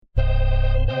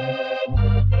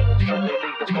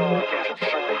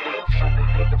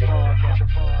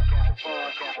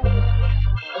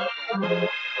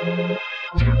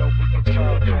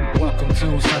Welcome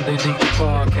to Sunday League the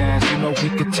Podcast. You know we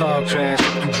can talk trash.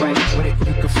 If you ain't with it,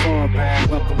 you can fall back.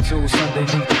 Welcome to Sunday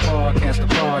League the Podcast, the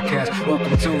podcast.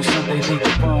 Welcome to Sunday League the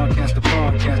Podcast, the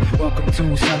podcast. Welcome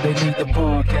to Sunday League the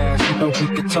Podcast. You know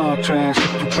we can talk trash.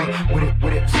 If you ain't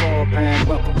with it, fall back.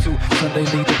 Welcome to Sunday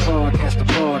League the Podcast, the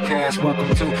podcast. Welcome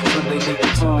to Sunday League the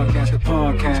Podcast, the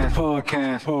podcast.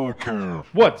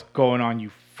 What's going on, you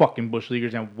fucking Bush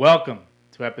Leaguers, and welcome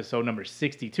to episode number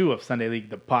 62 of Sunday League,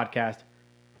 the podcast.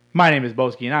 My name is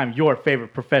Boski, and I'm your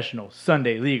favorite professional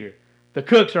Sunday Leaguer. The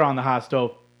cooks are on the hot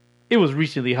stove. It was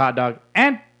recently hot dog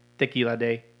and tequila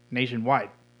day nationwide.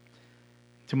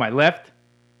 To my left,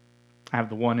 I have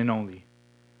the one and only,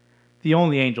 the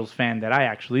only Angels fan that I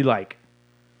actually like,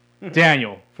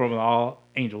 Daniel from the All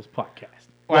Angels podcast.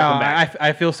 Wow, Welcome back.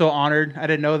 I feel so honored. I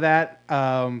didn't know that.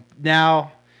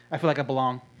 Now I feel like I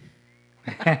belong.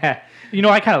 You know,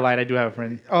 I kind of lied. I do have a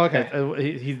friend. Oh,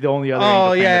 okay. He's the only other. Oh,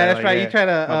 Angel fan yeah, that I that's like. right. Yeah. You try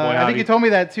to. My boy I think you Javi. told me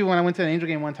that too when I went to an Angel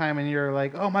game one time, and you're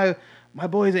like, "Oh, my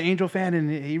boy's an Angel fan, and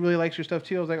he really likes your stuff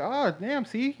too." I was like, "Oh, damn!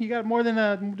 See, you got more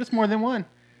than just more than one."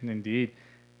 Indeed.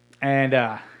 And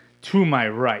to my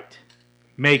right,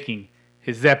 making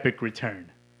his epic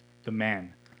return, the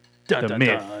man, the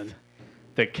myth,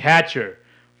 the catcher,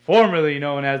 formerly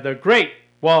known as the Great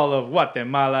Wall of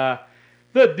Guatemala,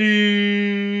 the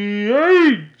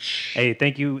DH. Hey,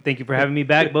 thank you for having me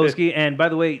back, Boski. And by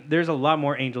the way, there's a lot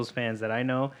more Angels fans that I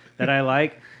know that I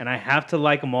like, and I have to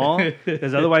like them all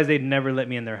because otherwise they'd never let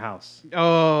me in their house.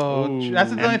 Oh, Ooh.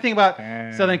 that's the only thing about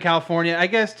Damn. Southern California, I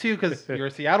guess too, because you're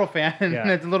a Seattle fan. Yeah.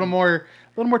 It's a little more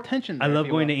tension. I there, love if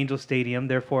you going to will. Angel Stadium,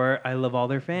 therefore I love all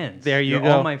their fans. There you They're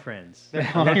go. all my friends. They're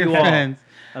I all love your you all. friends.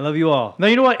 I love you all. No,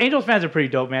 you know what? Angels fans are pretty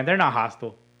dope, man. They're not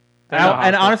hostile. They're not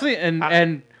And hostile. honestly,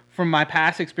 and from my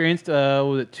past experience,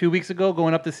 was it 2 weeks ago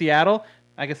going up to Seattle?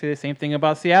 I can say the same thing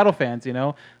about Seattle fans. You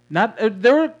know, not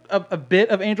there were a bit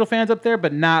of Angel fans up there,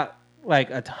 but not like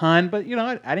a ton. But you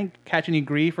know, I didn't catch any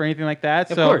grief or anything like that.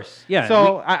 Of So, course, yeah.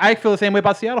 So I feel the same way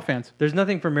about Seattle fans. There's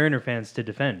nothing for Mariner fans to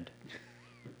defend.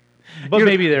 But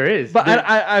maybe there is. But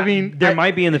I mean, There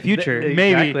might be in the future,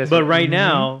 Exactly. That's but what- right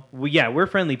now, we're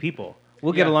friendly people.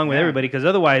 We'll get Yeah, along with yeah. everybody because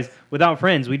otherwise, without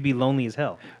friends, we'd be lonely as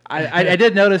hell. I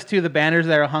did notice too the banners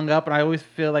that are hung up, and I always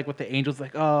feel like with the Angels,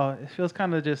 like, oh, it feels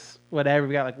kind of just whatever.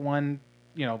 We got like one,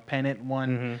 pennant,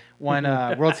 one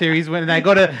World Series win, and I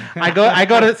go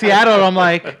to Seattle, and I'm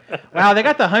like, wow, they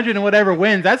got the 100 and whatever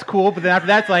wins. That's cool, but then after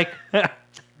that's like,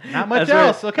 not much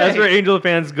else. Okay, That's where Angel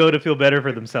fans go to feel better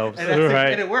for themselves. and, that's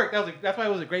Right. and it worked. That's why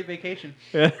it was a great vacation.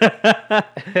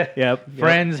 Yep.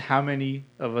 Friends, how many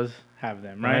of us have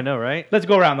them, right? I know, right? Let's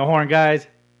go around the horn, guys.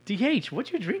 DH,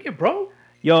 what you drinking, bro?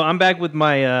 Yo, I'm back with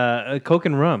my Coke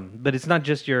and rum, but it's not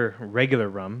just your regular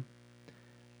rum.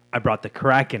 I brought the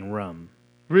Kraken rum.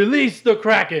 Release the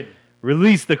Kraken.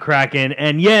 Release the Kraken,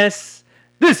 and yes,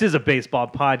 this is a baseball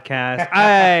podcast.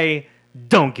 I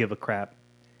don't give a crap.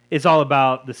 It's all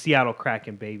about the Seattle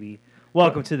Kraken, baby.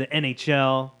 Welcome to the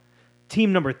NHL.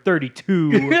 Team number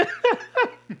 32.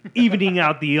 Evening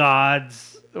out the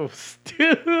odds. So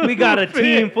stupid. We got a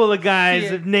team full of guys See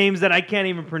it. with names that I can't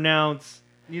even pronounce.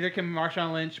 Neither can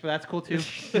Marshawn Lynch, but that's cool too.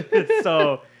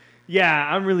 So,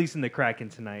 yeah, I'm releasing the Kraken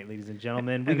tonight, ladies and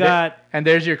gentlemen. We And got and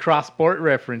there's your cross sport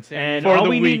reference. and for all the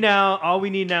we week.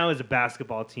 need now is a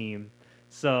basketball team.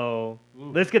 So,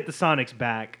 let's get the Sonics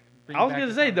back. I was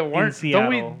gonna say the weren't.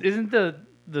 Seattle. Don't we? Isn't the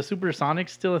Supersonics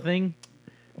still a thing?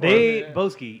 They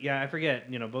Boski, yeah, I forget.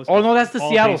 Boski. Oh no, that's the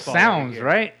all Seattle baseball over Sounds, here.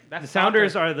 right? That's The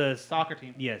Sounders soccer. are the soccer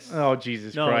team. yes. Oh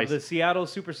Jesus No, Christ! the Seattle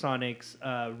Supersonics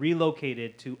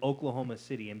relocated to Oklahoma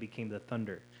City and became the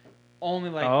Thunder. Only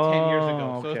like 10 years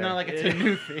ago, so okay. it's not like it's a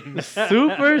new thing.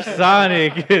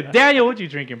 Supersonic. Daniel, what you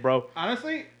drinking, bro?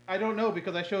 Honestly, I don't know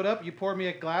because I showed up, you poured me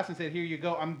a glass and said, "Here you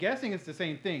go." I'm guessing it's the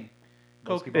same thing.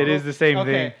 Coke. It is the same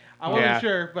okay. thing. I wasn't Yeah.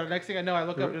 sure, but next thing I know, I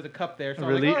look up, there's a cup there. So I'm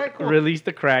Release, like, all right, cool. release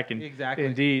the Kraken. Exactly.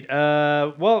 Indeed.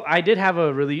 Well, I did have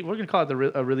a release. We're gonna call it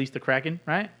a release the Kraken,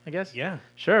 right? I guess. Yeah.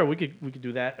 Sure, we could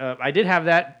do that. I did have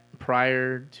that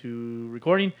prior to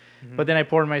recording, but then I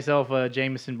poured myself a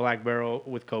Jameson Black Barrel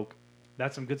with Coke.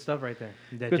 That's some good stuff right there.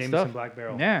 That Good Jameson stuff. Black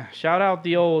Barrel. Yeah. Shout out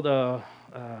the old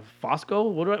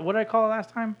Fosco. What did I call it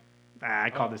last time?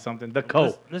 I called it something. The Co.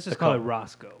 Let's just The call Co. it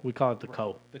Roscoe. We call it the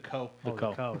Co. The Co. The Oh,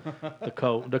 Co. The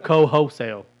Co. The Co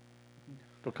wholesale.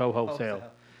 The Co wholesale.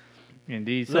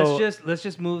 Indeed. So let's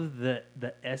just move the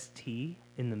ST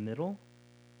in the middle.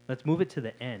 Let's move it to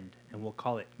the end, and we'll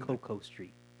call it Cocoa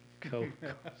Street. Co.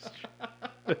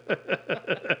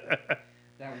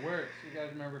 That works. You guys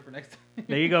remember for next time.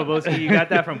 There you go, Boski. You got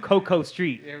that from Coco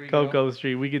Street. There we go. Coco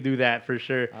Street. We could do that for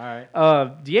sure. All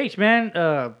right. DH, man.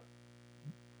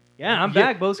 Yeah, I'm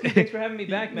back, Boski. Thanks for having me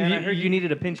back, man. I heard you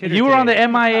needed a pinch hitter. You were on the today.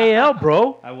 MIAL,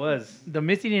 bro. I was. The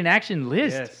missing in action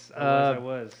list. Yes, I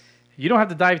was. You don't have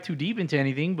to dive too deep into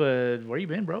anything, but where you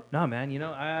been, bro? No, man.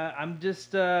 I'm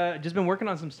just been working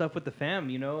on some stuff with the fam.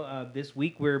 This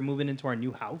week we're moving into our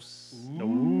new house.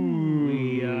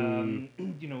 We,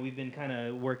 we've been kind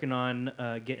of working on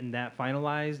getting that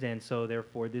finalized, and so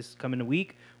therefore this coming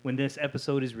week, when this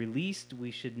episode is released,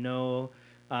 we should know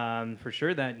for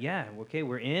sure that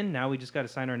we're in. Now we just got to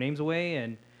sign our names away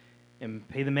and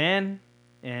pay the man,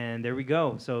 and there we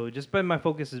go. So my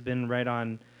focus has been right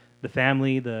on the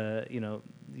family,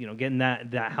 getting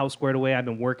that house squared away. I've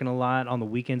been working a lot on the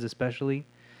weekends, especially.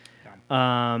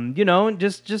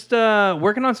 Just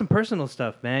working on some personal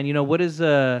stuff, man. What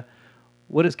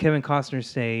does Kevin Costner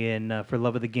say in For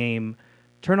Love of the Game?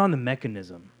 Turn on the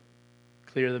mechanism.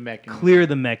 Clear the mechanism. Clear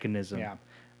the mechanism. Yeah.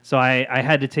 So I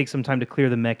had to take some time to clear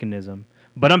the mechanism,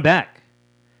 but I'm back.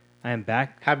 I am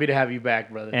back, Happy to have you back,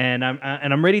 brother. and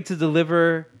I'm ready to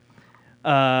deliver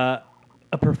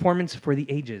a performance for the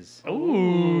ages.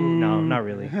 Ooh. No, not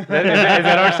really. Is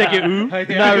that our second ooh?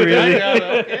 Not really.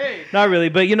 Okay. Not really,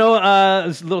 but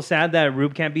it's a little sad that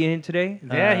Rube can't be in today.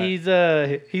 Yeah, he's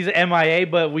an MIA,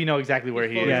 but we know exactly where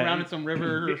he Floating is. around in some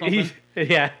river or something.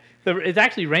 It's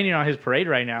actually raining on his parade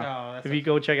right now. Oh, that's if you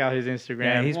go check out his Instagram,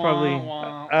 Yeah, he's probably-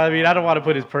 I mean, I don't want to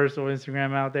put his personal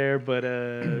Instagram out there, but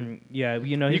Yeah, you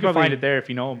he's can probably find it there if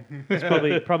you know him. He's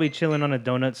probably chilling on a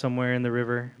donut somewhere in the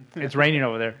river. It's raining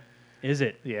over there. Is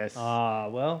it? Yes.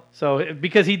 Well. So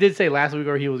because he did say last week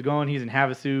where he was going, he's in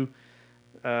Havasu.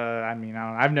 I mean,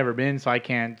 I've never been, so I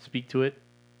can't speak to it.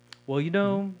 Well,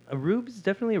 Rube's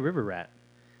definitely a river rat.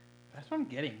 That's what I'm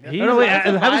getting. He- No, wait,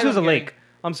 That's the vibe Havasu's a I'm lake. getting.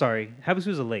 I'm sorry.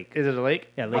 Havasu's a lake. Is it a lake?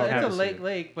 Yeah, Lake Well, it's a Havasu.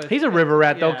 lake, but He's a river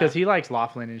rat though, Yeah. because he likes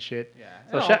Laughlin and shit. Yeah.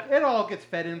 So It all gets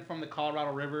fed in from the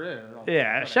Colorado River.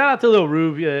 Yeah. Whatever. Shout out to Lil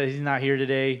Rube. He's not here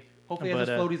today. Hopefully he has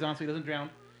but, his floaties on so he doesn't drown.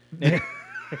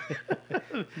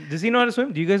 Does he know how to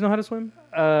swim? Do you guys know how to swim?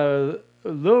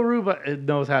 Lil Rube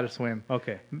knows how to swim.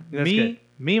 Okay. That's good.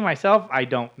 Me myself, I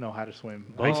don't know how to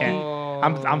swim. I can't. Oh.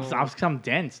 I'm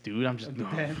dense, dude. I'm just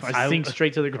Dense. I sink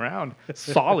straight to the ground.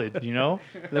 Solid,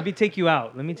 Let me take you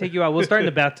out. We'll start in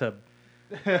the bathtub.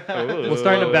 We'll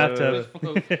start in the bathtub.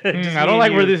 I don't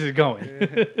like where this is going.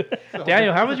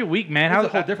 Daniel, how was your week, man? It's a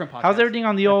whole different podcast. How's everything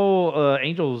on the old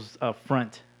Angels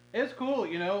front? It's cool,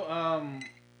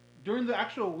 during the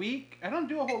actual week, I don't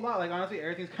do a whole lot. Like, honestly,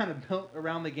 everything's kind of built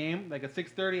around the game. Like, at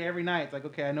 6:30 every night, it's like,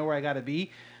 okay, I know where I got to be.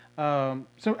 So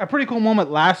a pretty cool moment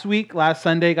last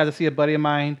Sunday, got to see a buddy of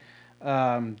mine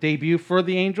debut for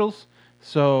the Angels.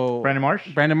 So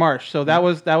Brandon Marsh? So that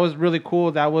was really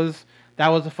cool. That was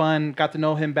a fun. Got to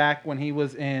know him back when he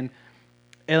was in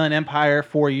Inland Empire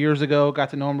 4 years ago. Got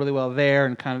to know him really well there,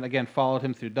 and kind of again followed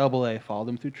him through AA, followed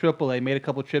him through AAA. Made a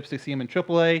couple trips to see him in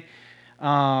AAA,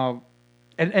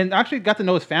 and actually got to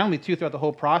know his family too throughout the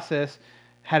whole process.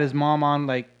 Had his mom on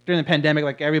like during the pandemic,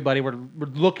 like everybody. We're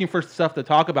looking for stuff to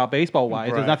talk about baseball wise.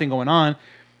 Right. There's nothing going on.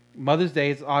 Mother's Day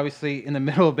is obviously in the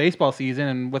middle of baseball season,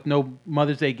 and with no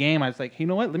Mother's Day game, I was like, you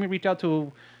know what? Let me reach out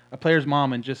to a player's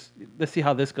mom and just let's see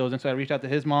how this goes. And so I reached out to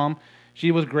his mom.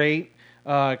 She was great.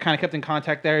 Kind of kept in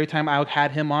contact there. Every time I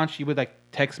had him on, she would like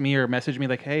text me or message me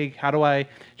like, hey,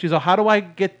 she's like, how do I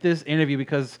get this interview?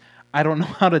 Because I don't know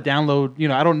how to download,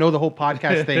 I don't know the whole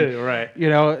podcast thing. Right.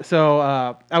 So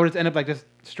I would just end up like just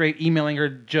straight emailing her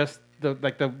just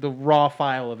the raw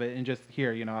file of it and just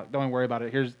here, don't worry about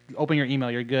it. Here's open your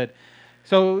email. You're good.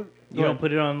 So You don't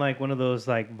put it on like one of those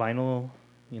like vinyl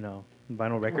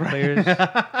record players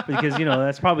because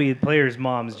that's probably the player's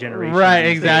mom's generation. Right,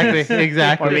 exactly.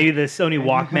 Or maybe the Sony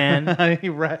Walkman.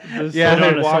 Right. Yeah, Yeah,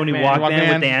 on a Sony Walkman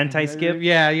Walkman. with the anti-skip.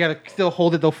 Yeah, you gotta still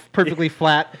hold it though perfectly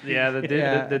flat. Yeah,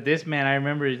 Yeah. the disc man, I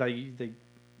remember like you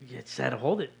just had to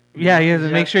hold it. Yeah, you have to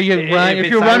make sure you If run. If it's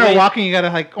you're running or sideways- walking, you gotta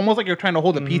like almost like you're trying to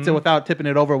hold a pizza without tipping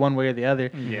it over one way or the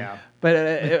other. Yeah. But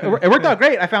it worked out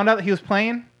great. I found out that he was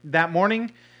playing that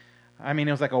morning. I mean,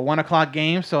 it was like a 1:00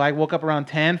 game, so I woke up around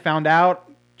 10, found out,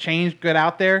 changed, got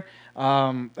out there.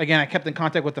 Again, I kept in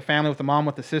contact with the family, with the mom,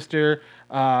 with the sister.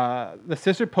 The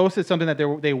sister posted something that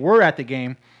they were at the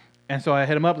game, and so I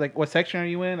hit them up like, "What section are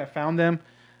you in?" I found them,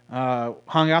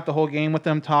 hung out the whole game with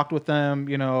them, talked with them.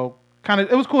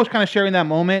 It was cool, kind of sharing that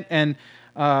moment. And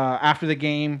after the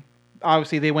game,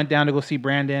 obviously they went down to go see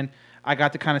Brandon. I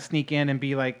got to kind of sneak in and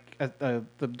be like the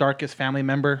darkest family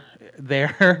member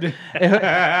there.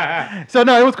 So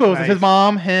no, it was cool. It was Nice. his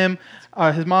mom, him,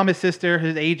 his mom, his sister,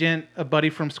 his agent, a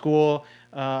buddy from school,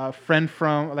 friend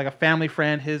from like a family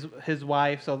friend, his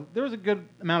wife. So there was a good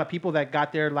amount of people that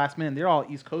got there last minute. They're all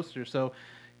East Coasters, so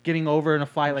getting over in a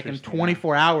flight like in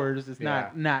 24 hours is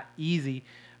not easy.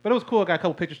 But it was cool. I got a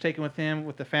couple pictures taken with him,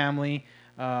 with the family.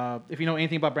 If you know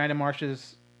anything about Brandon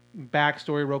Marsh's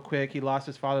backstory real quick, he lost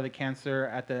his father to cancer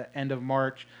at the end of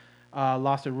March.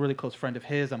 Lost a really close friend of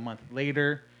his a month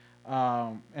later.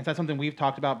 And that's something we've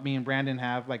talked about, me and Brandon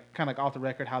have, like, kind of like off the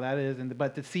record how that is.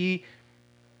 But to see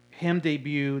him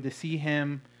debut, to see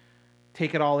him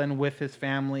take it all in with his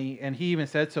family, and he even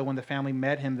said so when the family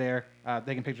met him there,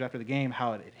 taking pictures after the game,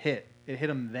 how it hit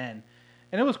him then.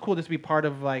 And it was cool just to be part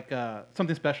of like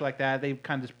something special like that.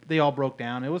 They all broke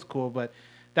down. It was cool, but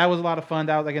that was a lot of fun.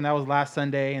 That was last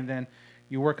Sunday, and then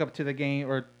you work up to the game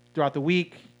or throughout the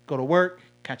week, go to work,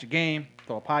 catch a game,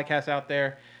 throw a podcast out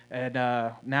there, and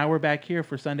now we're back here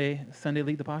for Sunday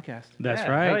League the podcast. That's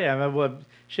right. Hell yeah, man. Well,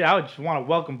 shit, I would just want to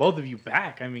welcome both of you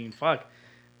back. I mean, fuck.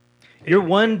 You're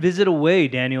one visit away,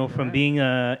 Daniel, from being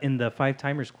in the Five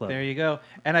Timers Club. There you go.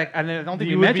 And I don't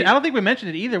think I don't think we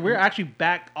mentioned it either. We're actually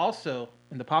back also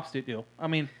in the Pop Studio. I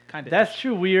mean, kind of. That's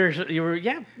true.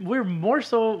 We're more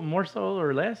so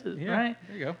or less, right?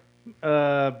 There you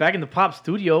go. Back in the Pop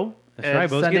Studio. That's right,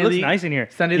 Boski. It looks nice in here.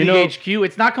 Sunday League HQ.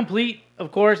 It's not complete,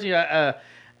 of course. Yeah.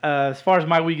 As far as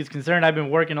my week is concerned, I've been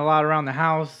working a lot around the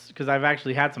house because I've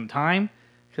actually had some time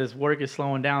because work is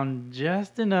slowing down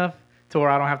just enough to where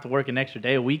I don't have to work an extra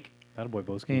day a week. Attaboy,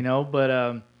 Boski. You know,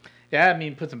 but yeah, I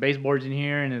mean, put some baseboards in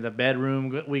here, and in the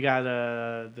bedroom we got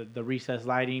the recessed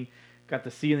lighting, got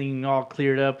the ceiling all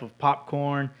cleared up with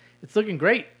popcorn. It's looking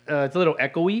great. It's a little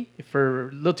echoey,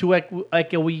 a little too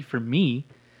echoey for me.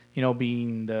 You know,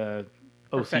 being the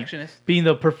Perfectionist. being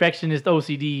the perfectionist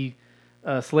OCD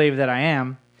slave that I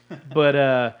am. But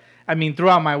I mean,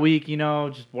 throughout my week, you know,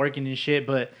 just working and shit.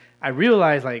 But I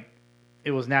realized like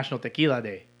it was National Tequila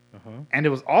Day. And it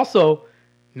was also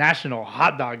National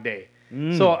Hot Dog Day.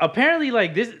 So apparently,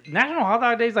 like, this National Hot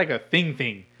Dog Day is like a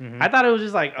thing. I thought it was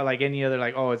just like any other,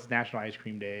 like, oh, it's National Ice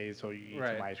Cream Day, so you eat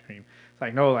some ice cream. It's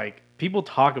like, no, like, people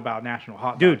talk about National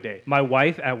Hot Dog Day. My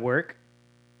wife at work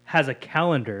has a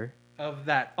calendar of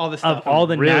that, all the stuff. Of all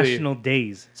the national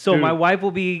days. So my wife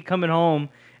will be coming home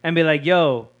and be like,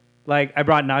 yo, like, I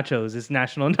brought nachos. It's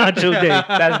National Nacho Day.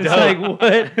 That's like,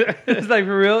 what? It's like,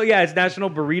 for real? Yeah, it's National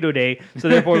Burrito Day. So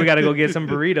therefore, we got to go get some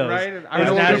burritos. Right. I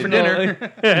know what for dinner.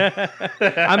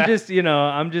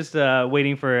 I'm just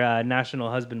waiting for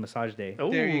National Husband Massage Day.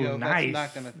 Oh, there you go. Nice.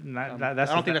 That's not gonna, I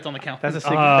don't think that's on the count. That's a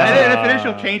sick. And if it is,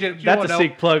 she'll change it. That's a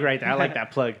sick plug right there. I like that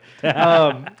plug.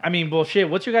 I mean, bullshit.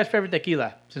 What's your guys' favorite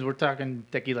tequila? Since we're talking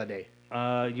Tequila Day.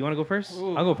 You want to go first?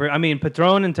 Ooh. I'll go first. I mean,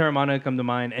 Patron and Teremana come to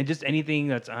mind, and just anything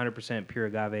that's 100% pure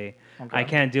agave. Okay. I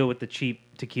can't deal with the cheap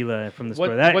tequila from the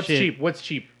store. What's cheap? What's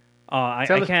cheap? I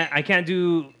can't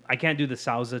do the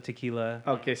Sauza tequila.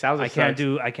 Okay, Sauza.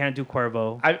 I can't do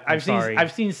Cuervo. I've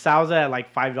seen Sauza at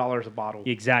like $5 a bottle.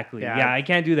 Exactly. Yeah, I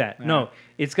can't do that. Yeah. No,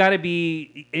 it's got to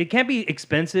be. It can't be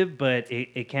expensive, but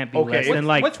it can't be less than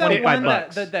like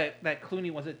 $25. That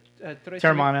Clooney was it?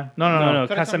 Teremana. No.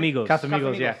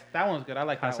 Casamigos. Yeah, that one's good. I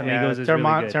like that one. Casamigos is really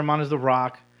good. Teremana's the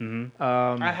Rock. Mm-hmm.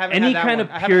 I haven't any had that kind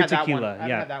one. of pure tequila. I haven't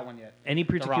had that one yet. Any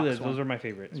pure The tequilas, Rocks those one. are my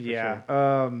favorites. Yeah.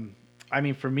 Sure. I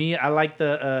mean, for me, I like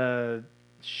the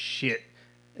shit.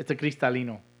 It's a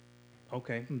Cristalino.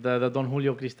 Okay. The Don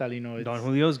Julio Cristalino. Don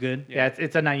Julio's good. Yeah,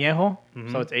 it's an añejo,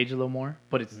 Mhm. so it's aged a little more,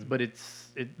 but it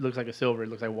looks like a silver. It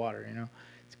looks like water. You know,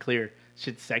 it's clear.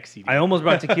 Shit's sexy. Dude. I almost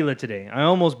brought tequila today. I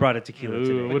almost brought a tequila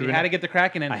Ooh, today. You had to get the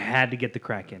Kraken in. I had to get the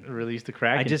Kraken. Release the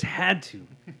crack. I just had to.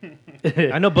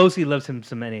 I know Bosi loves him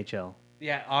some NHL.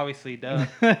 Yeah, obviously, duh.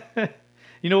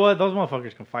 You know what? Those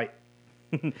motherfuckers can fight.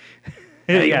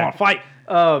 Yeah. You want to fight?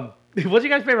 What's your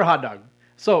guys' favorite hot dog?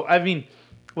 So, I mean,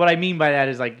 what I mean by that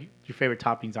is like your favorite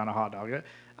toppings on a hot dog.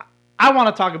 I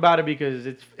want to talk about it because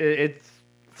it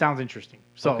sounds interesting.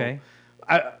 So, okay.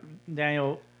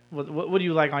 Daniel, what do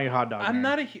you like on your hot dog?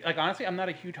 Honestly, I'm not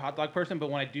a huge hot dog person, but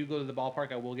when I do go to the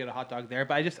ballpark, I will get a hot dog there.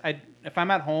 But if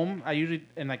I'm at home, I usually,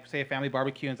 in like say a family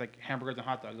barbecue and it's like hamburgers and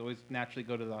hot dogs, I always naturally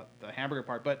go to the hamburger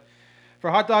part. But for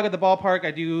a hot dog at the ballpark,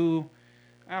 I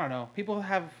don't know. People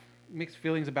have mixed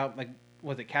feelings about like,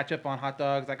 was it ketchup on hot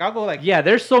dogs? Like I'll go like, yeah,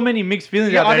 there's so many mixed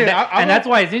feelings out there, I'll that's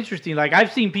why it's interesting. Like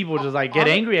I've seen people just like get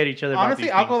angry at each other. Honestly,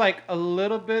 about these I'll go things. like a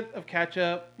little bit of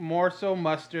ketchup, more so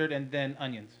mustard, and then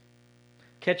onions.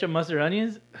 Ketchup, mustard,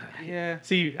 onions. Yeah.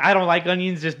 See, I don't like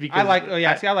onions just because. I like. Oh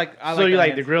yeah. I like. So you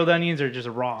like the grilled onions or just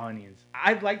raw onions?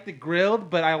 I like the grilled,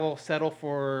 but I will settle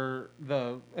for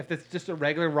if it's just a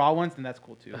regular raw ones, then that's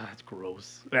cool too. That's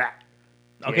gross.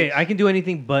 Okay, I can do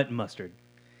anything but mustard.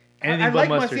 Anything I but like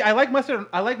mustard.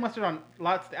 I like mustard on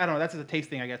lots. I don't know. That's just a taste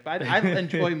thing, I guess. But I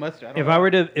enjoy mustard. I don't If know.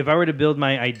 I were to build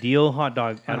my ideal hot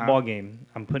dog at a Uh-huh. ball game,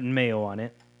 I'm putting mayo on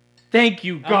it. Thank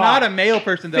you, God. I'm not a mayo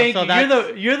person though. Thank so you.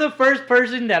 that's, You're the first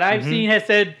person that I've seen has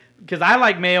said, because I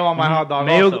like mayo on my hot dog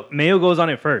also. Mayo goes on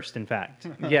it first. In fact,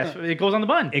 Yes, it goes on the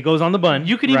bun. it goes on the bun.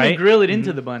 You could even right? grill it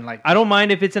into the bun. Like I don't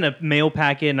mind if it's in a mayo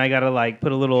packet and I gotta like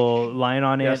put a little line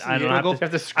on it. Yes, I you don't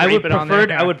have to I scrape would it on prefer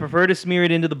there. I would prefer to smear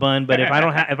it into the bun, but if I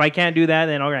don't if I can't do that,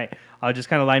 then all right, I'll just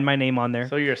kind of line my name on there.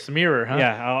 So you're a smearer, huh?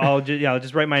 Yeah, I'll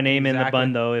just write my name in the Exactly.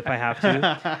 bun though if I have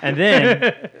to, and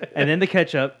then the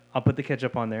ketchup. I'll put the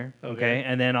ketchup on there, okay,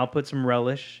 and then I'll put some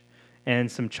relish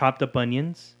and some chopped up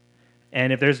onions.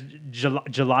 And if there's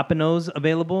jalapenos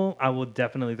available, I will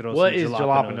definitely throw What some is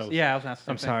jalapenos. jalapenos? yeah, I was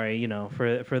asking. I'm sorry,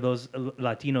 for those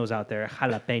Latinos out there,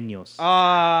 jalapenos.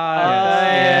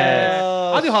 Yes.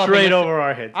 I'll do jalapenos. Straight over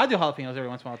our heads. I'll do jalapenos every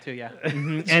once in a while too. Yeah.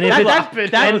 And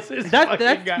if That- it's,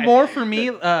 that's guy. more for me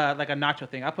like a nacho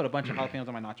thing. I put a bunch of jalapenos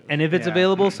on my nachos. and if it's Yeah.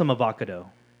 available, some avocado.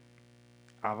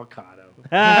 Avocado.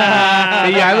 See,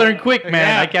 I learned quick,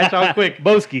 man. I catch on quick.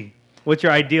 Boski, what's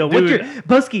your ideal? Dude.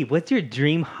 What's your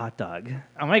dream hot dog?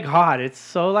 Oh my God, it's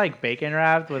so like bacon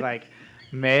wrapped with like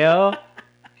mayo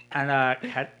and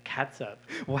catsup.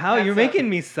 Wow, you're making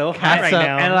me so hot right Catsup.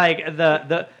 now. And like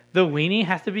the weenie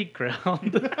has to be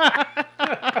grilled.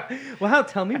 Wow,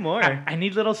 tell me more. I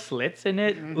need little slits in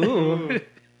it. Ooh.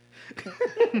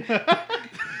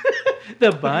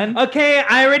 The bun. Okay,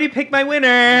 I already picked my winner.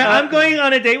 I'm going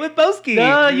on a date with Boski.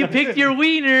 No, you picked your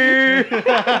wiener.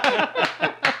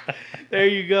 There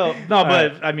you go. No,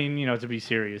 but right. I mean, to be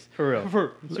serious. For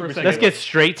real. Let's get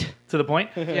straight to the point.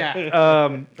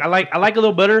 yeah. I like a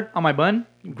little butter on my bun.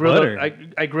 Butter?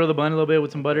 I grill the bun a little bit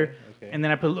with some butter, Okay. and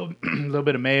then I put a little, little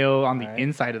bit of mayo on the Alright.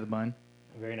 inside of the bun.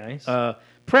 Very nice.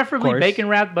 Preferably Course. bacon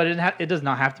wrapped, but it does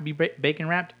not have to be bacon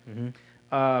wrapped. Mhm.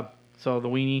 So the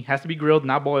weenie has to be grilled,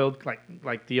 not boiled,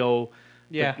 like the old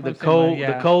Yeah. the I'm saying co that,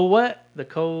 yeah. the co what the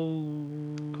co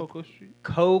Cocoa Street.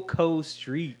 Cocoa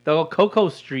Street. the old Cocoa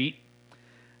Street.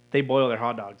 They boil their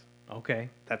hot dogs. Okay.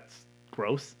 That's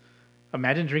gross.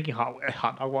 Imagine drinking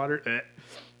hot dog water.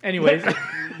 Anyways,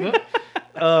 it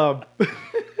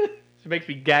makes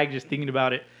me gag just thinking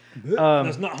about it.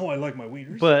 not how I like my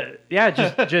wieners. But yeah,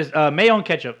 just mayo and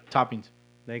ketchup toppings.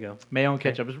 There you go. Mayo and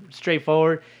ketchup. It's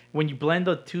straightforward. When you blend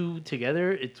the two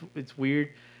together, it's weird.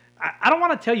 I don't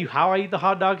want to tell you how I eat the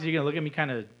hot dogs. You're gonna look at me kind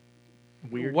of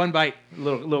weird. One bite.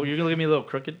 Little. You're gonna look at me a little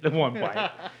crooked. One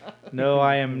bite. No,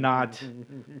 I am not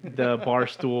the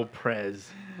Barstool Prez.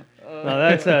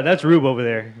 No, that's Rube over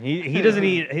there. He doesn't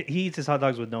eat. He eats his hot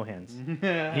dogs with no hands.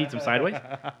 He eats them sideways.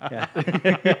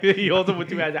 Yeah. He holds them with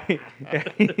two hands.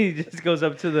 He just goes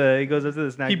up to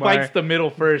the snack He bar. bites the middle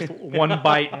first. One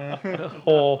bite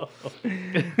whole.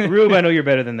 Rube, I know you're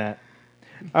better than that.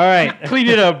 All right. Clean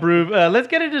it up, Rube. Let's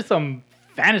get into some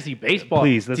fantasy baseball.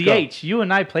 Please, let's DH, go. you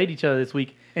and I played each other this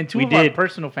week in two We of our did.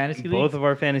 personal fantasy Both leagues. of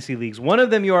our fantasy leagues. One of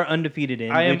them you are undefeated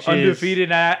in. I am which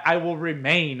undefeated at. I will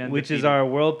remain undefeated. which is our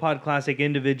World Pod Classic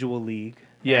individual league.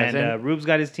 Yes, And and- Rube's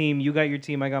got his team. You got your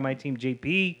team. I got my team.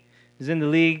 JP is in the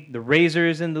league. The Razor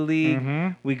is in the league.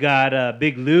 Mhm. We got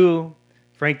Big Lou,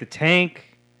 Frank the Tank.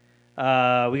 We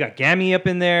got Gammy up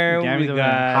in there. Gammy's We over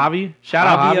there. got Javi. Shout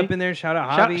out Javi. up in there. Shout out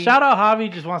Javi. Shout out Javi.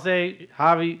 Just want to say,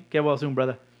 Javi, get well soon,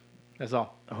 brother. That's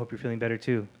all. I hope you're feeling better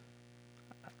too.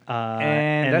 And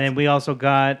And that's- then we also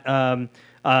got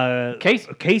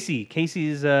Casey.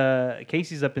 Casey's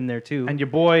up in there too. And your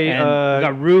boy, And we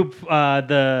got Rube,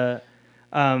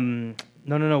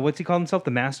 no, what's he called himself?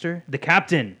 The master, the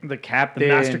captain, the captain.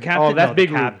 the master captain. Oh, that's No, Big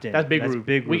the Rube. captain. That's Big Rube.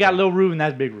 Big We Rube. got Lil Rube and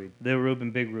that's Big Rube. the Rube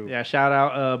and Big Rube. Yeah, shout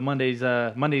out Monday's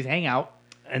hangout.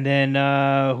 And then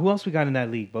who else we got in that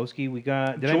league? Boski. We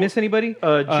got. Did I miss anybody?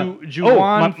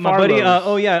 Juwan my buddy.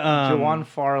 Farlos. Juwan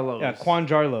Farlos. Yeah, Quan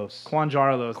Jarlos. Quan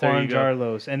Jarlos. There Quan you go.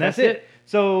 Jarlos. And that's That's it.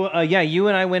 So yeah, you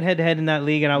and I went head to head in that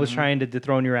league, and I was trying to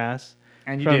dethrone your ass.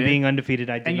 And you from didn't. being undefeated.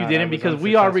 I did And you not. I didn't was because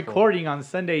we are unsuccessful. recording on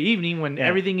Sunday evening when Yeah.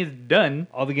 everything is done.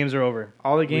 All the games are over.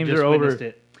 All the We games just are over. witnessed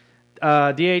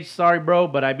it. DH, sorry, bro,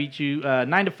 but I beat you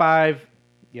 9-5.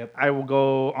 Yep. I will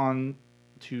go on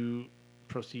to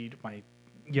proceed my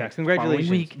Yeah, congratulations.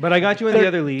 week. But I got you in the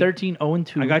other league.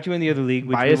 13-0-2. I got you in the other league,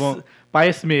 which by we a won't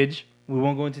smidge.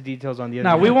 go into details on the other.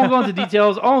 Now we league. won't go into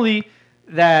details. Only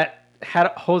that had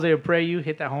Jose Abreu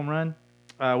hit that home run,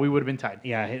 we would have been tied.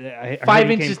 Yeah, I heard 5 he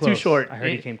came inches too close. short. I heard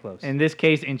he came close. In this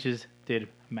case, inches did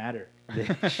matter.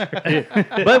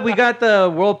 But we got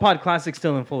the World Pod Classic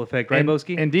still in full effect, right, And-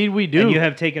 Boski? Indeed, we do. And you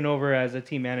have taken over as a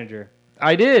team manager,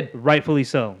 I did. rightfully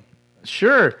so.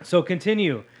 Sure. So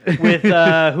continue with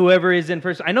whoever is in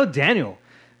first. I know Daniel.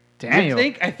 Daniel.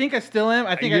 I think I still am.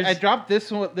 I think You're I s- dropped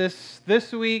this one.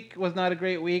 This week was not a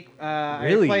great week.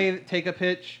 Really? I played take a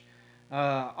pitch.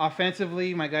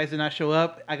 Offensively, my guys did not show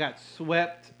up. I got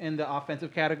swept in the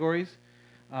offensive categories.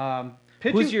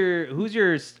 Pitching, Who's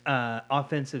your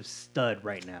offensive stud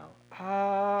right now?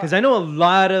 Because Because I know a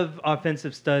lot of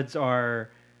offensive studs are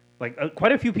like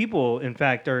quite a few people. In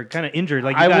fact, are kind of injured.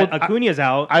 Like you got Acuna's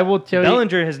out. I will tell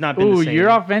Bellinger has not been you. the Ooh, same. your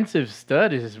offensive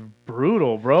stud is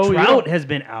brutal, bro. You Trout don't- has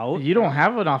been out. You don't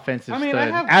have an offensive I mean, stud.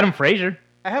 I have- Adam Frazier.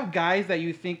 I have guys that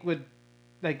you think would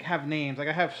like have names. Like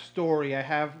I have Story. I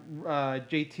have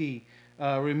JT.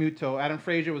 Remuto. Adam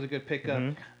Frazier was a good pickup.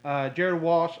 Jared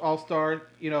Walsh, All-Star.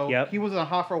 You know, Yep. he was on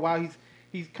hot for a while.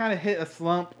 He's kind of hit a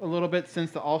slump a little bit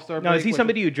since the All-Star break. Now, is he which-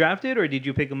 somebody you drafted, or did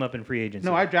you pick him up in free agency?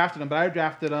 No, I drafted him, but I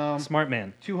drafted Smart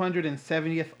man.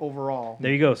 270th overall.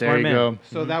 There you go. There Smart you man. go.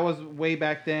 So that was way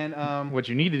back then. What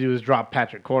you need to do is drop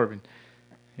Patrick Corbin.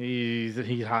 He's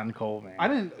hot and cold,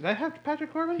 man. Did I have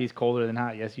Patrick Corbin? He's colder than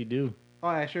hot. Yes, you do. Oh,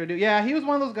 I sure do. Yeah, he was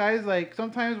one of those guys. Like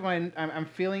sometimes when I'm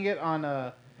feeling it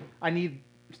on I need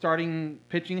starting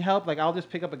pitching help. Like I'll just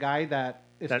pick up a guy that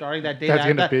is starting that day. that's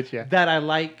gonna that, pitch, yeah. That I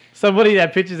like. Somebody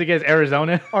that pitches against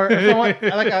Arizona. Or someone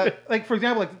like for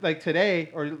example, like today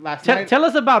or last night. Tell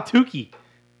us about Tukey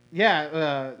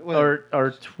Yeah,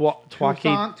 or Twake.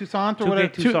 Toussaint or whatever.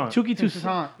 Toussaint. Tukey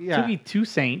Toussaint, yeah. Tukey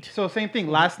Toussaint. So same thing.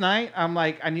 Last night, I'm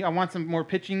like, I want some more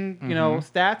pitching,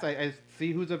 stats. I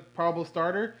see who's a probable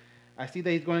starter. I see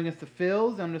that he's going against the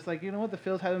Phils. I'm just like, you know what? The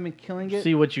Phils haven't been killing it.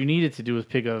 See, what you needed to do was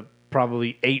pick up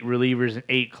probably 8 relievers and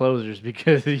 8 closers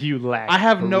because you lack. I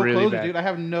have no really closer, bad. dude. I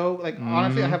have no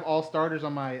honestly, I have all starters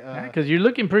on my. Because you're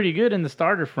looking pretty good in the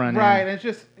starter front. Right, end. and it's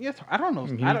just I don't know.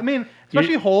 Mhm. I mean,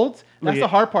 especially holds. That's Yeah. the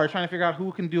hard part, trying to figure out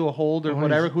who can do a hold or Well,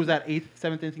 whatever. he's- Who's that 8th,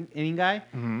 7th inning guy?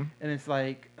 Mhm. And it's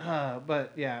like,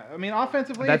 but yeah. I mean,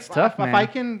 offensively, That's if, tough, if man. I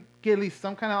can get at least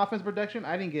some kind of offense production,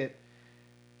 I didn't get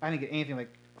anything.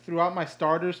 Like throughout my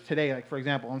starters today, like for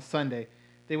example on Sunday,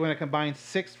 they went a combined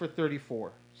 6 for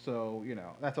 34. So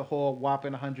that's a whole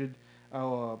whopping 100,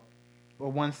 a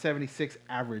 176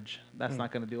 average. That's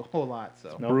not going to do a whole lot.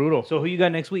 So Nope. Brutal. So who you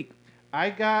got next week?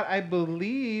 I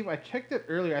believe I checked it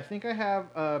earlier. I think I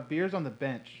have Beers on the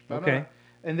bench. But I'm Okay. not-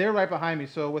 and they're right behind me.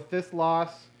 So with this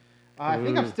loss, I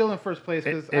think I'm Ooh. still in first place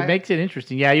because It makes it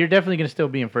interesting. Yeah, you're definitely going to still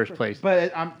be in first place.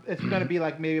 But it's going to be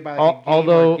like maybe by like a game or a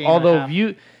although game and a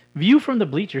half. view from the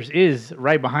bleachers is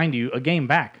right behind you, a game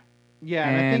back. Yeah,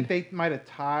 and I and- think they might have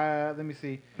tied. Let me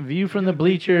see. View from the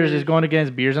bleachers is going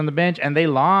against Beers on the bench, and they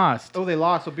lost. Oh, they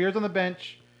lost. So Beers on the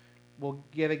bench will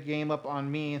get a game up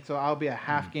on me, and so I'll be a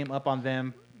half game up on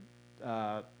them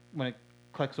when it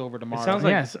clicks over tomorrow. It sounds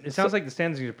like Yes, it sounds like the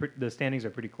standings are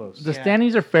pretty close. The Yeah.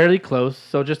 standings are fairly close,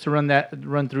 so just to run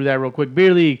through that real quick.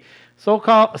 Beer League,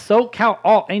 SoCal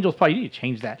All Angels. Probably you need to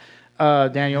change that,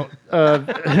 Daniel.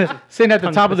 Sitting at the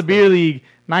Tongue top of the twister. Beer League,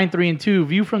 9-3-2.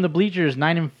 View from the bleachers,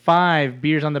 9-5.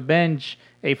 Beers on the bench,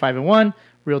 8-5-1.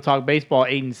 Real Talk Baseball,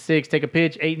 8-6. Take a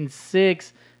pitch,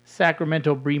 8-6.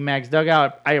 Sacramento Max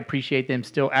dugout. I appreciate them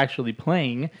still actually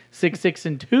playing,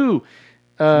 6-6-2.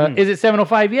 Is it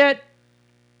 7:05 yet?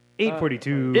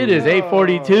 8:42. It is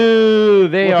 8:42.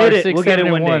 They We'll are hit it. 6 We'll get it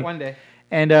 7 one day. one day.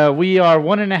 And we are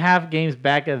 1.5 games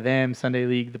back of them. Sunday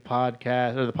League, the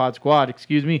podcast or the Pod Squad,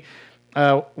 excuse me.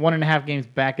 1.5 games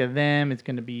back of them. It's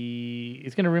gonna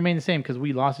remain the same because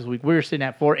we lost this week. We're sitting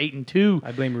at 4-8-2.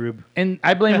 I blame Rube. And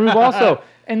I blame Rube also.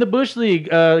 And the Bush League,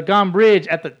 Gone Bridge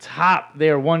at the top. They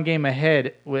are 1 game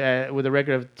ahead with a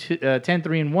record of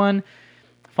 10-3-1.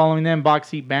 Following them, Box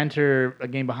Seat Banter, a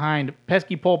game behind.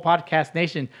 Pesky Pole Podcast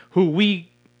Nation, who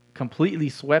we completely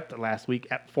swept last week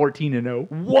at 14-0.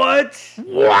 What?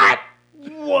 What?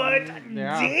 What?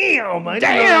 Yeah. Damn! I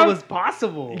didn't know Damn. that was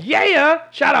possible. Yeah!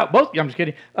 Shout out both. I'm just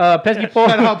kidding. Pesky Pole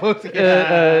Shout out both.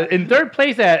 in third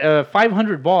place at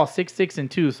 500 ball,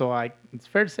 6-6-2. So it's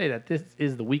fair to say that this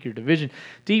is the weaker division.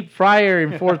 Deep Fryer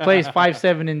in fourth place,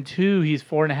 5-7-2. He's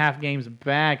 4.5 games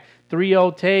back.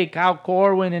 3-0 take. Kyle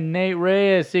Corwin and Nate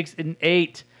Reyes,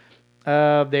 6-8.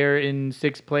 They're in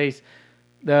sixth place.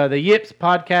 The Yips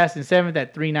podcast in seventh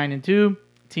at 3-9-2.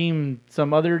 Team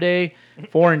some other day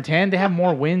 4-10. They have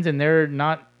more wins and they're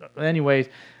not. Anyways,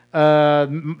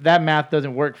 that math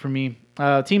doesn't work for me.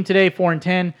 Team today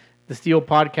 4-10. The Steel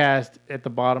podcast at the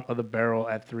bottom of the barrel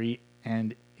at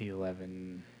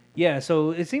 3-11. Yeah,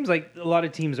 so it seems like a lot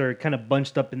of teams are kind of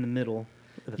bunched up in the middle.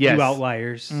 with A Yes. few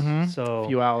outliers. Mhm. So A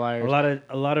few outliers. a lot of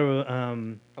A lot of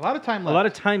time left. a lot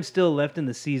of time still left in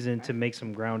the season to make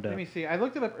some ground up. Let me see. I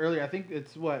looked it up earlier. I think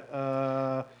it's what.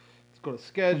 Let's go to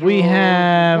schedule. We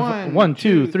have 1,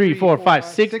 2, 3, 4, 5,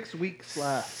 6 6 weeks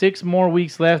left. 6 more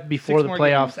weeks left before 6 the more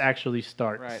playoffs games. actually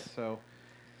start. Right. So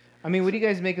I mean, what do you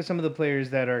guys make of some of the players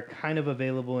that are kind of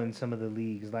available in some of the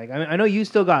leagues? Like, I know you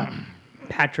still got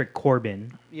Patrick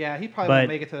Corbin. Yeah, he probably But- won't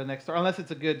make it to the next star unless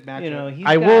it's a good matchup. You know, he's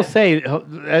I got- will say,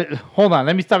 hold on.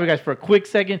 Let me stop you guys for a quick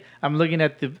second. I'm looking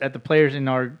at the players in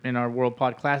our World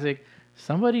Pod Classic.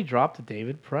 Somebody dropped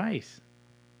David Price.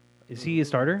 Is he a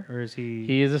starter or is he?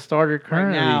 He is a starter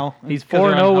currently. now, He's it's 'cause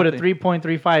they're 4-0 with a unhealthy.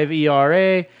 3.35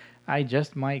 ERA. I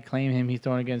just might claim him. He's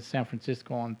throwing against San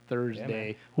Francisco on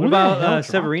Thursday. What Who the hell about dropped-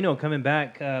 Severino coming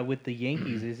back with the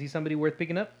Yankees? Is he somebody worth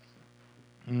picking up?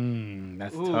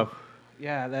 That's Ooh. tough.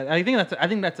 Yeah, I think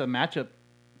that's a matchup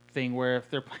thing where if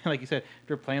they're playing, like you said, if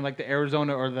they're playing like the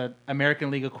Arizona or the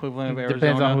American League equivalent of Arizona.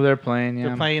 Depends on who they're playing. if Yeah.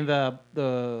 they're playing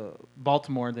the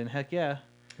Baltimore, then heck yeah.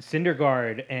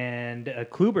 Syndergaard and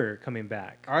Kluber coming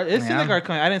back. Is Yeah. Syndergaard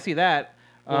coming? I didn't see that.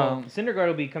 Well, Syndergaard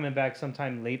will be coming back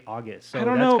sometime late August. So I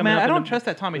don't that's know, coming man. up I in don't a- trust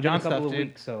that Tommy within a John couple stuff, of dude.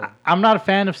 weeks, so I'm not a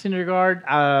fan of Syndergaard.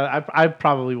 I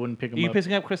probably wouldn't pick him Are you up.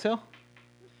 picking up Chris Hill?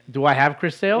 Do I have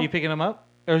Chris Sale? Are you picking him up?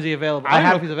 Or is he available? I don't know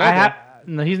have. if he's available.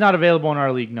 No, he's not available in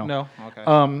our league. No. No? Okay.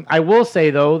 I will say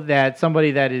though that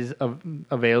somebody that is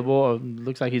available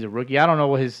looks like he's a rookie. I don't know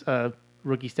what his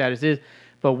rookie status is,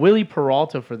 but Willie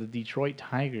Peralta for the Detroit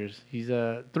Tigers. He's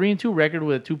a 3-2 record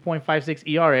with a 2.56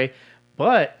 ERA,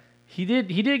 but he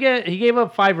gave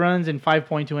up 5 runs in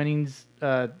 5.2 innings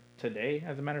today,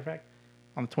 as a matter of fact,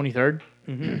 on the 23rd.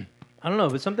 I don't know,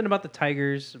 but something about the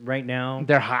Tigers right now.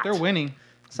 They're hot. They're winning.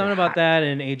 Something about that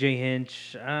and AJ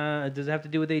Hinch. Does it have to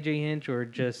do with AJ Hinch or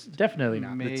just Definitely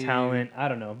not. Maybe. the talent? I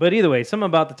don't know. But either way, something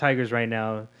about the Tigers right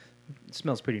now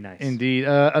smells pretty nice. Indeed.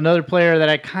 Another player that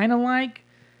I kind of like.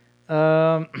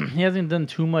 He hasn't done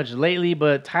too much lately,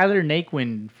 but Tyler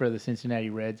Naquin for the Cincinnati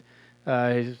Reds.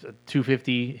 He's a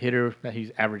 250 hitter.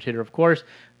 He's average hitter, of course.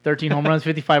 13 home runs,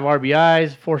 55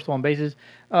 RBIs, 4 stolen bases.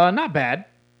 Not bad.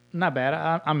 Not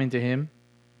bad. I'm into him.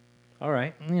 All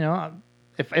right. You know,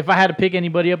 if I had to pick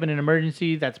anybody up in an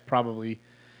emergency, that's probably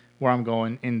where I'm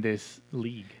going in this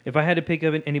league. If I had to pick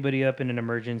up anybody up in an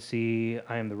emergency,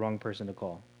 I am the wrong person to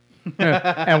call.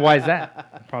 And why is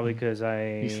that? Probably because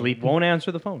I You sleeping? won't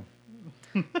answer the phone.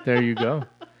 There you go.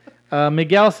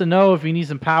 Miguel Sano, if he needs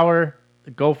some power,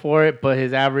 go for it. But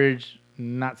his average,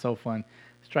 not so fun.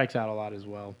 Strikes out a lot as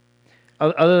well.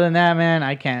 Other than that, man,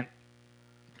 I can't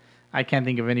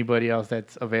think of anybody else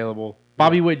that's available.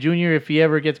 Bobby Witt Jr., if he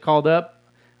ever gets called up,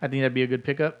 I think that'd be a good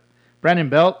pickup. Brandon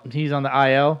Belt, he's on the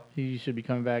IL. He should be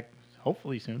coming back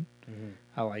hopefully soon.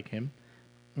 I like him.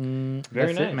 Very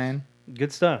That's nice, it, man.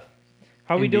 Good stuff.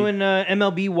 How are we Indeed. doing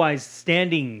MLB wise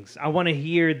standings? I want to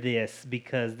hear this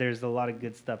because there's a lot of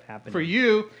good stuff happening. For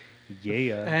you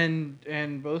Yeah. and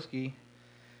Boski,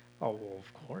 Oh, well,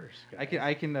 of course. I could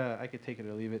take it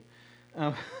or leave it.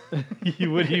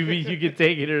 you could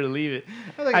take it or leave it.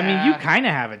 I was like, I mean, you ah. kind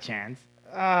of have a chance.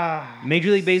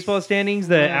 Major League Baseball standings,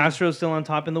 the Yeah. Astros still on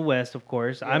top in the West, of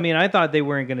course. I mean, I thought they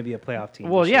weren't going to be a playoff team.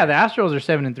 Well, this yeah, year. the Astros are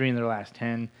 7-3 in their last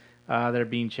 10. They're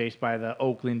being chased by the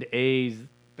Oakland A's,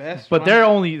 Best but one-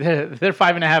 they're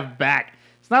 5.5 back.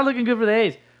 It's not looking good for the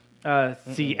A's.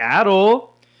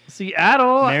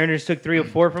 Seattle. Mariners took 3 of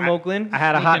 4 from Oakland. I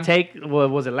had a hot Sneaking. take. Well,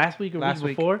 was it last week or Last week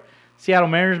week. before? Seattle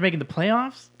Mariners making the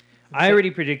playoffs. I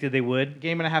already predicted they would.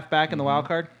 game and a half back in the wild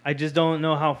card. I just don't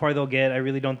know how far they'll get. I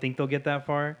really don't think they'll get that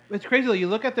far. It's crazy though. You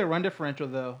look at their run differential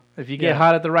though. If you get Yeah.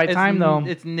 hot at the right time, though,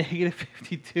 It's negative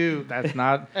 52. that's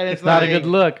not. And it's it's not a like- good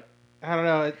look. I don't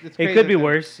know. It's It crazy. could be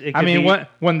worse. It I could mean, be-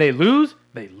 when they lose,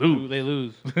 they lose. They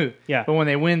lose. Yeah. But when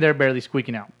they win, they're barely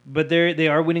squeaking out. But they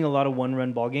are winning a lot of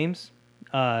one-run ball games.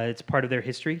 It's part of their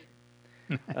history.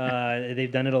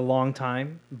 They've done it a long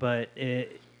time, but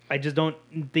I just don't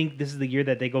think this is the year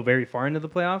that they go very far into the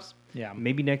playoffs. Yeah,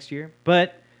 Maybe next year,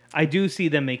 but I do see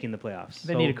them making the playoffs.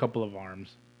 they So- need a couple of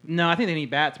arms. No, I think they need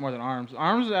bats more than arms.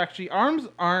 Arms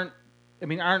aren't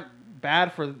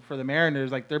bad for the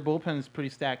Mariners. Like their bullpen is pretty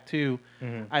stacked too.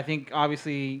 Mhm. I think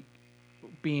obviously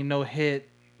being no hit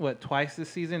twice this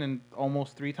season and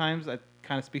almost 3 times that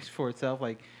kind of speaks for itself.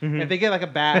 Like Mhm. if they get like a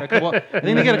bat, I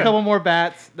think they get a couple more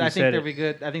bats. I think said they'll it. be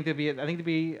good. It'd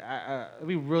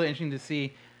be really interesting to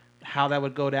see how that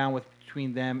would go down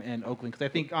between them and Oakland because I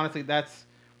think honestly that's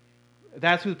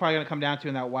who's probably going to come down to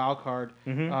in that wild card.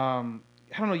 Mhm.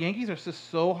 I don't know. Yankees are just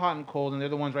so hot and cold, and they're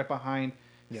the ones right behind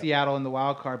Yeah. Seattle in the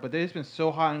wild card. But they've just been so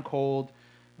hot and cold.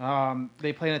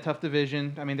 They play in a tough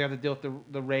division. I mean, they have to deal with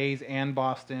the Rays and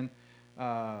Boston.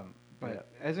 But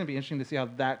it's going to be interesting to see how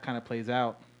that kind of plays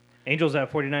out. Angels at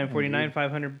 49,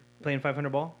 500, playing 500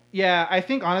 ball. Yeah, I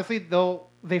think honestly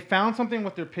they found something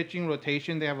with their pitching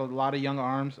rotation. They have a lot of young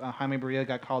arms. Jaime Barria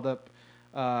got called up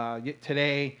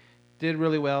today, did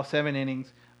really well, 7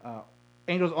 innings.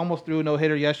 Angels almost threw a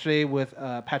no-hitter yesterday with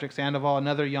Patrick Sandoval,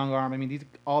 another young arm. I mean,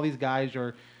 all these guys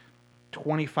are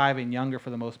 25 and younger for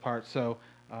the most part. So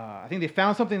I think they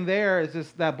found something there. It's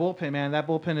just that bullpen, man. That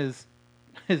bullpen is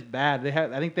bad.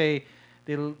 I think they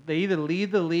either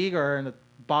lead the league or in the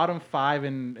bottom 5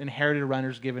 in inherited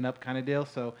runners given up kind of deal.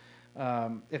 So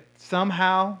if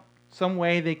somehow, some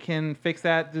way they can fix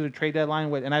that through the trade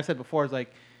deadline, and I've said before, it's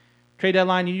like trade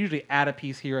deadline, you usually add a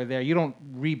piece here or there. You don't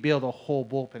rebuild a whole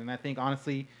bullpen. And I think,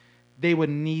 honestly, they would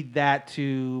need that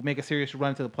to make a serious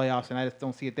run to the playoffs, and I just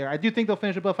don't see it there. I do think they'll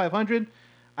finish above 500.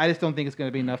 I just don't think it's going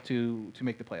to be enough to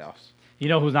make the playoffs. You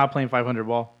know who's not playing 500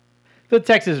 ball? The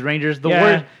Texas Rangers. Yeah.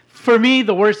 Worst, for me,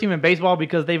 the worst team in baseball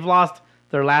because they've lost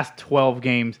their last 12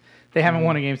 games. They haven't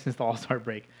won a game since the All-Star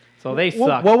break. So they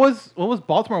suck. What was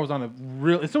Baltimore was on a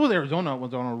real. So was Arizona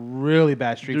was on a really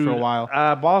bad streak for a while.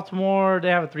 Baltimore, they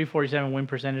have a 347 win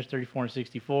percentage,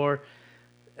 34-64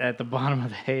 at the bottom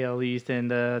of the AL East,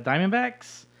 and the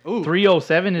Diamondbacks,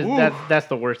 307 is that's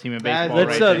the worst team in baseball.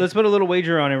 Let's put a little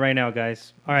wager on it right now,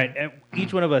 guys. All right,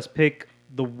 each one of us pick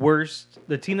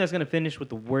the team that's going to finish with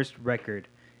the worst record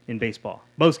in baseball.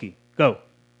 Boski, go.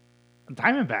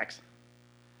 Diamondbacks.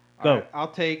 Go. Right,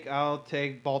 I'll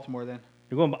take Baltimore then.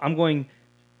 I'm going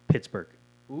Pittsburgh.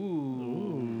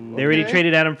 Ooh. They already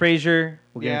traded Adam Frazier.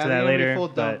 We'll get into that later.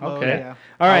 Okay. Yeah.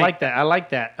 All right. I like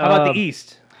that. How about the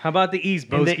East? How about the East,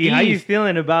 Boski? How you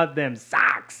feeling about them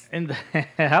Sox?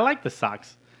 I like the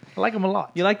Sox. I like them a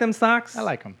lot. You like them Sox? I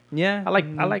like them. Yeah. I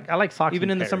like Sox. Even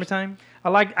in the pairs. summertime. I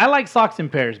like Sox in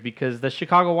pairs because the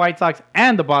Chicago White Sox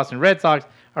and the Boston Red Sox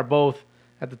are both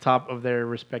at the top of their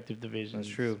respective divisions.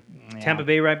 That's true. Yeah. Tampa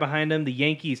Bay right behind them. The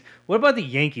Yankees. What about the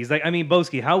Yankees?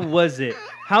 Boski, how was it?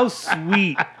 How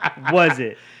sweet was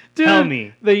it? Dude, tell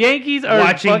me. The Yankees are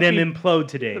watching them implode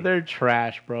today. They're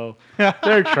trash, bro.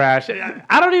 They're trash.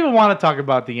 I don't even want to talk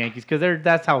about the Yankees because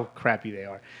that's how crappy they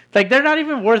are. Like, they're not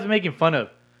even worth making fun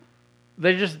of.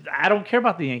 I don't care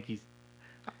about the Yankees.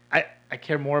 I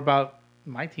care more about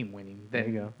my team winning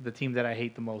than the team that I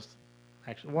hate the most.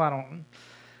 Actually, well, I don't.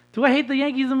 Do I hate the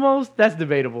Yankees the most? That's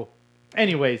debatable.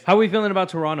 Anyways, how are we feeling about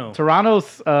Toronto?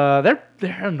 Toronto's they're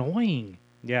annoying.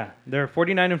 Yeah, they're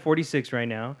 49 and 46 right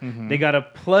now. Mm-hmm. They got a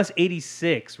plus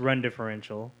 86 run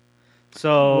differential.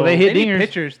 So they need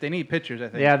pitchers. They need pitchers, I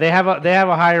think. Yeah, they have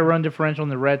a higher run differential than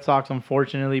the Red Sox,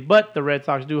 unfortunately. But the Red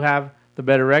Sox do have the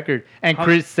better record, and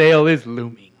Chris Sale is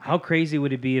looming. How crazy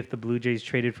would it be if the Blue Jays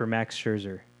traded for Max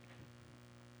Scherzer?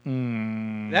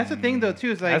 That's the thing, though, too.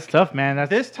 Is like that's tough, man.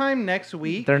 This time next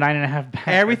week, they're 9.5 back.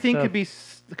 Everything could be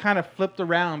kind of flipped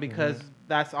around because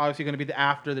that's obviously going to be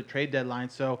after the trade deadline.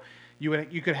 So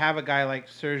you could have a guy like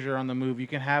Scherzer on the move. You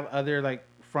can have other like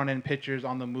front end pitchers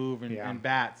on the move and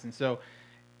bats. And so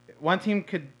one team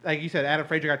could, like you said, Adam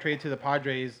Frazier got traded to the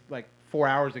Padres like 4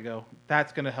 hours ago.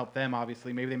 That's going to help them,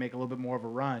 obviously. Maybe they make a little bit more of a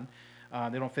run.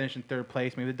 They don't finish in third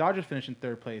place. Maybe the Dodgers finish in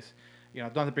third place. You know,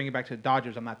 don't have to bring it back to the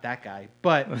Dodgers. I'm not that guy.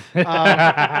 But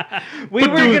we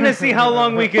were going to see how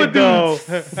long we could go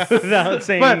without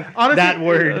saying that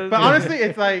word. But honestly,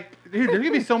 it's like, dude, there's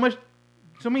going to be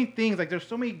so many things. Like, there's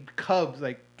so many Cubs,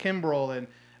 like Kimbrel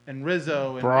and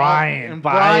Rizzo and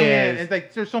Brian. It's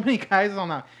like there's so many guys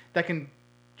on that can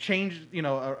change, you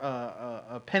know,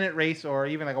 a pennant race or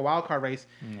even like a wild card race.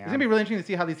 Yeah. It's going to be really interesting to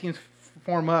see how these teams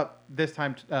form up this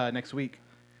time next week.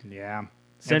 Yeah.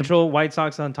 Central White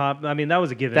Sox on top. I mean, that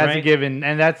was a given. That's a given,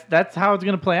 and that's how it's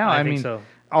going to play out. I mean, so.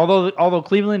 Although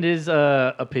Cleveland is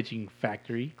a pitching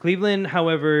factory, Cleveland,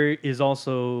 however, is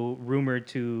also rumored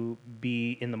to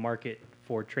be in the market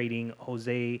for trading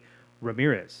Jose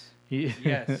Ramirez.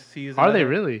 Yes, he is. Are they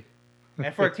really?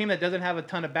 And for a team that doesn't have a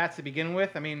ton of bats to begin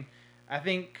with, I mean, I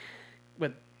think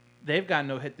they've got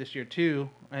no hit this year too,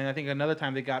 and I think another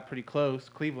time they got pretty close,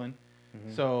 Cleveland.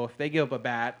 Mm-hmm. So if they give up a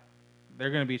bat, they're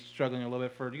going to be struggling a little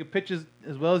bit. You can pitch as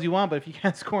well as you want, but if you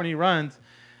can't score any runs,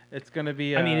 it's going to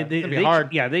be. Be hard.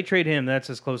 They trade him. That's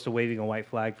as close to waving a white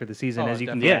flag for the season as you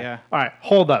can get. Yeah. All right,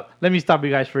 hold up. Let me stop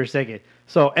you guys for a second.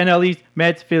 So NL East: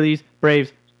 Mets, Phillies,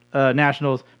 Braves,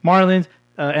 Nationals, Marlins,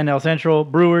 NL Central,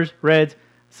 Brewers, Reds,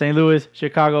 St. Louis,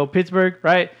 Chicago, Pittsburgh.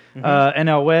 Right. Mm-hmm.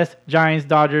 NL West: Giants,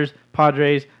 Dodgers,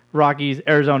 Padres, Rockies,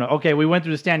 Arizona. Okay, we went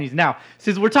through the standings. Now,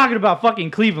 since we're talking about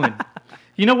fucking Cleveland,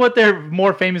 you know what they're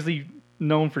more famously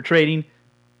known for trading?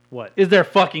 What is their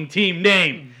fucking team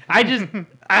name? I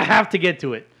have to get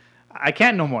to it. I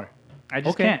can't no more. I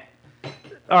just can't.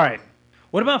 All right.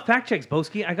 What about fact checks,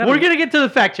 Boski? We're gonna get to the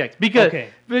fact checks because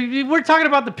we're talking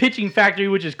about the pitching factory,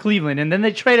 which is Cleveland, and then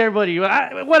they trade everybody.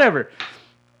 Whatever.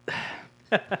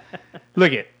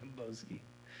 Look at Boski.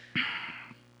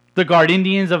 The Guard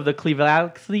Indians of the Cleveland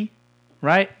Galaxy,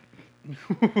 right?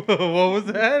 What was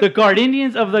that? The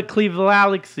Guardians of the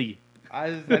Clevelaxy.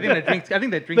 I think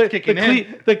that drink's kicking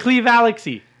in. The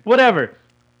Clevelaxy. Whatever.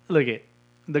 Look it.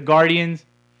 The Guardians.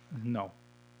 No.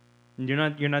 You're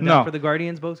not down No. for the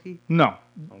Guardians, Boski? No.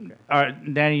 Okay. All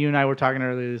right, Danny, you and I were talking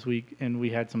earlier this week, and we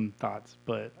had some thoughts.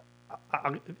 But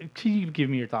can you give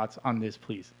me your thoughts on this,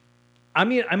 please? I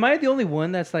mean, am I the only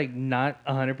one that's like not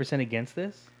 100% against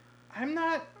this? I'm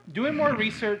not doing more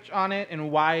research on it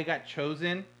and why it got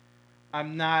chosen.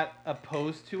 I'm not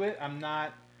opposed to it. I'm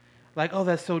not like, oh,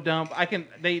 that's so dumb.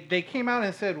 They came out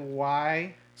and said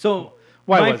why. So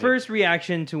Why my was it? first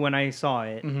reaction to when I saw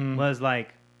it Mhm. was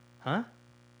like, huh?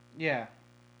 Yeah.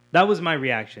 That was my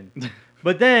reaction.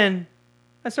 But then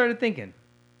I started thinking.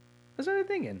 I was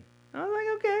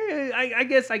like, okay, I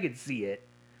guess I could see it.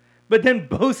 But then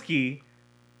Boski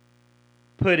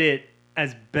put it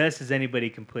as best as anybody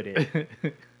can put it.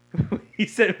 He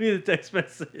sent me the text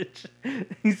message.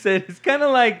 He said, it's kind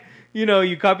of like,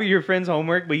 you copy your friend's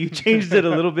homework, but you changed it a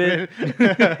little bit.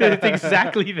 It's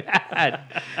exactly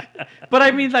that. But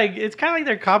I mean, like, it's kind of like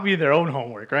they're copying their own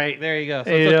homework, right? There you go. So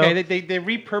You it's know? okay. They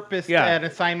repurposed Yeah. an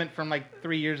assignment from like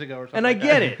 3 years ago or something. And I like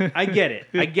get that. it. I get it.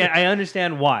 I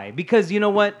understand why. Because you know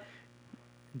what?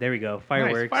 There we go.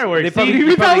 Fireworks. Nice. Fireworks. They See, probably, we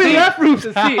you probably probably left Roof's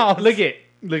See, house. look it.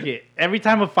 Every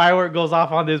time a firework goes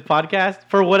off on this podcast,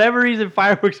 for whatever reason,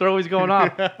 fireworks are always going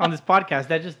off on this podcast.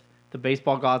 That just the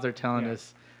baseball gods are telling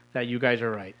us that you guys are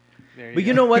right. There But go.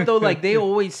 you know what though? Like they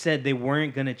always said they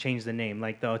weren't gonna change the name.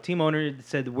 Like the team owner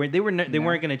said they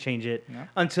weren't gonna change it No.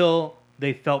 until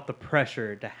they felt the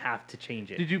pressure to have to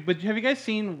change it. But have you guys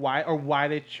seen why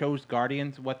they chose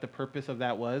Guardians? What the purpose of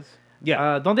that was?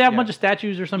 Yeah. Don't they have a Yeah. bunch of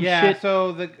statues or some Yeah. shit?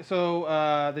 So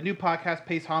the new podcast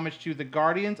pays homage to the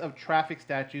Guardians of Traffic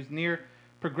statues near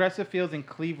Progressive Fields in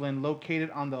Cleveland, located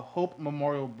on the Hope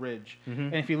Memorial Bridge.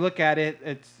 And if you look at it,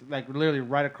 it's like literally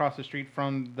right across the street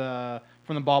from the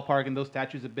ballpark, and those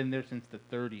statues have been there since the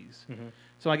 30s.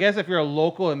 So I guess if you're a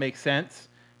local, it makes sense.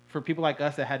 For people like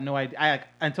us that had no idea,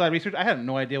 until I researched, I had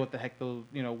no idea what the heck those,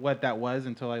 what that was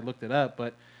until I looked it up.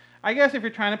 But I guess if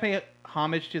you're trying to pay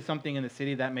homage to something in the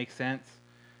city, that makes sense.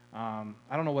 I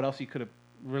don't know what else you could have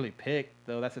really picked,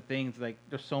 though. That's the thing. It's like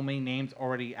there's so many names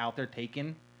already out there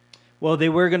taken. Well, they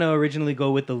were gonna originally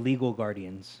go with the legal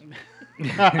Guardians.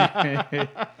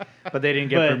 But they didn't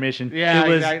get But- permission. Yeah, It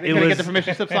was- exactly. it They gotta was- get the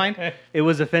permission slip signed. It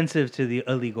was offensive to the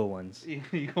illegal ones.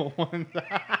 Illegal ones.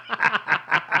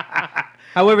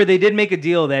 However, they did make a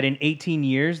deal that in 18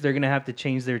 years they're gonna have to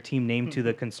change their team name to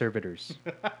the Conservators.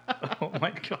 Oh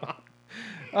my god.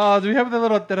 Oh, do we have the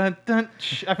little dun, dun,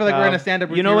 shh? I feel like we're in a stand-up.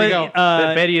 You know Here what? we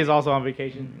go. Betty is also on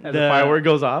vacation as the the- firework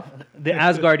goes off. The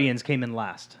Asgardians came in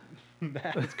last.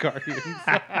 That's Guardians.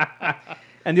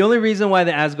 And the only reason why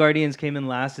the Asgardians came in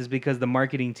last is because the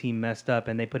marketing team messed up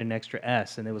and they put an extra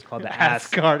S and it was called the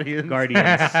Asgardians.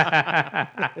 Guardians.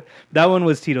 That one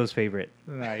was Tito's favorite.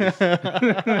 Nice.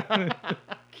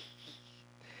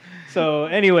 So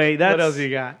anyway, that's What else you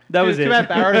got? That was too it.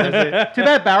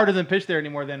 Bad Bauer doesn't pitch there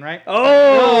anymore, then, right? Oh!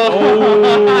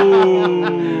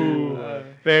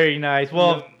 Very nice.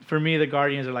 Well, for me, the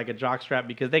Guardians are like a jockstrap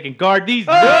because they can guard these.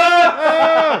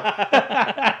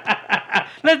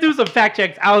 Let's do some fact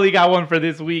checks. I only got one for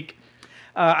this week.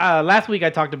 Last week, I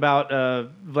talked about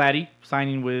Vladdy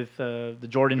signing with the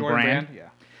Jordan brand. Yeah.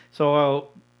 So,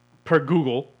 per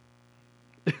Google,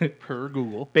 Per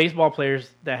Google. baseball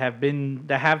players that have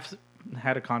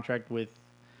had a contract with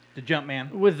The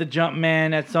Jumpman. the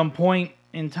Jumpman at some point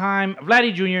in time.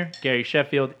 Vladdy Jr., Gary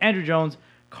Sheffield, Andrew Jones,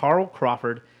 Carl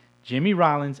Crawford, Jimmy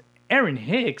Rollins, Aaron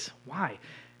Hicks, why?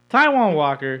 Taijuan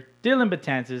Walker, Dylan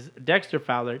Betances, Dexter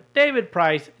Fowler, David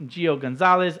Price, Gio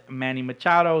Gonzalez, Manny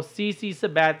Machado, CeCe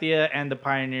Sabathia, and the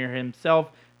pioneer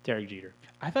himself, Derek Jeter.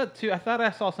 I thought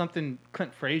I saw something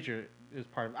Clint Frazier is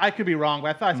part of. I could be wrong,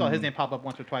 but I thought I saw his name pop up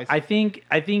once or twice. I think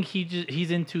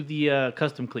he's into the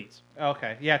custom cleats.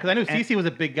 Okay, yeah, because I knew CeCe was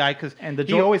a big guy because and the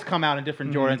he always come out in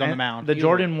different Jordans on the mound. The He was-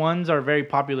 Jordan ones are very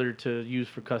popular to use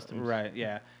for customs. Right,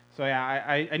 yeah. So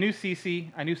yeah, I knew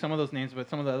CeCe. I knew some of those names, but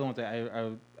some of the other ones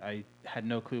I had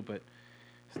no clue. But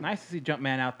it's nice to see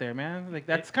Jumpman out there, man. Like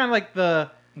that's kind of like the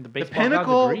baseball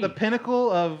gods agree. pinnacle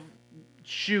of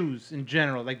shoes in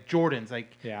general, like Jordans.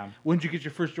 Like, Yeah. when did you get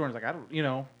your first Jordans? Like, I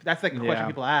don't, that's like a question Yeah.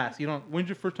 people ask. When's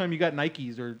your first time you got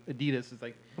Nikes or Adidas? It's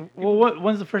like, Well,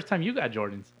 when's the first time you got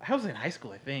Jordans? I was in high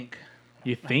school, I think.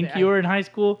 You think you were in high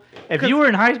school? If you were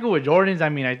in high school with Jordans, I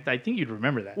mean, I think you'd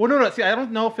remember that. Well, no. See, I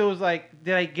don't know if it was like,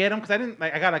 did I get them? Because I didn't.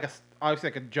 Like, I got obviously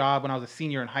a job when I was a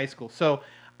senior in high school. So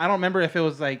I don't remember if it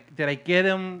was like, did I get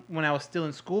them when I was still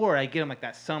in school, or I get them like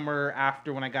that summer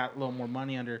after when I got a little more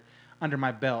money under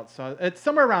my belt. So it's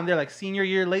somewhere around there, like senior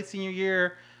year, late senior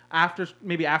year.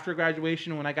 maybe after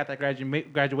graduation when I got that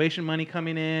graduation money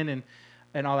coming in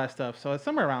and all that stuff. So it's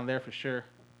somewhere around there for sure.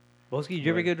 Boski, did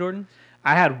you ever get Jordan?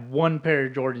 I had one pair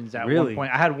of Jordans at Really? one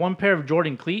point. I had one pair of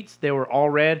Jordan cleats. They were all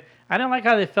red. I didn't like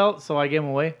how they felt, so I gave them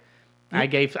away. I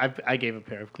gave a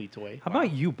pair of cleats away. How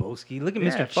about you, Boski? Look at Yeah,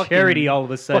 Mr. fucking- Charity all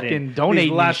of a sudden. Fucking donating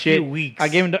These last shit. few weeks. I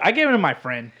gave him to my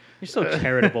friend. You're so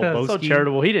charitable, Boski. So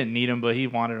charitable. He didn't need them, but he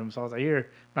wanted them. So I was like, here,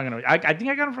 I'm not gonna. I think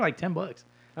I got them for like $10.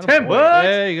 Atta $10 boy. bucks.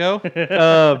 There you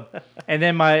go. And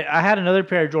then I had another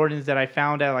pair of Jordans that I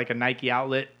found at like a Nike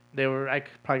outlet. I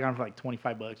probably got them for like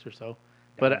 $25 or so.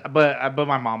 But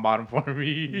my mom bought them for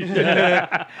me.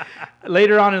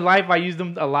 Later on in life, I used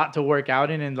them a lot to work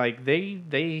out in, and like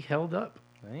they held up.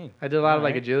 Dang. I did a lot of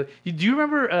like Alright. agility. Do you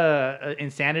remember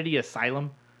Insanity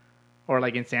Asylum, or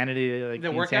like Insanity like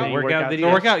The workout? Insanity Workout The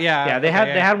videos? workout, yeah. Yeah, they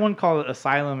Okay, had one called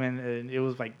Asylum, and it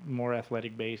was like more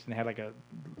athletic based, and they had like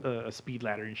a speed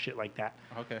ladder and shit like that.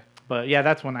 Okay. But yeah,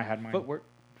 that's when I had mine. Footwork.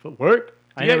 Footwork.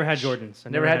 I never had Jordans. I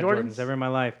Never had Jordans? ever in my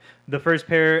life. The first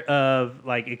pair of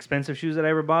like expensive shoes that I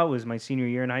ever bought was my senior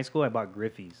year in high school. I bought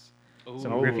Griffey's.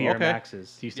 Some Ooh, Griffey Air okay.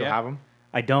 Maxes. Do you still Yeah. have them?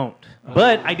 I don't,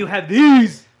 but I do have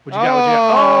these. What you got? What you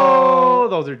got? Oh,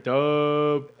 those are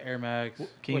dope. Air Max. Can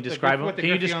you With the describe Griffey- them? with the Can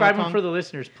you Griffey on describe the them tongue? for the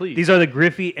listeners, please? These are the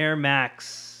Griffey Air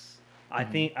Max. I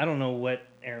don't know what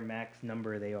Air Max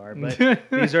number they are, but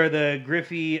these are the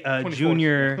Griffey 24s.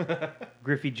 Junior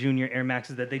Griffey Junior Air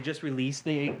Maxes that they just released.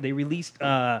 They released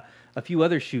a few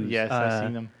other shoes. Yes, I've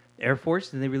seen them. Air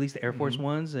Force, and they released the Air Force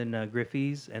ones and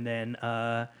Griffey's, and then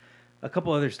a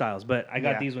couple other styles. But I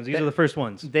got Yeah. these ones. These are the first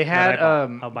ones. they that had, I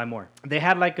bought. I'll buy more. They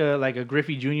had like a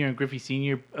Griffey Junior and Griffey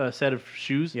Senior set of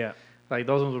shoes. Yeah, Like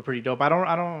those ones were pretty dope. I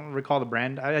don't recall the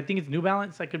brand. I think it's New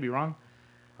Balance. I could be wrong.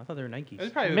 I thought they were Nikes.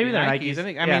 It's probably Maybe maybe they're Nikes.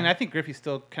 Nikes. I mean, Yeah. I think Griffey's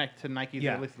still connected to Nikes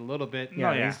Yeah. at least a little bit.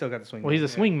 Yeah, yeah. he's still got the swing. Well, he's a Yeah.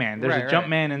 swing man. There's Right, a jump right.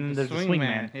 man and then there's a swing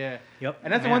man. Yeah. Yep.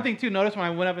 And that's the Yeah. one thing too. Notice when I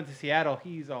went up into Seattle,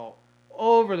 he's all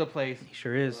over the place. He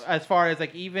sure is. As far as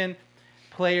like even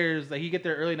players, like you get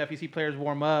there early enough, you see players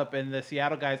warm up, and the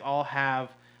Seattle guys all have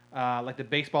like the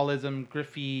baseballism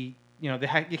Griffey. You know, they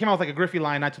came out with like a Griffey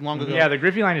line not too long ago. Yeah, the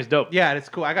Griffey line is dope. Yeah, it's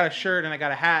cool. I got a shirt and I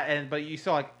got a hat, but you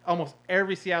saw like almost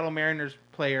every Seattle Mariners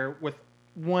player with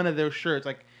one of those shirts,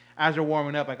 like as they're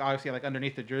warming up, like obviously like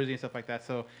underneath the jersey and stuff like that.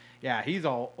 So yeah, he's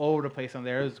all over the place on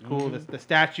there. It was cool. The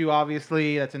statue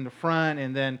obviously that's in the front,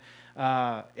 and then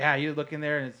yeah, you look in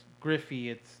there and it's Griffey,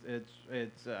 it's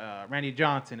Randy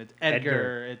Johnson, it's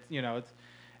Edgar. It's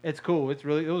it's cool. It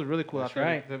was really cool That's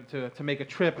out there to make a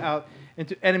trip out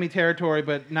into enemy territory,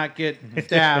 but not get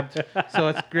stabbed. So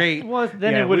it's great. Well,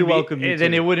 then Yeah, it wouldn't we welcome be, you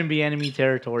then too. it wouldn't be enemy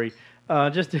territory.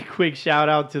 Just a quick shout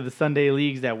out to the Sunday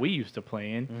leagues that we used to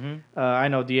play in. I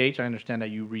know DH. I understand that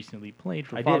you recently played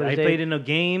for I did. Father's I Day. played in a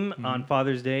game on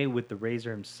Father's Day with the Razor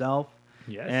himself.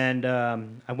 Yes. And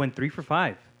I went 3 for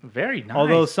 5. Very nice.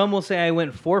 Although some will say I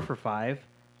went 4 for 5.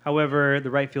 However,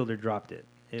 the right fielder dropped it.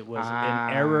 It was an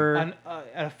error. An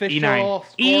official E9.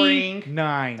 scoring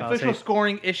E9. I'll official say-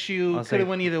 scoring issue I'll say- could have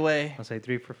went either way. I'll say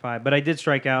 3 for 5. But I did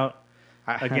strike out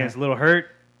against Little Hurt.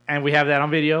 And we have that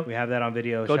on video. We have that on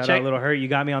video. Go Shout check- out Little Hurt. You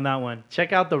got me on that one.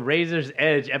 Check out the Razor's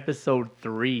Edge episode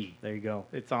 3. There you go.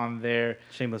 It's on there.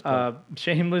 Shameless plug.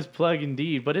 Shameless plug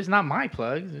indeed, but it's not my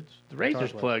plug. It's the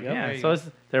Razor's plug. plug. Yep. Yeah, There you so go.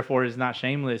 therefore it's not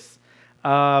shameless.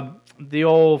 The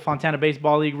old Fontana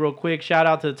Baseball League, real quick. Shout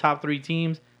out to the top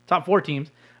 4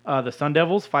 teams. The Sun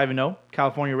Devils 5-0,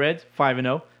 California Reds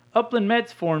 5-0, Upland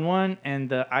Mets 4-1, and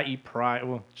the IE Pride.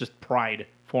 Well, just Pride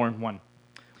 4-1.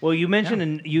 Well, you mentioned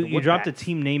and you Wood dropped a Bats.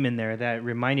 team name in there that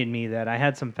reminded me that I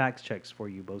had some fact checks for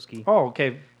you, Boski. Oh,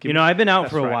 okay. You know, I've been out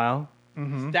That's for a right. while.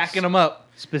 Stacking them up.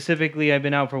 Specifically, I've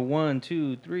been out for 1,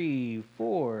 2, 3,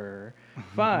 4,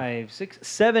 5, 6,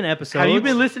 7 episodes. Have you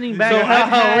been listening back? So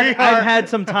I've had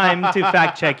some time to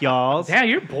fact check y'all Damn,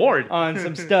 you're bored. on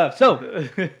some stuff. So,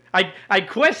 I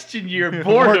question your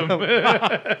boredom.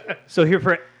 so here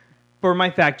for my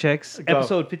fact checks, Go.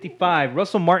 episode 55.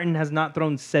 Russell Martin has not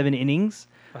thrown 7 innings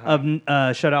of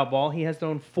shutout ball. He has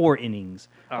thrown 4 innings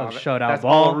of shutout That's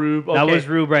ball. all Rube. That Okay. was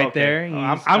Rube right Okay. there.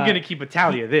 I'm He's, going to keep a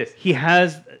tally of this. He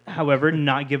has, however,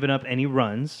 not given up any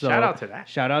runs. So Shout out to that.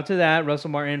 Shout out to that.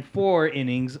 Russell Martin, 4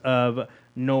 innings of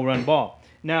no-run ball.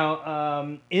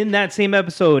 Now, in that same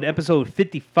episode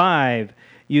 55,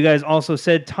 you guys also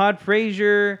said Todd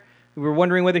Frazier. We were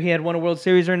wondering whether he had won a World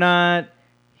Series or not.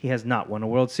 He has not won a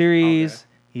World Series. Okay.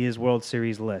 He is World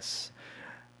Series-less.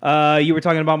 You were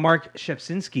talking about Mark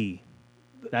Shepsinski.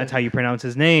 That's how you pronounce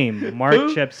his name. Mark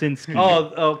Who? Shepsinski.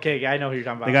 Oh, okay. I know who you're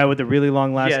talking about. The guy with the really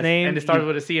long last Yes, name. and it starts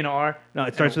with a C and an R. No,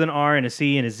 it starts with an R and a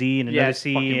C and a Z and Yeah, another it's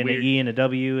C fucking and weird. an E and a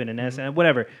W and an S and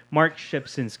whatever. Mark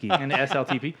Shepsinski. And the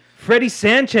SLTP. Freddie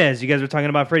Sanchez. You guys were talking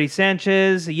about Freddie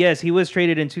Sanchez. Yes, he was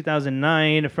traded in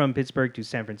 2009 from Pittsburgh to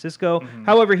San Francisco.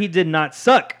 However, he did not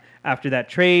suck after that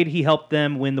trade. He helped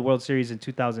them win the World Series in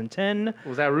 2010.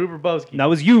 Was that Rube or Boski? That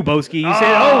was you, Boski. You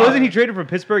said, "Oh, wasn't he traded from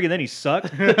Pittsburgh and then he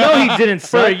sucked?" No, he didn't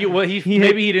suck. Sorry,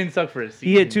 maybe he didn't suck for his season.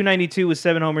 He hit 292 with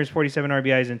 7 homers, 47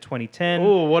 RBIs in 2010.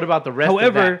 Oh, what about the rest of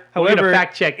that? We're However, gonna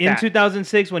fact check in that.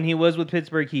 2006 when he was with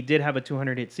Pittsburgh, he did have a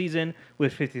 200-hit season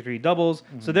with 53 doubles.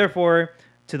 So therefore,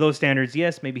 to those standards,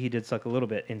 yes, maybe he did suck a little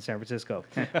bit in San Francisco.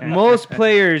 Most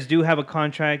players do have a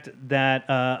contract that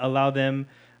allow them.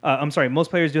 Most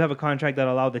players do have a contract that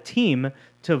allow the team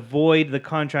to void the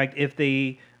contract if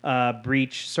they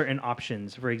breach certain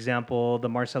options. For example, the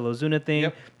Marcelo Zuna thing.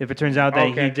 Yep. If it turns out that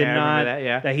Okay, he did I remember not,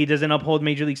 that, yeah. he doesn't uphold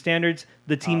major league standards,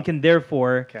 the team can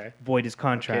therefore Okay. void his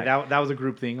contract. Okay, that was a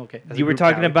group thing. Okay. That's a You were group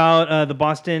talking tally. about the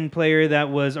Boston player that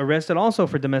was arrested also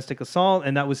for domestic assault,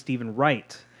 and that was Stephen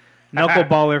Wright,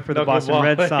 knuckleballer for the Boston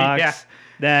Red Knuckleballer, Sox. yeah.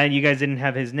 That you guys didn't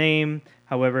have his name.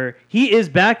 However, he is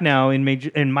back now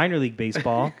in minor league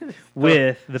baseball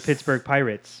with the Pittsburgh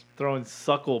Pirates. throwing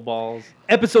suckle balls.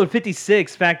 Episode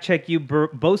 56. Fact check you,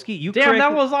 Boski. You Damn, that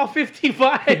correctly- was all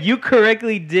 55. You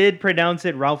correctly did pronounce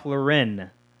it Ralph Lauren.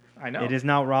 I know. It is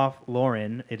not Ralph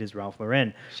Lauren. It is Ralph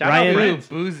Lauren. Shout out Ryan, Friends.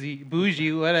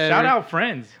 Bougie, whatever. Shout out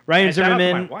friends. Ryan And shout out to my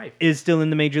Zimmerman wife. is still in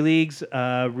the major leagues.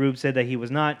 Rube said that he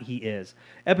was not. He is.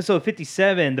 Episode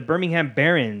 57, the Birmingham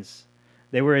Barons.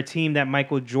 They were a team that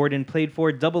Michael Jordan played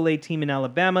for, Double-A team in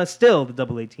Alabama, still the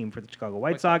Double-A team for the Chicago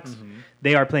White Sox.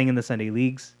 They are playing in the Sunday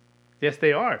leagues. Yes,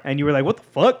 they are. And you were like, what the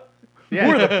fuck? Yeah.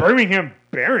 Who are the Birmingham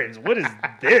Barons? What is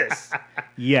this?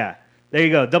 Yeah. There you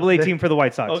go. Double-A team for the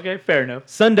White Sox. Okay, fair enough.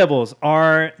 Sun Devils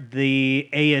are the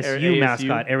ASU, ASU.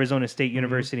 mascot, Arizona State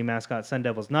University mascot. Sun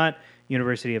Devils not.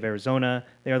 University of Arizona.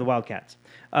 They are the Wildcats.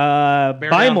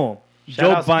 Beimel.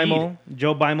 Shout out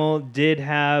Joe Beimel did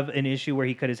have an issue where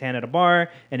he cut his hand at a bar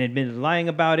and admitted lying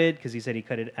about it because he said he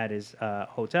cut it at his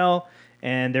hotel.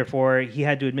 And therefore, he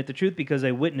had to admit the truth because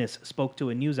a witness spoke to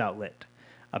a news outlet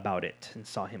about it and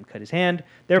saw him cut his hand.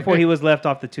 Therefore, he was left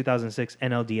off the 2006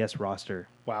 NLDS roster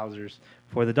Wowzers.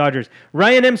 for the Dodgers.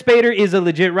 Ryan M. Spader is a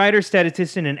legit writer,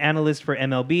 statistician, and analyst for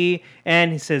MLB,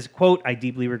 and he says, quote, I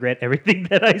deeply regret everything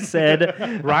that I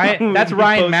said. Ryan, that's He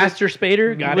Ryan posted- Master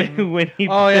Spader. Got it. when he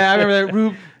Oh yeah, I remember that.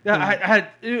 Rube. Yeah, I had.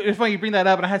 It's funny you bring that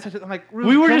up, and I had such. I'm like, Rube,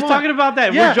 We were come just on. talking about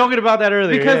that. We Yeah. were joking about that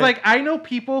earlier. Because yeah. like I know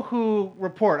people who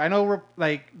report. I know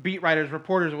like beat writers,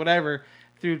 reporters, whatever,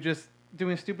 through just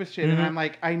doing stupid shit. And I'm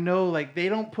like, I know like they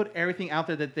don't put everything out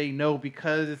there that they know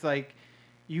because it's like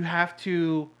you have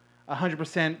to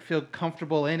 100% feel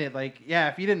comfortable in it. Like yeah,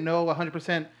 if you didn't know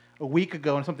 100% a week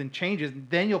ago and something changes,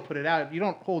 then you'll put it out. If you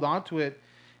don't hold on to it,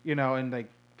 and like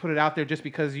put it out there just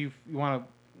because you want to,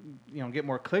 get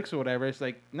more clicks or whatever. It's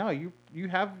like no, you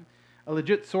have a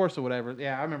legit source or whatever.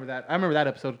 Yeah, I remember that. I remember that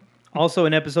episode. Also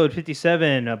in episode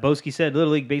 57, Boski said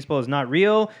Little League Baseball is not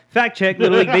real. Fact check,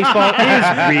 Little League Baseball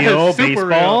is real Super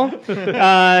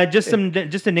baseball.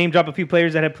 Just to name drop a few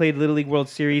players that have played Little League World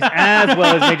Series as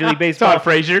well as Major League Baseball. Todd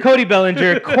Frazier. Cody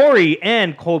Bellinger, Corey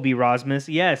and Colby Rosmus.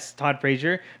 Yes, Todd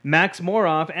Frazier. Max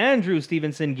Moroff, Andrew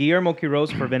Stevenson, Guillermo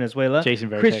Quiroz for Venezuela. Jason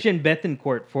Varitek. Christian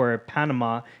Bethencourt for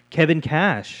Panama. Kevin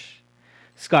Cash.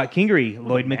 Scott Kingery,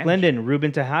 Lloyd McClendon,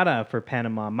 Ruben Tejada for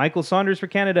Panama, Michael Saunders for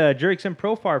Canada, Jurickson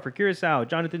Profar for Curacao,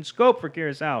 Jonathan Scope for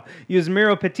Curacao,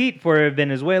 Yusmiro Petit for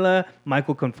Venezuela,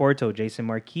 Michael Conforto, Jason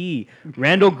Marquis,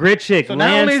 Randall Gritchick, So not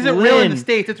Lance only is it real in the Lynn,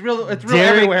 States, it's real Derek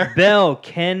everywhere. Bell,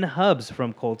 Ken Hubbs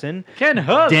from Colton, Ken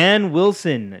Hubbs. Dan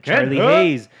Wilson, Charlie Hubbs.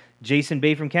 Hayes, Jason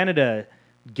Bay from Canada,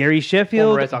 Gary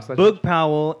Sheffield, Red Sox legend. Boog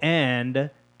Powell, and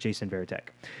Jason Varitek.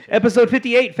 Episode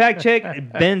 58, fact check.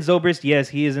 Ben Zobrist, yes,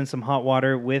 he is in some hot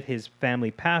water with his family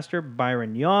pastor,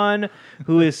 Byron Yon,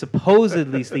 who is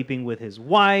supposedly sleeping with his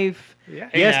wife. Yeah.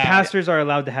 Yes, Yeah. pastors are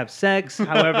allowed to have sex,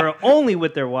 however, only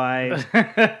with their wives.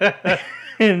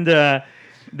 And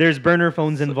there's burner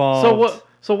phones involved.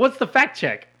 So what's the fact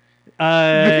check?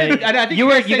 I think You you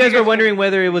guys said guys you were guys- wondering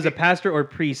whether it was a pastor or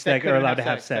priest That that are couldn't allowed have to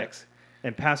have sex. sex.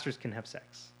 And pastors can have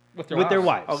sex. with their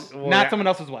wives. Oh, well, Not yeah. someone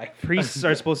else's wife. Priests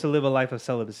are supposed to live a life of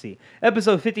celibacy.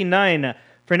 Episode 59,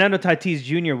 Fernando Tatis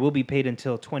Jr. will be paid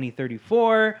until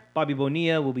 2034. Bobby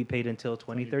Bonilla will be paid until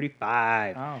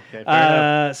 2035. Oh, okay, fair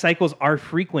enough. Cycles are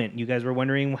frequent. You guys were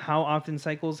wondering how often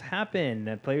cycles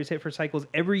happen. Players hit for cycles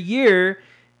every year.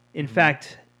 In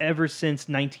fact, ever since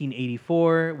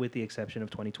 1984, with the exception of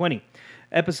 2020.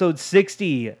 Episode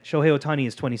 60, Shohei Ohtani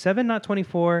is 27, not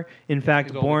 24. In fact,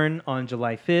 He's older. born on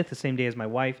July 5th, the same day as my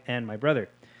wife and my brother.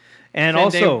 And Same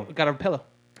also, day, got a pillow.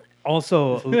 That's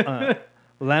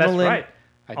lanolin. right.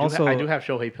 Also- I do have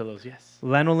Shohei pillows. Yes.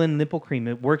 Lanolin nipple cream.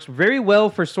 It works very well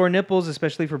for sore nipples,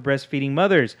 especially for breastfeeding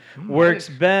mothers. Works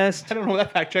best I don't know where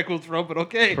that fact check was from, but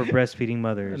okay. for breastfeeding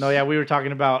mothers. No, yeah, we were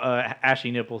talking about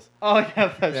ashy nipples. Oh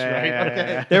yeah, that's Yeah, right. yeah, Okay.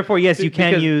 yeah. Therefore, yes, you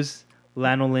can Because- use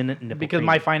lanolin nipple Because cream.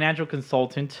 my financial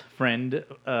consultant friend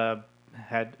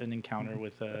had an encounter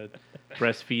with a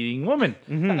breastfeeding woman.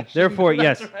 Mhm. Therefore,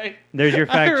 yes, That's right. there's your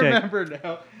I fact check. remember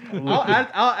now.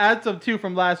 I'll add some too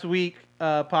from last week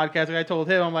podcast. Like I told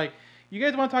him, I'm like, you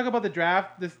guys want to talk about the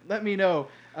draft? Just let me know.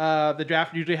 The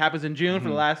draft usually happens in June.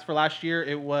 Mm-hmm. For last year,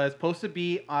 it was supposed to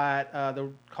be at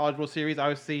the College World Series.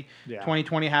 Obviously, Yeah.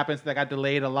 2020 happened, so that got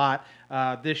delayed a lot.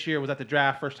 This year was at the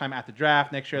draft, first time at the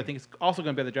draft. Next year, I think it's also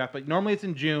going to be at the draft, but normally it's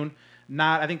in June.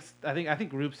 Not, I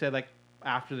think Rube said like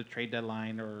after the trade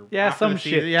deadline or Yeah, after some the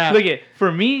shit. season. Yeah, Look at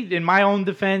for me, in my own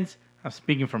defense, I'm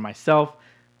speaking for myself.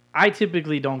 I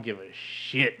typically don't give a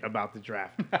shit about the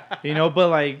draft, but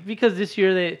like because this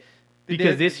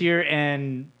year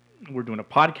and we're doing a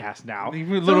podcast now, A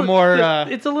little more,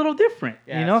 it's a little different,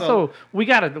 yeah, So we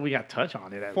gotta touch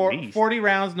on it at least. 40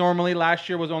 rounds normally. Last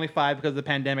year was only 5 because of the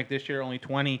pandemic. This year only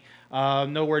 20.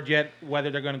 No word yet whether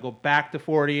they're going to go back to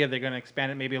 40. If they're going to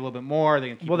expand it maybe a little bit more.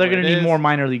 They're Well, they're gonna need more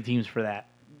minor league teams for that.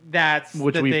 That's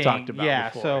which the we've thing. talked about Yeah.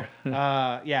 before.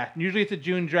 So usually it's a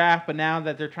June draft, but now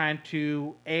that they're trying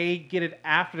to get it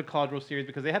after the College World Series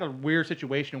because they had a weird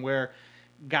situation where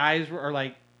guys or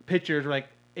like pitchers were like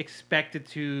expected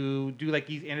to do like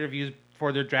these interviews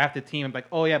for their drafted team. I'm like,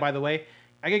 oh yeah, by the way,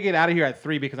 I gotta get out of here at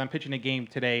 3 because I'm pitching a game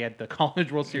today at the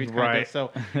College World Series. Right.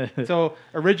 So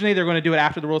originally they're going to do it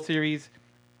after the World Series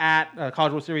at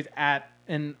College World Series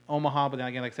in Omaha, but then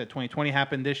again, like I said, 2020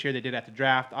 happened. This year they did it at the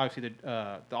draft. Obviously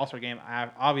the All-Star game,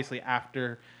 obviously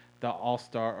after the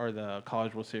All-Star or the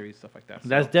College World Series, stuff like that. So,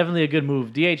 That's definitely a good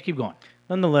move. DH, keep going.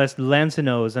 Nonetheless,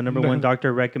 Lancino is the number one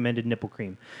doctor recommended nipple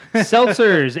cream.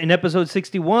 Seltzers in episode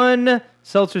 61.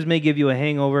 Seltzers may give you a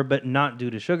hangover, but not due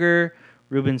to sugar.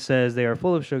 Ruben says they are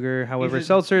full of sugar. However, Is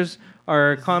it- seltzers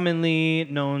are commonly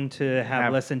known to have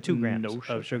Have less than 2 grams no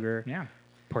of sugar Yeah,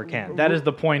 per can. that is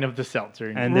the point of the seltzer.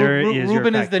 And there is your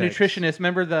Ruben is fact the checks. nutritionist.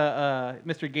 Remember the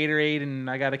Mr. Gatorade, and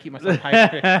I got to keep myself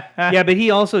hydrated. Yeah, but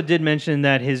he also did mention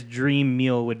that his dream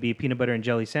meal would be a peanut butter and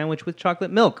jelly sandwich with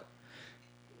chocolate milk.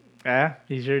 Yeah,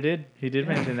 he sure did. He did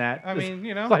mention that. I mean,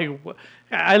 you know. It's like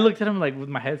I looked at him like with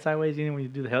my head sideways. When you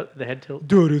do the head tilt.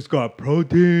 Dude, it's got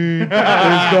protein, it's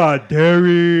got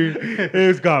dairy,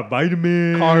 it's got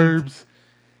vitamins, Carbs.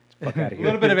 Fuck out A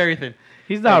little bit of everything.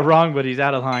 He's not wrong, but he's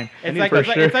out of line. It's like, for it's,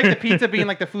 like, sure. it's like the pizza being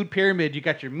like the food pyramid. You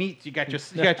got your meats, you got your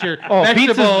Oh,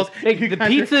 vegetables. the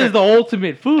pizza is the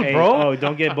ultimate food, Hey, bro. oh,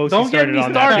 don't get Bosie Don't get started me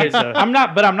on that started. pizza. I'm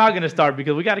not going to start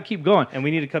because we got to keep going. And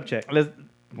we need a cup check.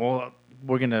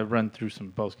 We're gonna run through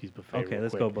some Boski's buffet. Okay, real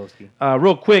let's quick. go, Boski.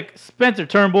 Real quick, Spencer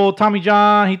Turnbull, Tommy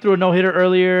John. He threw a no hitter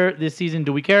earlier this season.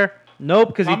 Do we care? Nope,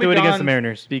 because he Tommy threw it against the John's-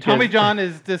 Mariners. Because Tommy John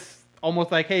is just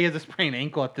almost like, hey, he has a sprained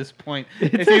ankle at this point.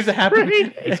 It It's seems a to happen.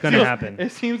 sprained It's gonna happen.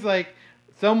 It seems like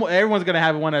everyone's gonna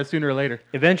have one sooner or later.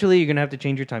 Eventually, you're gonna have to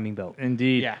change your timing belt.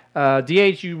 Indeed. Yeah.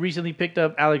 DH, you recently picked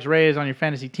up Alex Reyes on your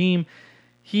fantasy team.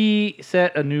 He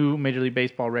set a new Major League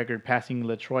Baseball record, passing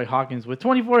LaTroy Hawkins with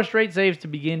 24 straight saves to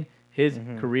begin his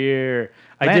career.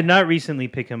 I did not recently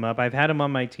pick him up. I've had him on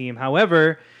my team.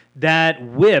 However, that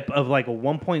whip of like a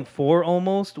 1.4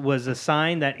 almost was a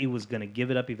sign that he was going to give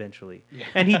it up eventually. Yeah.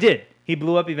 And he did. He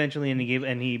blew up eventually, and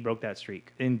he broke that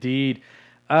streak. Indeed.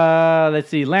 Let's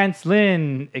see. Lance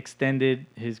Lynn extended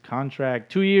his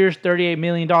contract. 2 years, $38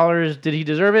 million. Did he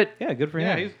deserve it? Yeah, good for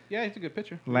Yeah, him. he's a good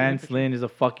pitcher. Lance Lynn is a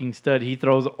fucking stud. He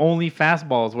throws only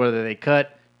fastballs, whether they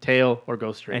cut, tail, or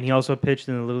go straight. And he also pitched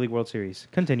in the Little League World Series.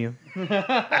 Continue.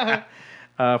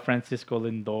 Francisco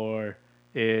Lindor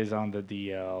is on the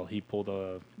DL. He pulled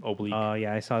a oblique. Oh,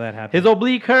 yeah, I saw that happen. His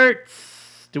oblique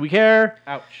hurts. Do we care?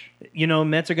 Ouch. You know,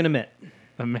 Mets are going to Met.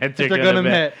 The Mets They're are gonna gonna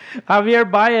bet. Javier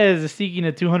Baez is seeking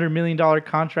a $200 million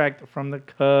contract from the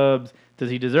Cubs. Does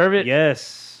he deserve it?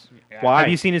 Yes. Why? Have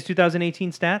you seen his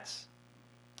 2018 stats?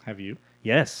 Have you?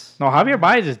 Yes. No, Javier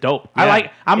Baez is dope. Yeah.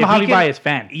 I'm If a he Javier can- Baez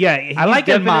fan. Yeah, he's I like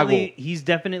El Mago. He's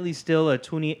definitely still a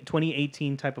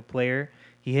 2018 type of player.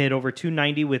 He hit over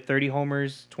 290 with 30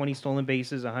 homers, 20 stolen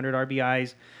bases, 100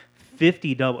 RBIs,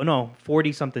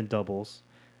 40 something doubles.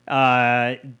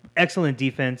 Excellent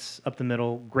defense up the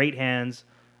middle, great hands.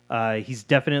 He's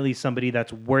definitely somebody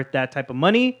that's worth that type of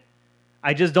money.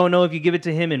 I just don't know if you give it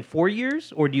to him in 4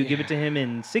 years or do you give it to him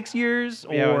in 6 years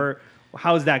or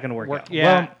how is that going to work out? Yeah,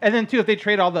 well, and then too, if they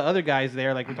trade all the other guys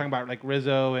there, like we're talking about, like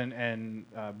Rizzo and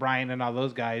Brian and all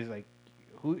those guys, like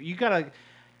who you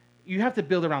have to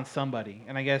build around somebody,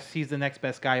 and I guess he's the next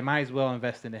best guy. Might as well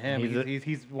invest into him.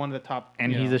 He's one of the top,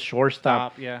 and he's a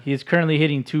shortstop. Yeah, he's currently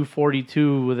hitting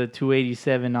 242 with a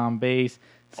 287 on base.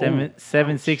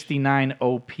 769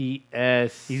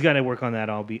 OPS. He's got to work on that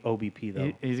OBP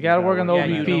though. He's got to work on the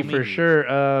OBP for sure.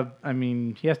 I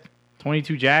mean, he has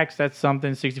 22 jacks. That's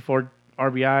something. 64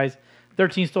 RBIs,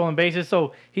 13 stolen bases.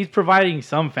 So he's providing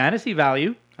some fantasy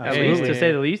value, at least to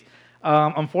say the least.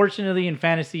 Unfortunately, in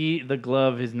fantasy, the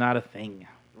glove is not a thing.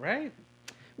 Right.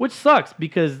 Which sucks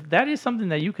because that is something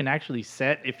that you can actually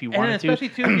set if you wanted to. Especially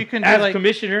too, you can as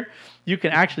commissioner, you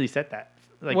can actually set that.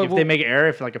 Like if they make an error,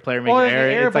 if like a player makes an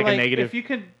error, it's like a negative. If you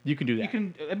can do that.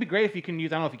 It'd be great if you can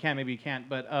use. I don't know if you can. Maybe you can't.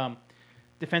 But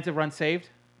defensive run saved.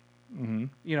 Mm-hmm.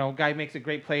 You know, guy makes a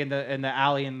great play in the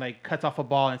alley and like cuts off a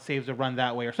ball and saves a run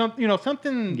that way or something. You know,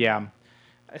 something. Yeah.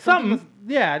 Something.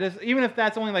 Yeah. Just, even if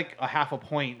that's only like a half a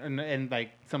point and like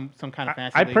some kind of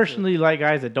fantasy. I personally like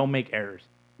guys that don't make errors.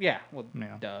 Yeah. Well,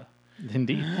 duh.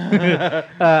 Indeed.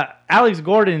 Alex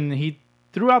Gordon, he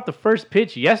threw out the first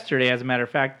pitch yesterday, as a matter of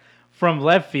fact, from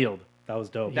left field. That was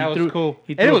dope. That was cool.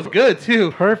 And it was good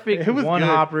too. Perfect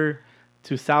one-hopper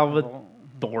to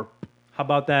Salvador. How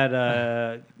about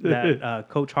that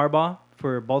Coach Harbaugh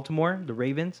for Baltimore, the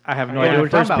Ravens? I have no idea what you're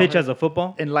talking First about. pitch as a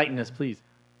football. Enlighten us, please.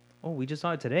 Oh, we just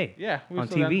saw it today. Yeah, on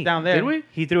TV down there. Did we?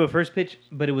 He threw a first pitch,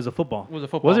 but it was a football. It was a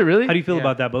football. Was it really? How do you feel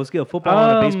about that, Boski? A football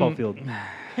on a baseball field.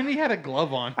 And he had a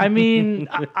glove on. I mean,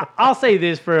 I'll say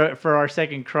this for our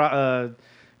second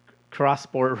cross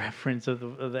sport reference of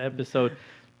the episode.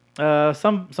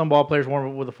 Some ball players warm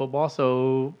up with a football,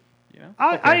 so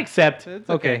I accept. It's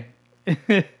okay.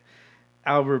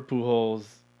 Albert Pujols.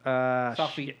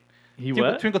 Soft feet.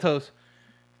 Twinkle toes.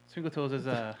 Twinkle toes is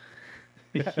that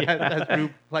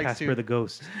group likes Casper to. the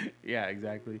Ghost. Yeah,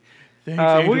 exactly. We're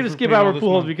gonna skip Albert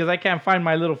Pujols because I can't find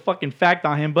my little fucking fact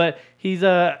on him. But he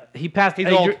passed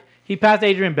old. He passed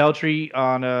Adrian Beltre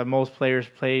on most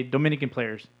Dominican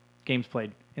players games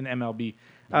played in MLB.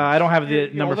 I don't have the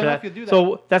number for that.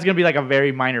 So that's going to be like a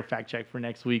very minor fact check for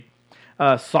next week.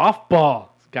 Softball,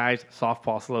 guys.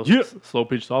 Softball, slow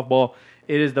pitch softball.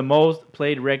 It is the most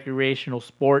played recreational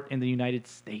sport in the United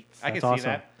States. I can awesome. see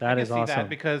that. That is awesome. That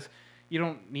because you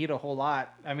don't need a whole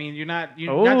lot. I mean, you're not.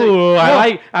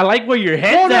 I like where your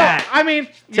head's at. I mean,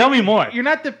 tell me more. You're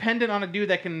not dependent on a dude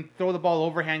that can throw the ball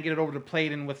overhand, get it over the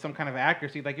plate, and with some kind of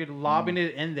accuracy. Like you're lobbing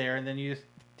it in there, and then you just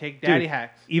take daddy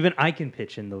hacks. Even I can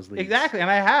pitch in those leagues. Exactly, and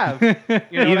I have.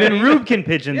 Even Rube can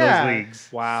pitch in those leagues.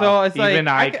 Wow. So it's like even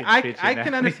I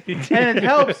can understand, and it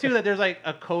helps too that there's like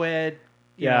a co-ed.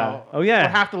 You know, Oh yeah. Or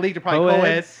half the leagues are probably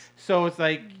co-ed. So it's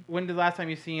like, when did the last time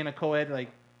you seen a co-ed like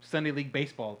Sunday League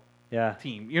baseball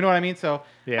team? You know what I mean? So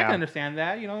I can understand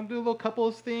that. You know, do a little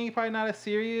couples thing, probably not as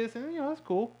serious, and that's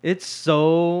cool. It's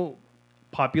so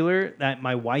popular that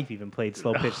my wife even played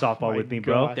slow pitch softball with me,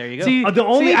 bro. There you go. See, the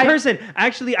only person,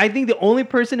 actually, I think the only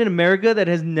person in America that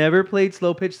has never played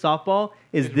slow pitch softball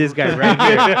is this guy right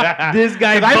here. This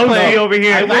guy Boski over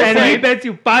here, and he bets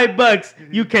you $5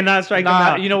 you cannot strike him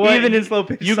out. You know what? Even in slow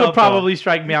pitch, you could probably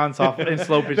strike me out in slow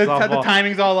pitch softball. The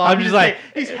timing's all off. I'm just like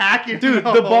he's hacking, dude.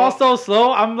 The ball's so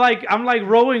slow. I'm like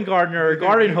Rowan Gardner or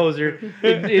Garden Hoser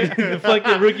in the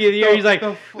fucking rookie of the year. He's like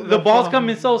the ball's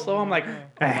coming so slow. I'm like,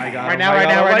 oh my god, right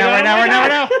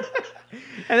now.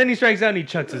 And then he strikes out and he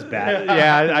chucks his bat.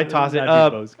 Yeah, I toss it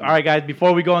up. All right, guys.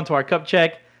 Before we go into our cup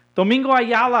check, Domingo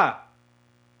Ayala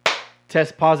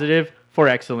test positive for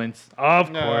excellence.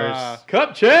 Of course.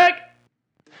 Cup check.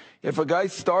 If a guy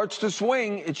starts to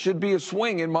swing, it should be a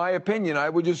swing, in my opinion. I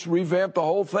would just revamp the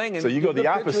whole thing and so you go the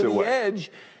opposite way.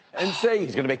 Edge and say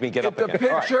he's going to make me get up again. If the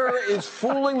pitcher is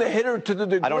fooling the hitter to the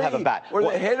degree, I don't have a bat. Or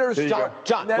the hitter's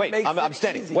John, wait, I'm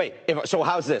standing. Easy. Wait, so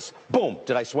how's this? Boom!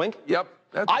 Did I swing? Yep.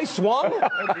 I swung?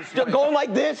 Going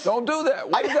like this? Don't do that.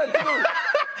 What does that do?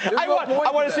 I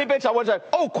want to see pitch. I want to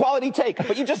say, quality take.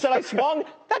 But you just said I swung?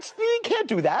 You can't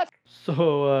do that.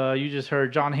 So you just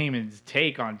heard John Heyman's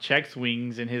take on check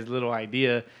swings and his little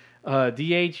idea.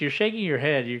 DH, you're shaking your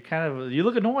head. You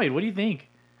look annoyed. What do you think?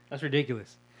 That's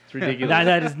ridiculous. It's ridiculous.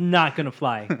 that is not going to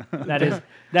fly.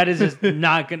 That is just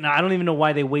not going to. I don't even know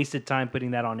why they wasted time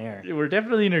putting that on air. We're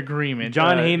definitely in agreement.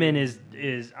 John Heyman is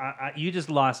you just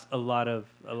lost a lot of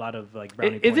like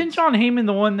brownie points. Isn't John Heyman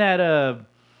the one that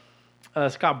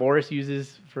Scott Boras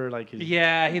uses for like his.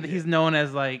 Yeah, he's known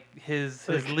as like his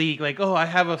league. Like, oh, I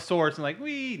have a source, and like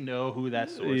we know who that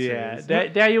source is.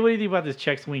 Daniel, what do you think about this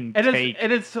check swing take?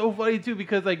 And it's so funny too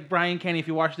because like Brian Kenny, if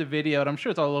you watch the video, and I'm sure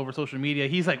it's all over social media,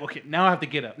 he's like, okay, now I have to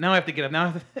get up. Now I have to get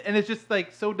up. And it's just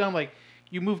like so dumb. Like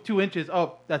you move 2 inches,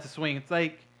 oh, that's a swing. It's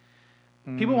like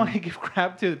people want to give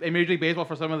crap to Major League Baseball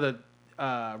for some of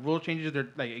the rule changes they're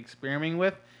like experimenting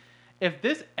with. If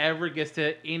this ever gets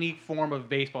to any form of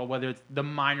baseball, whether it's the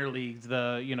minor leagues,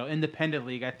 the independent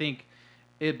league, I think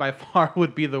it by far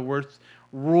would be the worst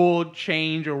rule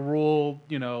change or rule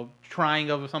trying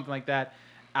of or something like that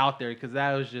out there because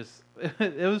that was just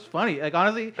it was funny. Like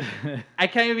honestly, I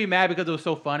can't even be mad because it was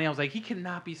so funny. I was like, he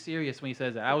cannot be serious when he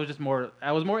says that. I was more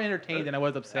entertained than I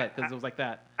was upset because it was like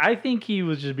that. I think he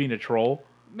was just being a troll.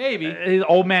 Maybe his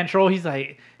old man troll. He's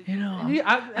like,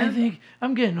 I think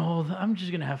I'm getting old. I'm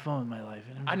just gonna have fun with my life.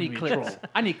 And I need clicks.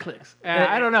 I need clicks.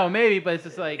 I don't know, maybe, but it's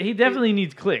just like he definitely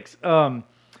needs clicks.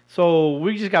 So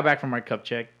we just got back from our cup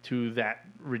check to that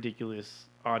ridiculous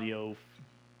audio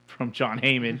from John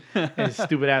Heyman and his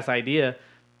stupid ass idea.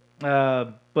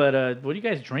 But what are you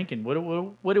guys drinking? What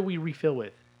do we refill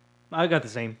with? I got the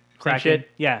same. Kraken? Shit?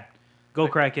 Yeah. Go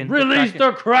Kraken. Release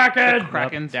the Kraken!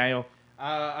 Krakens. Daniel.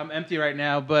 I'm empty right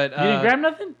now, but You didn't grab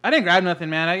nothing? I didn't grab nothing,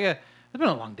 man. It's been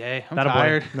a long day. I'm That'll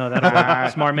tired. Boy. No, that'll boy.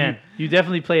 Smart man. You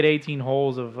definitely played 18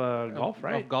 holes of golf,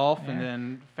 right? Of golf and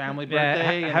then family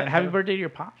birthday. Yeah. and Happy birthday to your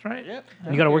pops, right? Yep.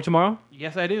 You got to work tomorrow?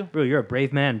 Yes, I do. Bro, you're a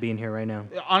brave man being here right now.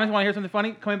 Honestly, want to hear something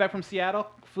funny? Coming back from Seattle,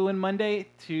 flew in Monday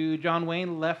to John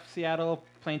Wayne, left Seattle.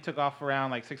 Plane took off around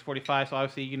like 6:45. So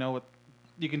obviously,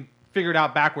 you can figure it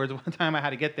out backwards. One time I had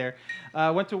to get there.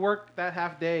 Went to work that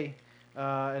half day.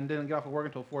 And didn't get off of work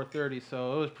until 4:30,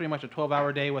 so it was pretty much a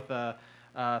 12-hour day with a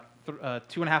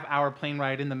 2.5-hour plane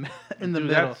ride in the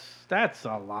middle. That's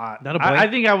a lot. That'll I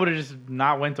think I would have just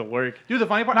not went to work. Dude, the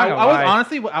funny part, Not I gonna was lie.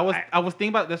 honestly, I was thinking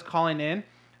about this calling in,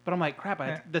 but I'm like,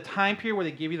 crap. The time period where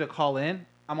they give you the call in,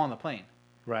 I'm on the plane,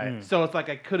 Right. so it's like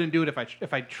I couldn't do it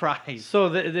if I tried. So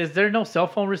is there no cell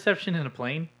phone reception in a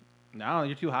plane? No,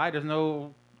 you're too high. There's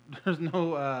no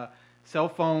cell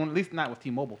phone, at least not with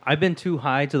T-Mobile. I've been too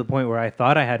high to the point where I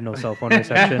thought I had no cell phone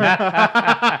reception.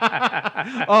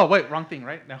 Oh wait, wrong thing,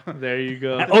 right? No. There you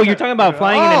go. Oh, you're talking about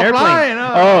flying in an airplane. Flying,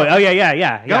 oh, yeah.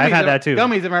 Yeah, Gummies, I've had that too.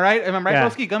 Gummies, am I right? Am I right, Yeah.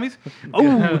 Broski? Gummies?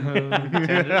 Oh.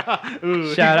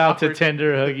 Shout out to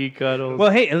Tender Huggy Cuddles.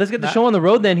 Well, hey, let's get the show on the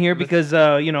road then here because,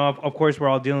 of course, we're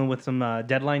all dealing with some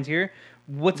deadlines here.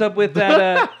 What's up with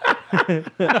that?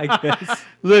 I guess.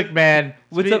 Look, man.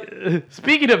 What's up?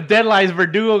 Speaking of deadlines,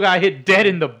 Verdugo got hit dead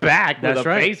in the back with That's a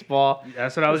right. baseball.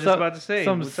 That's what I was just about to say.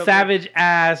 Some What's up savage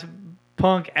ass,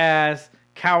 punk ass,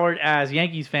 coward ass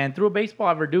Yankees fan threw a baseball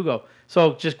at Verdugo.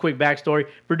 So just quick backstory: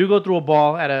 Verdugo threw a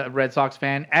ball at a Red Sox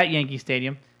fan at Yankee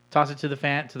Stadium. Toss it to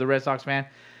the Red Sox fan.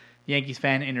 Yankees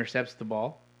fan intercepts the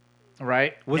ball.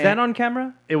 Right? Was And that on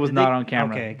camera? It was Did not they- on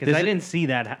camera. Okay, because This I is- didn't see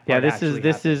that. Yeah, part this actually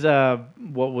is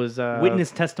happen. what was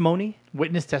Witness testimony.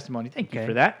 Witness testimony. Thank you Okay.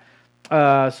 for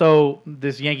that. So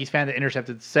this Yankees fan that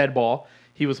intercepted said ball,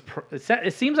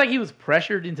 it seems like he was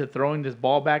pressured into throwing this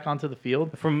ball back onto the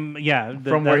field From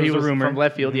from where he was rumor. from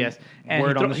left field. Yes, and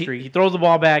Word he on the street. He throws the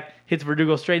ball back, hits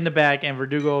Verdugo straight in the back, and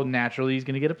Verdugo naturally is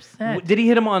going to get upset. Did he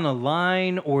hit him on the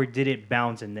line or did it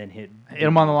bounce and then hit? Hit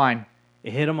him on the line.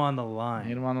 It hit him on the line.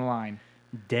 Hit him on the line.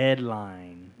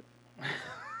 Deadline.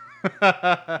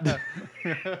 I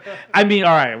mean,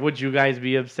 all right. Would you guys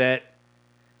be upset?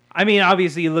 I mean,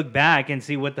 obviously, you look back and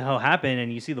see what the hell happened,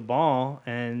 and you see the ball,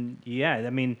 and yeah, I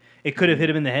mean, it could have hit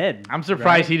him in the head. I'm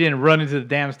surprised he didn't run into the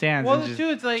damn stands Well, and just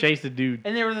too, it's like- chase the dude.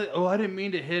 And they were like, oh, I didn't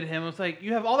mean to hit him. It's like,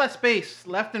 you have all that space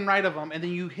left and right of him, and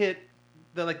then you hit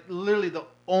literally the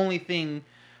only thing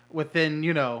within,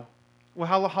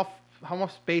 how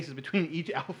much space is between each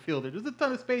outfielder? There's a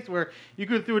ton of space where you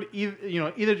could throw it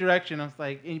either direction. It's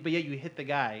like, but yet you hit the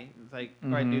guy. It's like,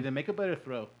 all right, dude, then make a better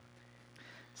throw.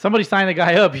 Somebody signed the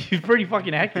guy up. He's pretty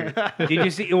fucking accurate. Did you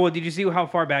see? Well, did you see how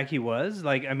far back he was?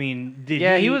 Like, I mean, did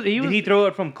Yeah, he? he was- Did he throw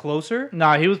it from closer?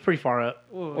 Nah, he was pretty far up.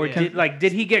 Or Yeah.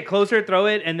 did he get closer, throw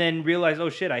it, and then realize, oh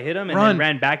shit, I hit him, and Run. then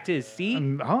ran back to his seat?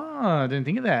 I didn't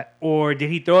think of that. Or did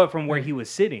he throw it from where he was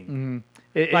sitting?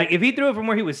 It- If he threw it from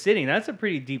where he was sitting, that's a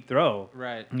pretty deep throw.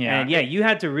 Right. yeah, And yeah, you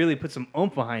had to really put some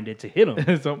oomph behind it to hit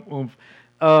him. Some oomph.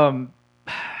 I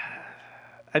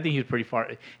think he was pretty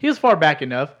far. He was far back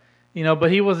enough,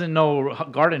 but he wasn't no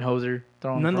garden hoser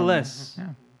throwing. Nonetheless,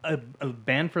 from, a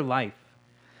ban for life.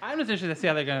 I'm just interested to see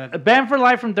how they're a gonna. ban for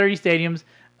life from 30 stadiums.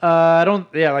 I don't.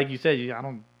 Yeah, like you said,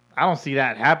 I don't see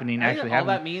that happening. I think Actually, all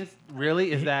that happening. means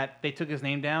really is that they took his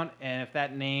name down, and if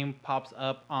that name pops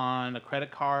up on a credit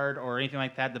card or anything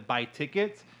like that to buy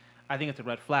tickets, I think it's a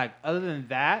red flag. Other than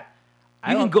that,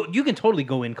 You can totally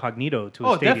go incognito to a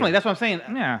Oh, stadium. definitely. That's what I'm saying.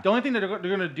 Yeah. The only thing that they're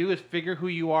going to do is figure who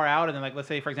you are out, and then, like, let's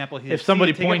say, for example, If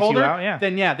somebody season ticket points you holder, out,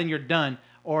 yeah. then you're done.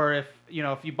 Or if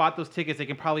you bought those tickets, they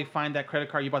can probably find that credit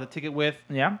card you bought the ticket with,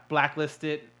 Yeah. blacklist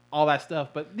it, all that stuff.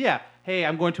 But yeah, hey,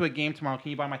 I'm going to a game tomorrow.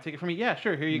 Can you buy my ticket for me? Yeah,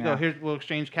 sure. Here you Yeah. go. We'll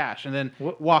exchange cash, and then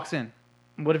What- walks in.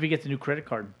 What if he gets a new credit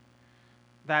card?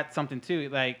 That's something too.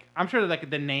 Like, I'm sure like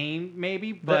the name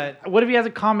maybe, but What if he has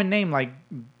a common name like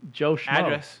Joe Schmo?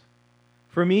 address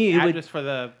For me, it would. for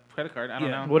the credit card. I don't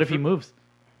know. What if he moves?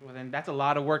 Well, then that's a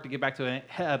lot of work to get back to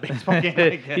a baseball game.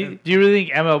 I guess. Do you really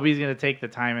think MLB is going to take the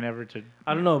time and effort to?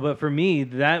 I don't know, but for me,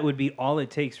 that would be all it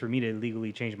takes for me to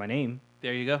legally change my name.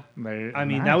 There you go. I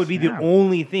mean, that would be the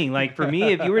only thing. Like for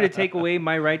me, if you were to take away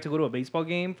my right to go to a baseball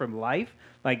game from life,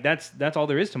 like that's all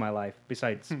there is to my life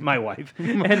besides my wife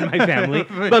and my family.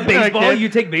 But baseball, Okay. you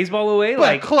take baseball away, But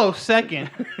like close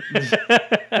second.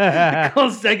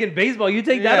 close second baseball, you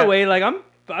take that Yeah. away, like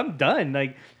I'm done.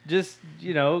 Like just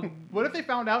What if they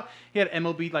found out he had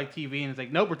MLB like TV and it's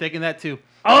like, nope, we're taking that too.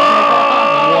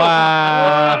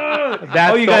 Wow.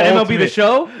 That's oh, you got the MLB the ultimate.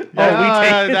 show? Oh, we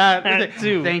take that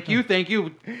too. Thank you,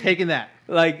 taking that.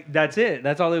 Like that's it.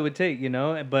 That's all it would take, you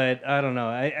know. But I don't know.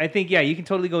 I think you can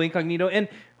totally go incognito. And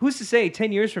who's to say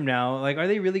 10 years from now, like, are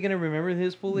they really gonna remember who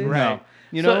his full is? Right.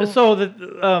 You know. So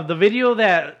the video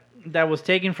that was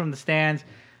taken from the stands,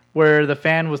 where the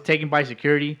fan was taken by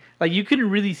security, like you couldn't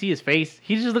really see his face.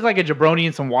 He just looked like a jabroni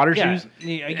in some water shoes.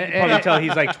 You can probably tell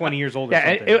he's like 20 years old. Or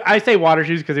Yeah, something. I say water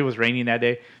shoes because it was raining that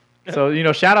day. So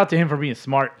shout out to him for being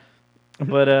smart.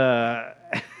 But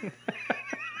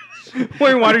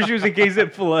wearing water shoes in case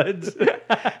it floods.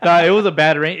 it was a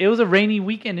bad rain. It was a rainy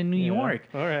weekend in New York.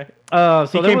 All right. So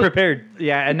He there came was- prepared.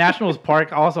 Yeah, at Nationals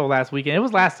Park also last weekend. It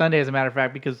was last Sunday, as a matter of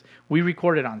fact, because we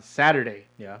recorded on Saturday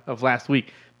of last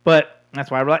week. But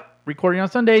that's why we're recording on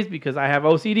Sundays, because I have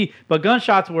OCD. But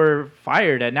gunshots were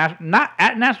fired at not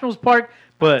at Nationals Park,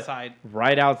 but Outside.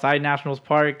 right outside Nationals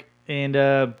Park,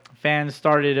 and fans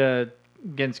started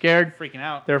getting scared. Freaking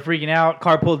out. They're freaking out.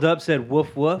 Car pulled up, said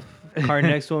woof woof. Car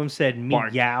next to him said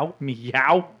Bark. meow.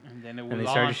 Meow. And then it was And they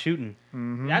on. started shooting.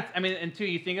 That's, I mean, and two,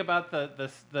 you think about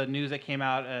the news that came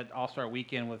out at All-Star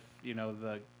Weekend with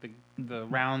the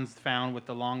rounds found with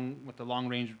the long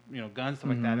range guns, stuff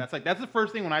like that. That's the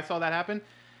first thing when I saw that happen.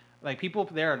 Like, people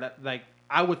there that, like,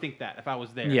 I would think that if I was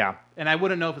there. Yeah. And I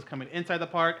wouldn't know if it's coming inside the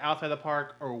park, outside the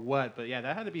park, or what. But yeah,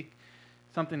 that had to be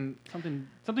something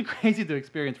crazy to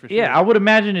experience for sure. Yeah, I would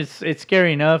imagine it's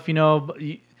scary enough, but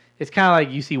it's kind of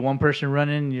like you see one person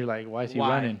running, and you're like, why is he Why?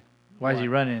 running? Why is he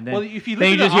running? And then, Well, if you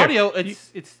then listen to the hear- audio,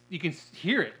 it's you can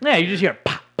hear it. Yeah, you just hear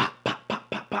pop, pop, pop, pop,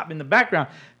 pop, pop in the background.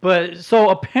 But so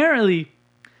apparently,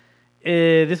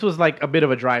 this was like a bit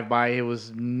of a drive-by. It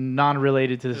was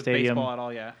non-related to the Just stadium. baseball at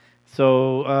all, yeah.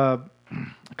 So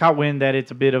I caught wind that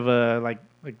it's a bit of a like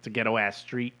it's a ghetto-ass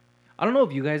street. I don't know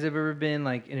if you guys have ever been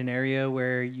like in an area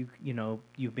where you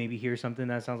maybe hear something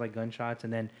that sounds like gunshots,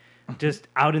 and then just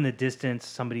out in the distance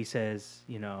somebody says,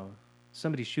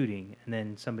 somebody's shooting, and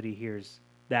then somebody hears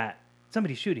that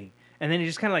somebody's shooting, and then it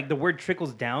just kind of like the word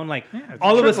trickles down, like it's a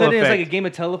all of a trickle sudden it's like a effect. game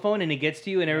of telephone, and it gets to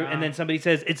you, and then somebody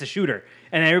says it's a shooter,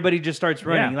 and everybody just starts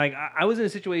running. Yeah. Like I was in a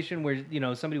situation where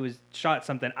somebody was shot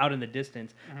something out in the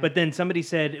distance, but then somebody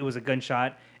said it was a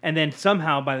gunshot. And then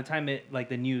somehow, by the time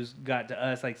the news got to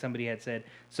us, like somebody had said,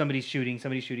 somebody's shooting.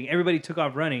 Everybody took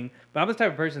off running. But I'm the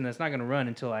type of person that's not going to run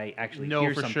until I actually No, hear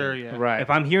for something. sure, yeah. Right. If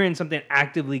I'm hearing something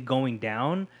actively going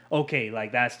down, okay,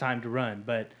 like that's time to run.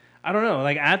 But I don't know.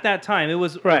 Like at that time, it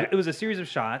was a series of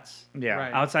shots Yeah.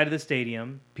 Right. outside of the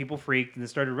stadium. People freaked and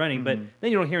started running. But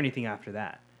then you don't hear anything after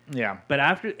that. Yeah. But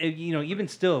after, even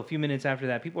still, a few minutes after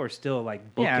that, people are still like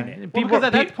booking Yeah. it. Well, People- because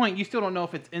at that pe- point, you still don't know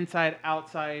if it's inside,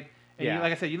 outside. And Yeah.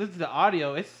 like I said, you listen to the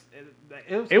audio. It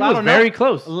was It loud was very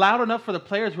close. Loud enough for the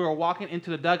players who are walking into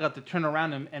the dugout to turn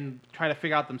around and try to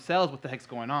figure out themselves what the heck's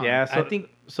going on. Yeah. So I think-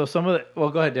 so. Some of the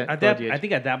go ahead. Dan. I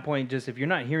think at that point, just if you're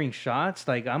not hearing shots,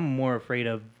 like I'm more afraid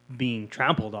of being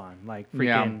trampled on, like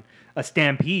freaking a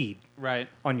stampede Right.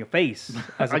 on your face,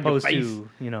 as On your opposed face. to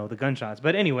the gunshots.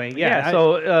 But anyway, Yeah.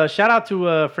 So shout out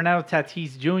to Fernando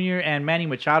Tatis Jr. and Manny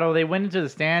Machado. They went into the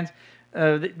stands.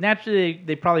 Naturally,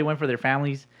 they probably went for their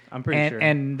families. I'm pretty sure.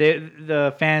 And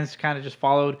the fans kind of just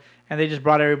followed, and they just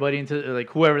brought everybody into like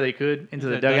whoever they could into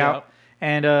the dugout.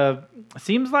 And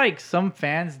seems like some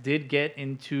fans did get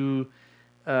into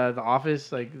the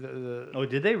office, like oh,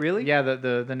 did they really? yeah,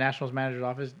 the Nationals manager's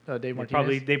office, Dave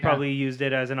Martinez. They probably used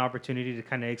it as an opportunity to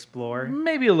kind of explore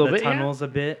maybe a little the bit. yeah. tunnels a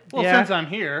bit. Well, Yeah. since I'm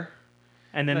here,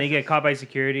 And then they get caught by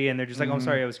security, and they're just like, "Oh,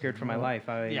 sorry, I was scared for my life."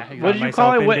 What did you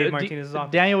call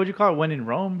it? Daniel, what did you call it? When in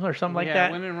Rome or something like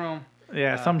that? When in Rome.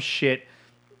 Yeah, some shit.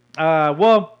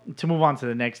 Well, to move on to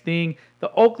the next thing,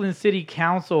 the Oakland City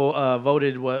Council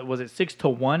voted, what was it,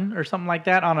 6-1 or something like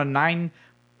that on a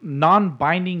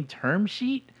non-binding term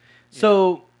sheet?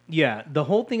 So, yeah, the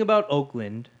whole thing about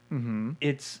Oakland,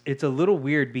 it's a little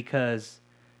weird because,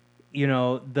 you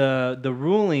know, the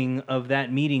ruling of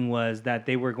that meeting was that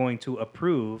they were going to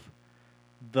approve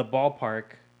the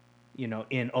ballpark, you know,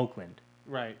 in Oakland.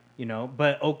 Right. You know,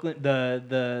 but Oakland,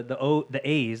 the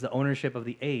A's, the ownership of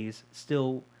the A's,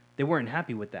 still, they weren't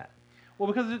happy with that. Well,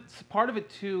 because it's part of it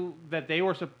too that they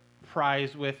were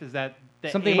surprised with is that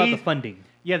Something about the funding.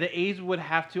 Yeah, the A's would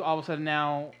have to all of a sudden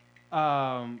now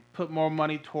put more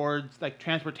money towards like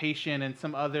transportation and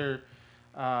some other,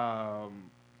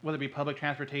 whether it be public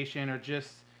transportation or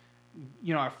just,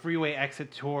 you know, a freeway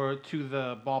exit tour to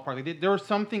the ballpark. Like there was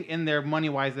something in there money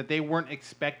wise that they weren't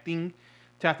expecting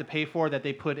to have to pay for, that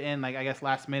they put in, like, I guess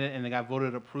last minute, and they got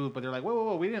voted approved. But they're like,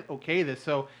 whoa, we didn't okay this.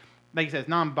 So, like you said, it's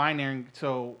non-binary,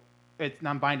 so it's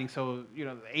non-binding. So, you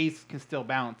know, the A's can still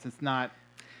bounce. It's not.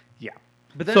 Yeah.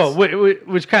 But so,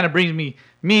 which kind of brings me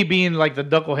being like the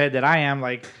ducklehead that I am,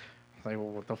 like, well,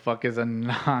 what the fuck is a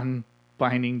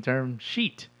non-binding term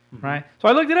sheet, right? So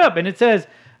I looked it up, and it says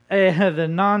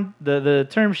the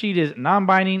term sheet is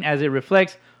non-binding as it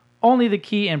reflects only the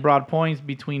key and broad points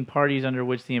between parties under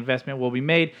which the investment will be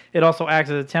made. It also acts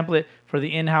as a template for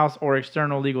the in-house or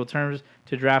external legal terms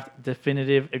to draft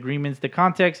definitive agreements. The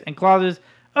context and clauses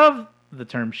of the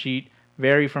term sheet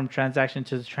vary from transaction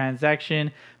to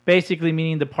transaction, basically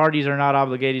meaning the parties are not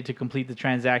obligated to complete the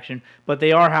transaction, but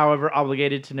they are, however,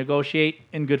 obligated to negotiate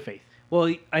in good faith.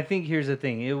 Well, I think here's the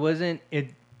thing. It wasn't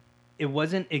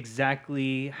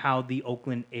exactly how the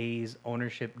Oakland A's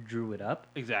ownership drew it up.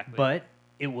 Exactly. But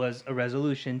it was a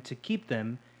resolution to keep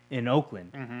them in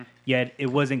Oakland. Yet it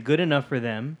wasn't good enough for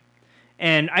them.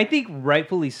 And I think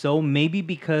rightfully so, maybe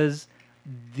because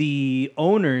the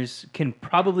owners can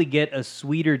probably get a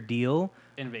sweeter deal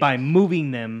by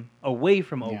moving them away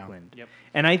from Oakland. Yep.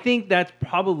 And I think that's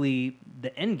probably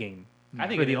the end game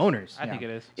for the owners. I think it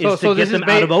is. Is to get them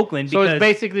out of Oakland. So it's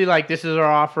basically like, this is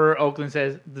our offer. Oakland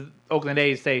says, the Oakland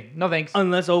A's say, no thanks.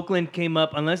 Unless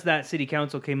that city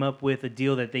council came up with a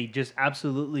deal that they just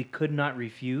absolutely could not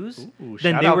refuse,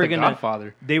 then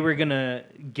they were gonna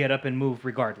get up and move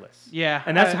regardless. Yeah.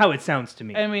 And that's how it sounds to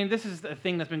me. I mean, this is a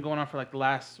thing that's been going on for like the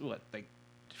last,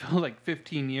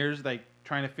 15 years, like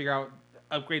trying to figure out,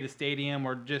 upgrade the stadium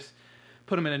or just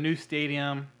put them in a new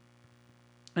stadium.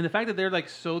 And the fact that they're like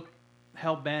so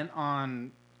hell-bent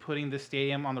on putting this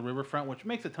stadium on the riverfront, which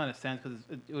makes a ton of sense because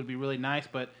it would be really nice,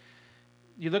 but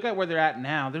you look at where they're at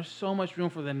now, there's so much room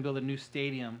for them to build a new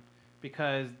stadium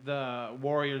because the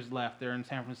Warriors left. They're in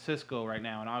San Francisco right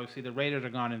now, and obviously the Raiders are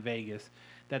gone in Vegas,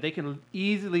 that they can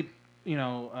easily,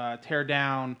 tear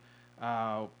down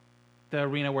the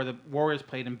arena where the Warriors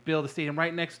played and build a stadium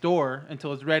right next door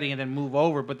until it's ready and then move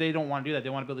over. But they don't want to do that. They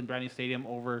want to build a brand new stadium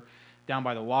over down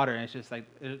by the water. And it's just like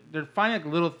they're finding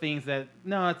like little things that,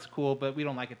 no, it's cool, but we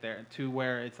don't like it there. To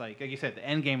where it's like you said, the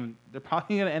end game, they're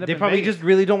probably going to end up in Vegas. They probably just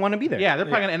really don't want to be there. Yeah, they're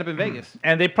probably going to end up in Vegas.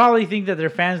 And they probably think that their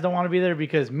fans don't want to be there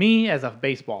because me, as a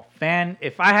baseball fan,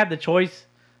 if I had the choice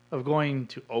of going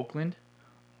to Oakland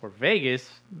or Vegas,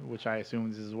 which I assume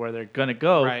this is where they're going to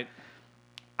go, Right.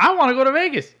 I want to go to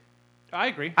Vegas. I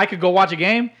agree. I could go watch a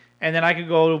game, and then I could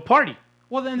go to a party.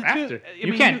 Well, then after.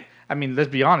 You can't. I mean, let's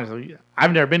be honest.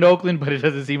 I've never been to Oakland, but it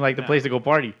doesn't seem like the place to go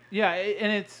party. Yeah,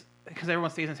 and it's because everyone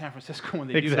stays in San Francisco when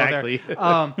they exactly. do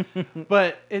go there.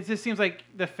 But it just seems like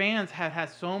the fans have had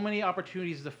so many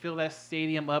opportunities to fill that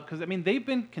stadium up because, I mean, they've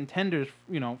been contenders,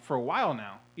 for a while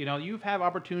now. You've had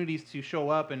opportunities to show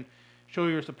up and show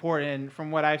your support. And from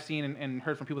what I've seen and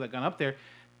heard from people that have gone up there,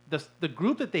 the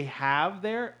group that they have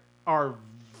there are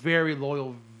very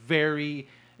loyal, very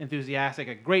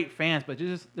enthusiastic, great fans, but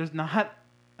there's not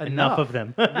enough of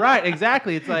them. Right,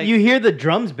 exactly. It's like you hear the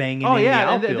drums banging. Oh in yeah,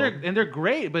 the outfield. and they're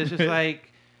great, but it's just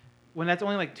like when that's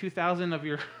only like 2,000 of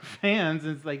your fans,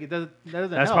 it's like that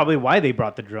doesn't. That's help. probably why they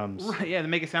brought the drums. Right, yeah, to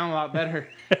make it sound a lot better.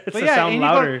 But sound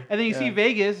louder. And then you see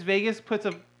Vegas. Vegas puts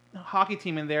a hockey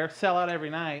team in there, sell out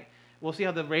every night. We'll see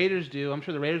how the Raiders do. I'm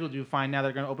sure the Raiders will do fine now.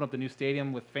 They're going to open up the new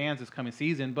stadium with fans this coming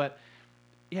season, but.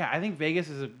 Yeah, I think Vegas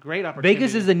is a great opportunity.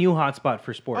 Vegas is a new hotspot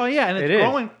for sports. Oh, yeah, and it's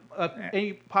growing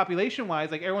population-wise.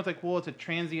 Like, everyone's like, well, it's a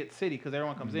transient city because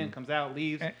everyone comes in, comes out,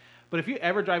 leaves. But if you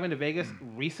ever drive into Vegas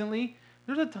recently,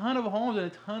 There's a ton of homes and a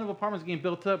ton of apartments getting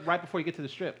built up right before you get to the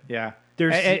Strip. Yeah.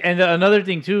 There's- And another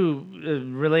thing too,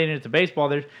 relating it to baseball,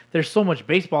 there's so much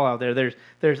baseball out there.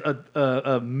 There's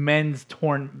a men's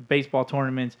baseball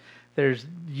tournaments. There's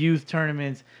youth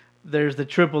tournaments. There's the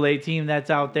AAA team that's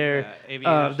out there.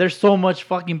 Aviators. There's so much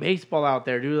fucking baseball out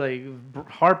there, dude. Like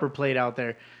Harper played out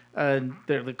there.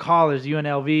 The college,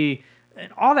 UNLV,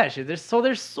 and all that shit. There's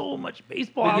so much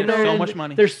baseball They out get there. so and much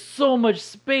money. There's so much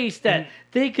space that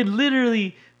they could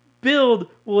literally build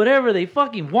whatever they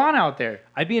fucking want out there.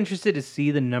 I'd be interested to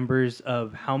see the numbers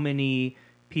of how many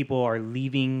people are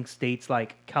leaving states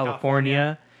like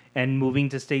California and moving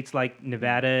to states like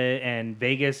Nevada and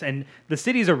Vegas and the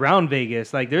cities around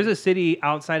Vegas. Like there's a city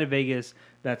outside of Vegas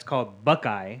that's called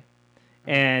Buckeye,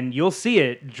 and you'll see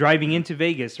it driving into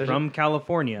Vegas from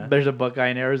California. There's a Buckeye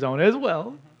in Arizona as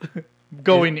well,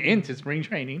 going into spring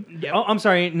training. Oh, I'm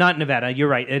sorry, not Nevada. You're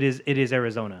right. It is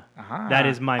Arizona. Aha. That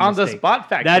is my On the mistake. spot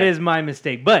fact That check. is my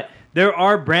mistake. But there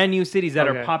are brand new cities that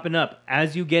Okay. are popping up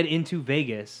as you get into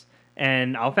Vegas,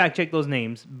 and I'll fact check those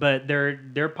names. But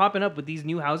they're popping up with these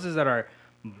new houses that are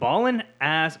ballin'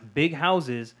 ass big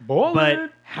houses, Ballin'. but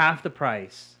half the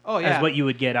price Yeah. as what you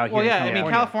would get out Well, here. yeah, in I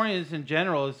mean, California. California is in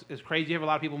general is crazy. You have a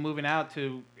lot of people moving out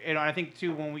to, I think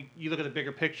too when you look at the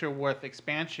bigger picture with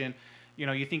expansion,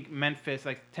 you think Memphis,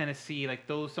 like Tennessee, like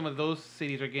some of those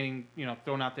cities are getting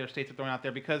thrown out there, states are thrown out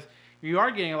there because you are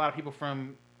getting a lot of people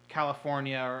from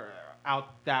California or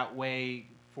out that way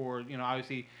for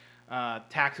obviously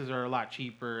taxes are a lot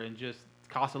cheaper and just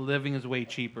cost of living is way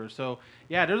cheaper. So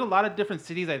yeah, there's a lot of different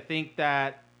cities I think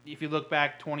that if you look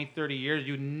back 20, 30 years,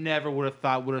 you never would have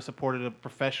thought would have supported a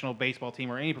professional baseball team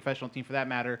or any professional team for that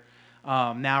matter.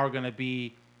 Now are going to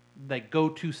be like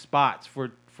go-to spots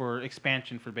for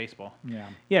expansion for baseball. Yeah.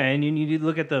 Yeah, and you need to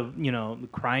look at the the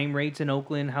crime rates in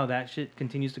Oakland, how that shit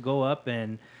continues to go up,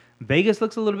 and Vegas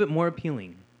looks a little bit more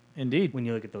appealing Indeed. when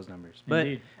you look at those numbers. But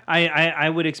Indeed. I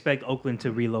would expect Oakland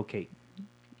to relocate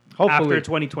Hopefully. after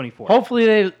 2024. Hopefully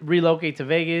they relocate to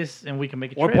Vegas and we can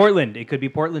make a Or trip. Portland. It could be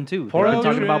Portland too. Portland They're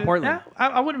talking too. about Portland. Yeah,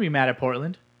 I wouldn't be mad at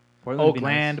Portland. Portland would be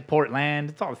Oakland, nice. Portland,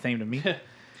 it's all the same to me.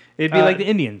 It'd be like the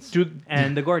Indians dude-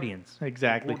 and the Guardians.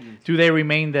 Exactly. Do they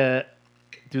remain the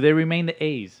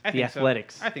A's, I the think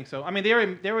Athletics? So. I think so. I mean,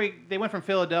 they went from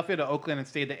Philadelphia to Oakland and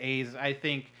stayed the A's. I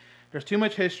think there's too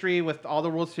much history with all the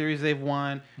World Series they've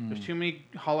won. There's too many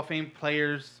Hall of Fame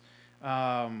players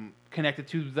connected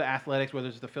to the Athletics, whether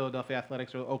it's the Philadelphia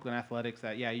Athletics or the Oakland Athletics.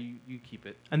 That you keep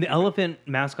it. And the elephant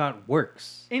mascot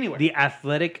works. Anywhere. The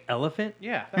athletic elephant.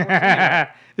 Yeah, that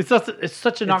works anywhere. it's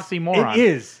such an oxymoron. It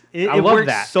is. It I love works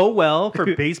that. so well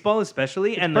for baseball,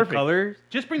 especially, and perfect. the color.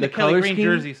 Just bring the the Kelly color Green scheme.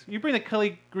 jerseys. You bring the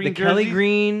Kelly Green The jerseys. Kelly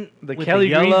Green, The with Kelly the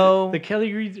yellow. Greens, the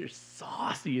Kelly Greens are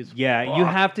saucy as Yeah, fuck. you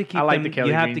have to keep I like them. the Kelly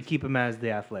you have Greens. to keep them as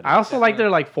the athletic. I also like their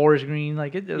like forest green,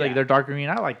 like Yeah. their dark green.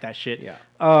 I like that shit.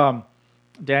 Yeah.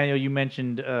 Daniel, you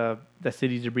mentioned that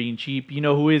cities are being cheap. You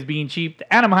know who is being cheap?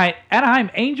 The Anaheim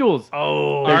Angels.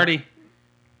 Oh, Artie.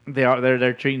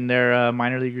 They're treating their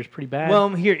minor leaguers pretty bad. well,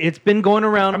 here it's been going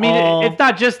around. I mean, all, it's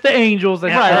not just the Angels.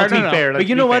 Let's, Yeah, let's no, be no, no. fair. But let's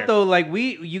you be know what fair. though? Like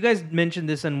you guys mentioned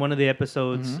this in one of the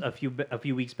episodes a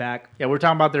few weeks back Yeah, we're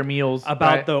talking about their meals.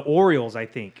 about right? the Orioles. I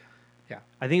think. Yeah.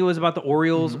 I think it was about the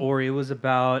Orioles, or it was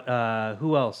about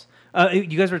who else? You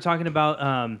guys were talking about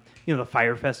the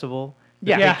Fire Festival. the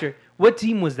Yeah. picture. What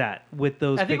team was that with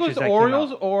those? I think it was pictures the that came out?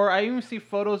 Orioles, or I even see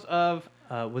photos of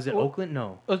Was it Well- Oakland?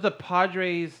 No. it was the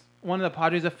Padres. One of the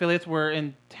Padres affiliates were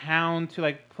in town to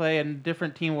like play a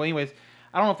different team. Well, anyways,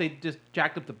 I don't know if they just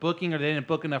jacked up the booking or they didn't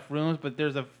book enough rooms. But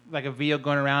there's a video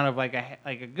going around of like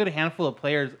a good handful of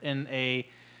players in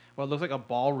what looks like a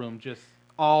ballroom, just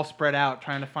all spread out,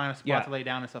 trying to find a spot Yeah. to lay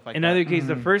down and stuff like In that. either case,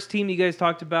 the first team you guys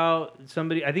talked about,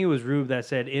 somebody, I think it was Rube that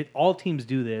said all teams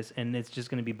do this, and it's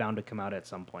just going to be bound to come out at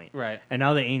some point. Right. And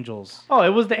now the Angels Oh, it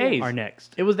was the A's. are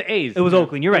next. It was the A's. It was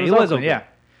Oakland. You're right. It was Oakland. Yeah.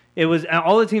 It was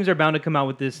all the teams are bound to come out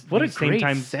with this. What a these same great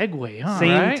time, segue, huh?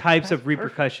 same Right? types of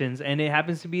repercussions, and it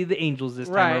happens to be the Angels this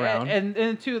Right, time around.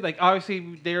 and too, like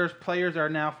obviously, there's players are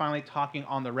now finally talking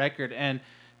on the record and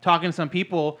talking to some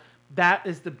people. That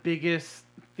is the biggest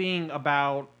thing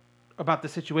about the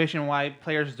situation, why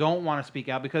players don't want to speak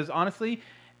out. Because honestly,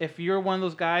 if you're one of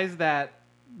those guys that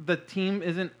the team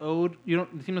doesn't owe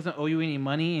you any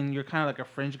money, and you're kind of like a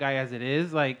fringe guy as it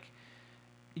is, like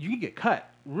you can get cut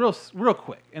real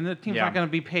quick, and the team's Yeah. not going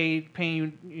to be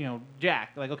paying you,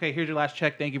 jack. Like, okay, here's your last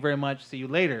check. Thank you very much. See you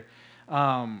later.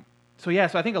 So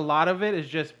I think a lot of it is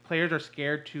just players are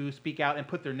scared to speak out and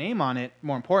put their name on it.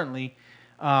 More importantly,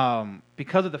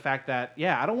 because of the fact that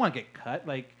I don't want to get cut.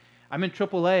 Like, I'm in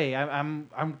AAA.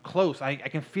 I'm close. I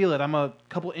can feel it. I'm a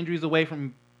couple injuries away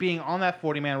from being on that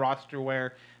 40-man roster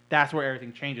where that's where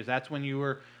everything changes. That's when you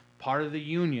were part of the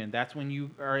union. That's when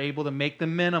you are able to make the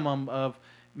minimum of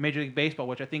Major League Baseball,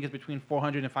 which I think is between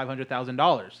 $400,000 and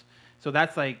 $500,000. So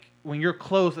that's like when you're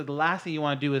close, the last thing you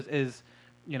want to do is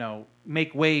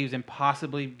make waves and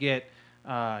possibly get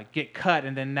cut,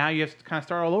 and then now you have to kind of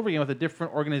start all over again with a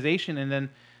different organization, and then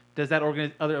does that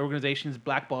other organizations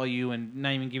blackball you and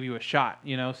not even give you a shot?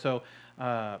 So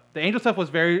the Angel stuff was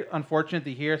very unfortunate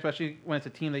to hear, especially when it's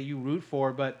a team that you root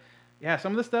for. But yeah,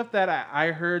 some of the stuff that I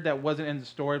heard that wasn't in the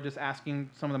story, just asking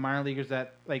some of the minor leaguers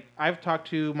that, like, I've talked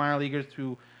to minor leaguers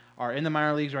who are in the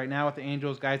minor leagues right now with the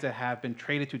Angels, guys that have been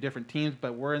traded to different teams,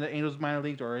 but were in the Angels minor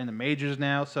leagues or in the majors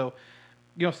now. So,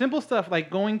 simple stuff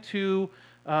like going to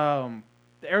the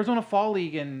Arizona Fall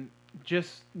League and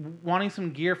just wanting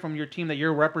some gear from your team that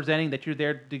you're representing, that you're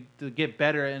there to get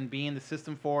better and be in the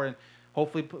system for, and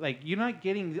hopefully, like, you're not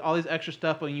getting all this extra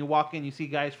stuff, but when you walk in, you see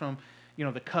guys from,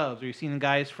 the Cubs, or you're seeing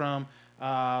guys from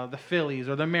the Phillies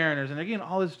or the Mariners, and they're getting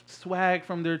all this swag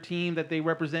from their team that they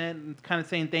represent and kind of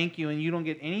saying thank you, and you don't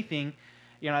get anything.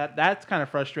 That's kind of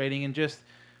frustrating, and just,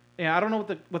 I don't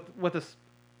know what the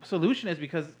solution is,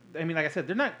 because like I said,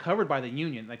 they're not covered by the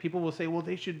union. Like, people will say, well,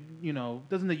 they should,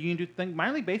 doesn't the union do things?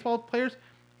 Minor league baseball players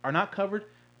are not covered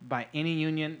by any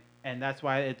union, and that's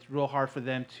why it's real hard for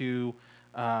them to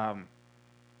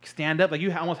stand up. Like,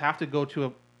 you almost have to go to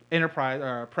a enterprise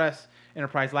or a press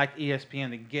enterprise like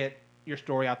ESPN to get your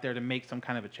story out there to make some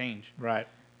kind of a change. Right.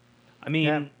 I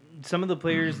mean, some of the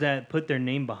players that put their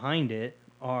name behind it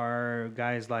are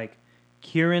guys like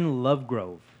Kieran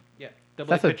Lovegrove. Yeah,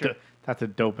 that's a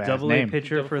dope ass Double name. A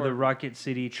pitcher for the Rocket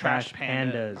City Trash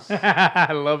Pandas.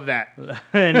 I love that.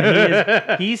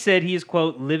 And he said he is,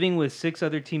 quote, living with 6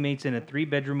 other teammates in a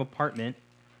 3-bedroom apartment,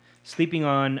 sleeping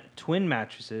on twin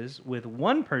mattresses, with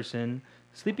one person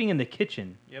sleeping in the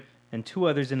kitchen. Yep. And 2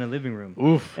 others in the living room.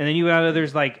 Oof. And then you got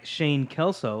others like Shane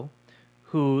Kelso,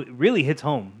 who really hits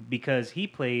home because he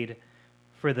played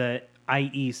for the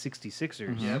IE 66ers.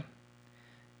 Mm-hmm. Yep.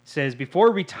 Says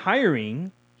before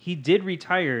retiring, he did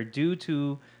retire due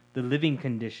to the living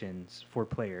conditions for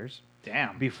players.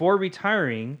 Damn. Before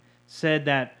retiring, said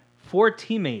that 4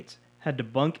 teammates had to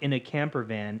bunk in a camper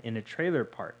van in a trailer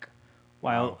park,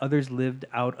 while others lived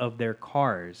out of their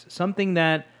cars. Something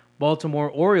that Baltimore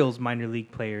Orioles minor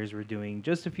league players were doing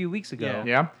just a few weeks ago.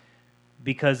 Yeah.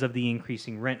 Because of the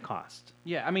increasing rent cost.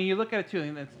 Yeah, I mean, you look at it too.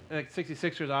 And it's, like,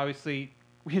 66ers, obviously,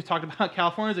 we've talked about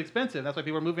California's expensive. That's why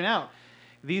people are moving out.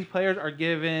 These players are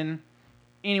given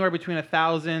anywhere between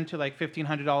 $1,000 to like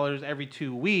 $1,500 every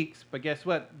 2 weeks. But guess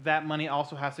what? That money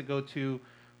also has to go to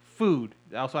food.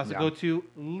 It also has to go to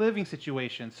living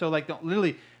situations. So, like,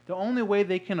 literally, the only way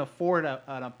they can afford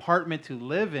an apartment to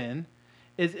live in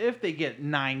is if they get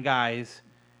 9 guys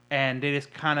and they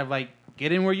just kind of like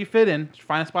get in where you fit in,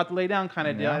 find a spot to lay down kind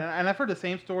of deal. And I've heard the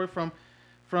same story from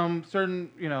certain,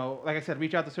 like I said,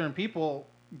 reach out to certain people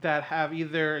that have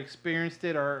either experienced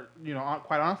it or,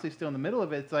 quite honestly still in the middle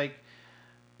of it. It's like,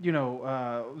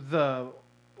 the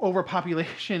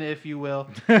overpopulation, if you will.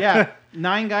 Yeah,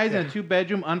 9 guys in a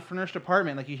 2-bedroom unfurnished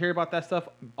apartment. Like, you hear about that stuff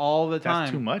all the time.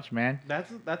 That's too much, man.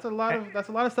 That's a lot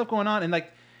of stuff going on.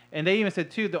 And they even said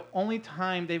too, the only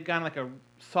time they've gotten like a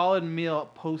solid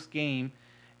meal post game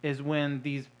is when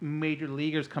these major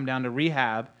leaguers come down to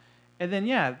rehab, and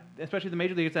then especially the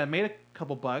major leaguers that have made a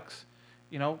couple bucks,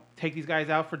 take these guys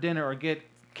out for dinner or get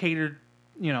catered,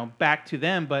 back to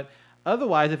them. But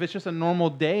otherwise, if it's just a normal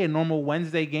day, a normal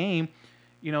Wednesday game,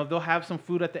 they'll have some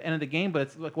food at the end of the game. But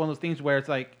it's like one of those things where it's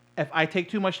like, if I take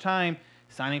too much time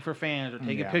signing for fans or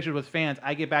taking pictures with fans,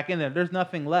 I get back in there, there's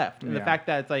nothing left. And the fact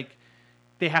that it's like,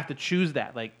 they have to choose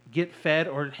that, like, get fed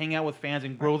or hang out with fans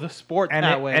and grow the sport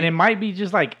that way. And it might be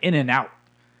just like In and Out,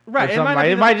 right?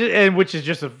 It might just, which is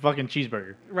just a fucking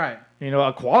cheeseburger, right?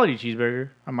 A quality cheeseburger,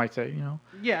 I might say.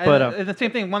 Yeah, but and the same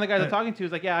thing. One of the guys I'm talking to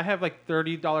is like, I have like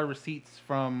 $30 receipts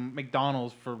from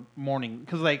McDonald's for morning,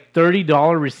 because like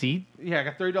 $30 receipt. Yeah, I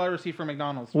got $30 receipt for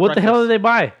McDonald's. What the hell did they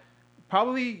buy?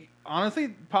 Probably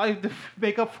to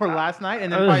make up for last night,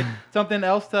 and then probably something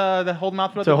else to hold them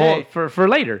out throughout the day. For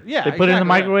later. Yeah, they put it in the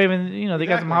microwave, and they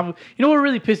got some hot. What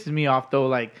really pisses me off though,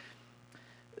 like,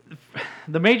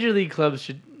 the major league clubs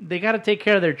they got to take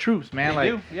care of their troops, man. They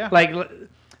do, yeah. Like,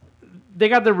 they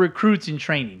got the recruits in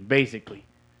training, basically.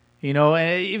 And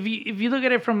if you look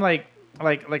at it from like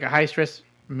a high stress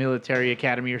military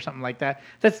academy or something like that,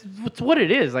 that's what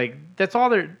it is. Like, that's all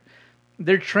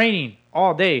they're training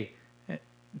all day.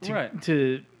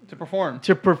 To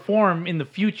perform in the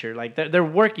future. Like, they're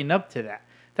working up to that.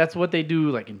 That's what they do,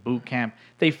 like in boot camp.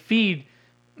 They feed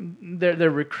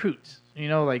their recruits.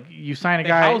 Like, you sign a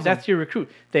guy, that's your recruit.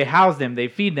 They house them, they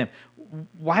feed them.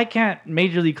 Why can't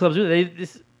major league clubs do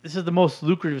that? this is the most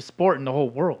lucrative sport in the whole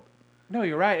world. No,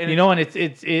 you're right. And You know, and it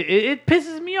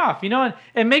pisses me off, you know, and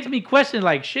it makes me question,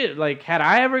 like, shit, like, had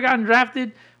I ever gotten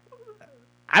drafted,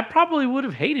 I probably would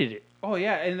have hated it. Oh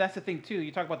yeah, and that's the thing too.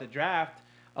 You talk about the draft.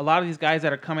 A lot of these guys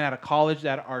that are coming out of college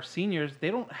that are seniors,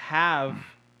 they don't have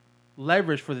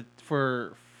leverage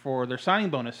for their signing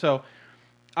bonus. So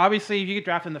obviously, if you get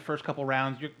drafted in the first couple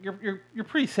rounds, you're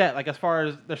pretty set. Like as far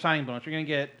as their signing bonus, you're gonna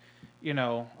get, you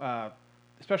know,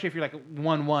 especially if you're like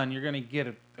 1-1, you're gonna get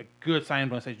a good signing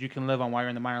bonus that you can live on while you're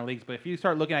in the minor leagues. But if you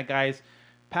start looking at guys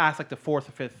past like the 4th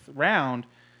or 5th round,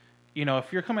 you know,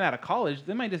 if you're coming out of college,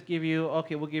 they might just give you,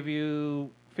 okay, we'll give you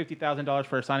 $50,000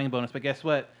 for a signing bonus. But guess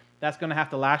what? That's going to have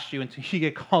to last you until you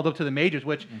get called up to the majors,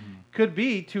 which could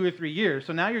be 2 or 3 years.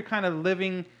 So now you're kind of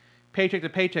living paycheck to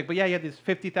paycheck. But yeah, you have this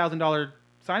 $50,000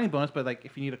 signing bonus. But like,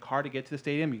 if you need a car to get to the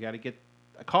stadium, you got to get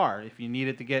a car. If you need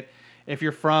it to get, if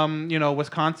you're from, you know,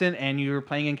 Wisconsin and you're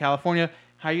playing in California,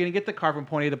 how are you going to get the car from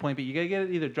point A to point B? You got to get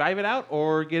it, either drive it out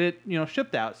or get it, you know,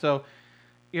 shipped out. So,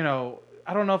 you know,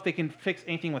 I don't know if they can fix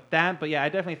anything with that. But yeah, I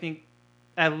definitely think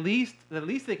at least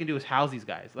they can do is house these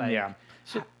guys. Like, Yeah.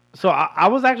 So I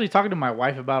was actually talking to my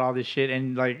wife about all this shit,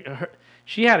 and like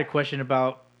she had a question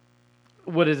about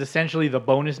what is essentially the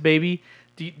bonus baby.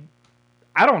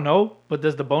 I don't know, but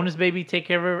does the bonus baby take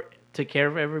care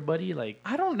of everybody? Like,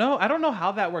 I don't know. I don't know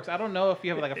how that works. I don't know if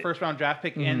you have like a first round draft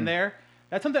pick in there.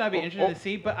 That's something I'd be interested to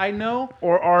see. But I know,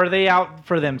 or are they out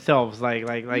for themselves? Like,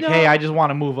 No. hey, I just want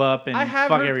to move up and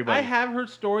fuck everybody. I have heard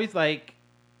stories like,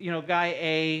 you know, guy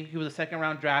A, he was a second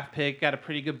round draft pick, got a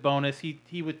pretty good bonus.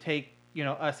 He would take, you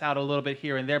know, us out a little bit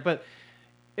here and there. But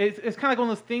it's kind of like one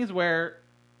of those things where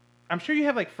I'm sure you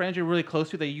have like friends you're really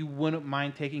close to that you wouldn't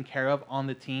mind taking care of on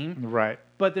the team. Right.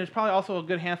 But there's probably also a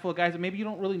good handful of guys that maybe you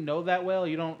don't really know that well.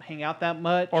 You don't hang out that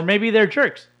much. Or maybe they're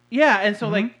jerks. Yeah, and so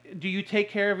like, do you take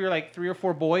care of your like 3 or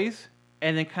 4 boys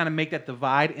and then kind of make that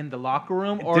divide in the locker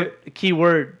room? Or Key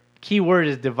word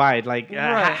is divide. Like,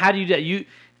 Right. how do you do that?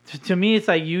 To me, it's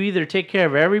like you either take care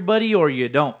of everybody or you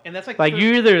don't. And that's like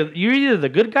you're either the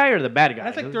good guy or the bad guy.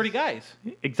 that's like 30 guys.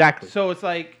 Exactly. So it's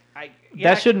like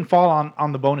That shouldn't fall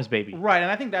on the bonus baby right, and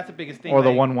I think that's the biggest thing. or the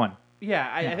like, 1-1. Yeah,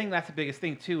 I think that's the biggest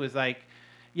thing too. Is like,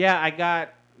 yeah, I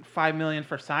got $5 million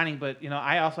for signing, but you know,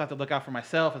 I also have to look out for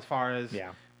myself as far as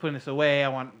putting this away. I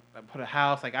want to put a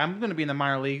house. Like, I'm going to be in the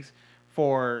minor leagues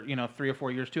for, you know, 3 or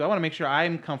 4 years too. I want to make sure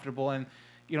I'm comfortable, and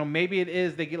you know, maybe it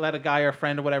is they let a guy or a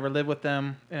friend or whatever live with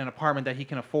them in an apartment that he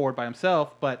can afford by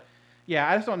himself. But yeah,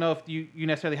 I just don't know if you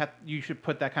necessarily you should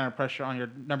put that kind of pressure on your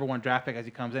number 1 draft pick as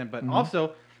he comes in. But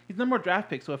also, he's number 1 draft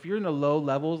pick, so if you're in the low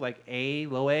levels like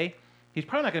low A, he's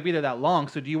probably not going to be there that long.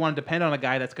 So do you want to depend on a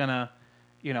guy that's going to,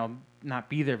 you know, not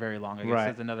be there very long? I guess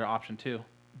that's another option too.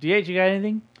 DH, you got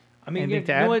anything? I mean, Anything you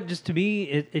to know add? what? Just to me,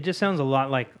 it just sounds a lot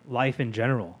like life in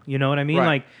general. You know what I mean?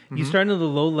 Right. Like, you start into the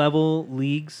low-level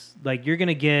leagues, like, you're going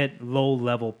to get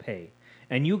low-level pay.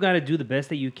 And you got to do the best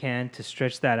that you can to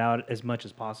stretch that out as much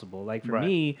as possible. Like, for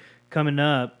me, coming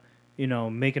up, you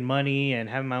know, making money and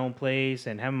having my own place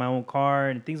and having my own car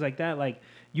and things like that, like,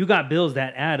 you got bills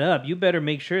that add up. You better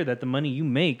make sure that the money you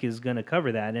make is going to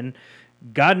cover that. And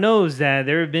God knows that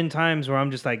there have been times where I'm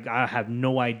just like, I have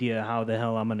no idea how the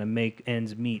hell I'm going to make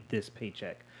ends meet this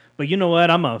paycheck. But you know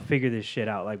what? I'm going to figure this shit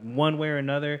out. Like, one way or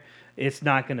another, it's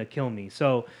not going to kill me.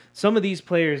 So some of these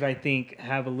players, I think,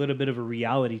 have a little bit of a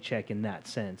reality check in that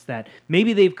sense, that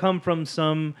maybe they've come from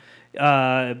some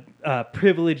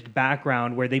privileged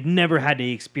background where they've never had to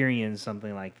experience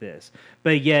something like this.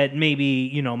 But yet maybe,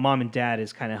 you know, mom and dad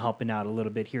is kind of helping out a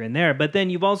little bit here and there. But then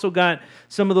you've also got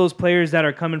some of those players that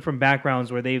are coming from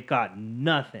backgrounds where they've got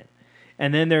nothing.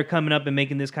 And then they're coming up and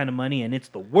making this kind of money, and it's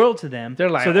the world to them. They're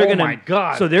like, my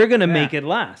God. So they're going to make it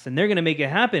last, and they're going to make it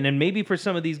happen. And maybe for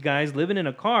some of these guys, living in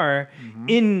a car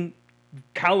in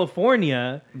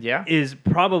California is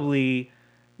probably,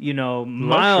 you know,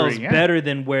 miles better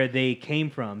than where they came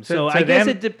from. So I guess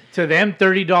to them,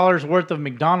 $30 worth of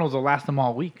McDonald's will last them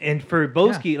all week. And for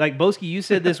Boski, like Boski, you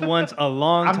said this once a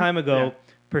long time ago,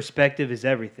 perspective is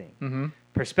everything. Mm-hmm.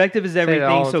 Perspective is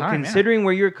everything. So time, considering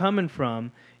where you're coming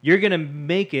from, you're going to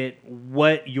make it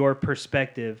what your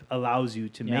perspective allows you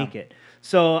to make it.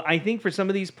 So I think for some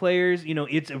of these players, you know,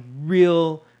 it's a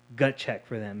real gut check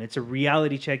for them. It's a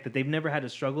reality check that they've never had to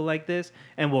struggle like this.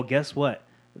 And well, guess what?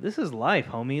 This is life,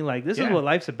 homie. Like, this is what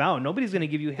life's about. Nobody's going to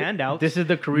give you handouts. This is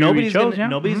the career you chose.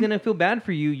 Nobody's going to feel bad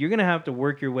for you. You're going to have to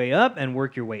work your way up and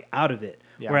work your way out of it.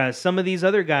 Yeah. Whereas some of these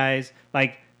other guys,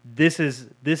 like, this is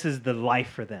the life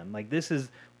for them. Like, this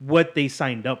is what they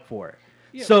signed up for.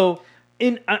 Yeah. So,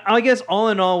 I guess all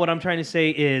in all, what I'm trying to say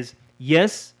is,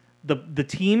 yes, the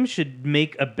team should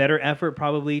make a better effort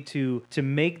probably to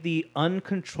make the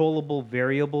uncontrollable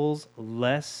variables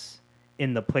less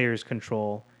in the player's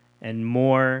control and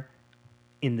more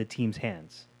in the team's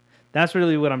hands. That's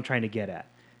really what I'm trying to get at.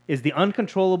 Is the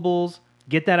uncontrollables,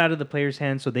 get that out of the player's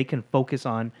hands so they can focus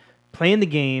on playing the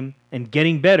game and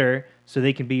getting better so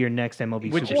they can be your next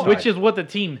MLB superstar. Which is what the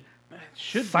team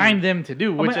should sign them to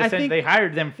do, which they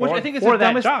hired them for, which I think is for the that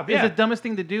dumbest, job. Yeah. is the dumbest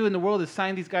thing to do in the world is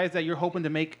sign these guys that you're hoping to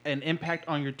make an impact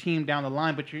on your team down the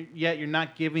line, but yet you're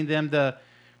not giving them the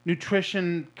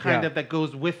nutrition kind of that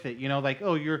goes with it. You know, like,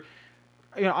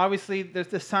 obviously there's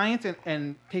the science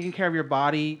and taking care of your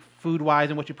body food-wise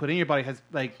and what you put in your body has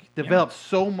like developed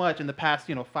so much in the past,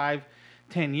 5-10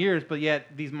 years, but yet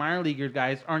these minor leaguer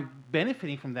guys aren't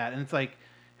benefiting from that. And it's like,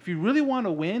 if you really want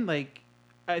to win, like,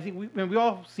 I think we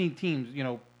all seen teams,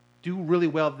 do really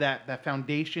well. That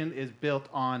foundation is built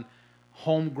on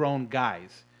homegrown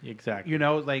guys. Exactly.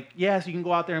 Like, yes, you can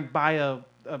go out there and buy a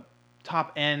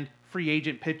top end free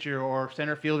agent pitcher or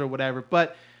center fielder or whatever.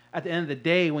 But at the end of the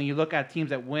day, when you look at teams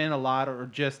that win a lot or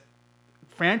just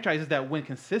franchises that win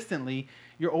consistently,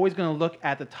 you're always going to look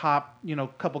at the top,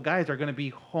 couple guys are going to be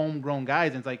homegrown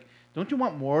guys. And it's like, don't you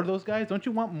want more of those guys? Don't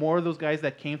you want more of those guys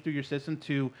that came through your system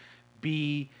to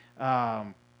be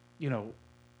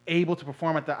able to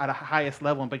perform at a highest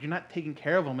level, but you're not taking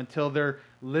care of them until they're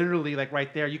literally like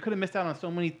right there. You could have missed out on so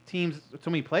many teams, so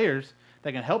many players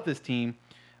that can help this team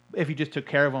if you just took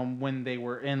care of them when they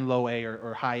were in low A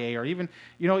or high A, or even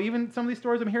some of these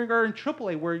stories I'm hearing are in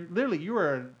AAA where literally you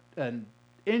are an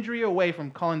injury away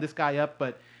from calling this guy up,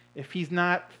 but if he's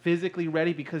not physically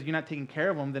ready because you're not taking care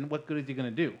of him, then what good is he going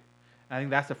to do? And I think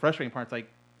that's the frustrating part. It's like,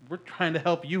 we're trying to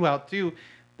help you out too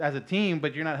as a team,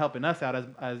 but you're not helping us out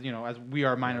as we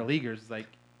are minor leaguers. Like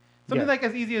something like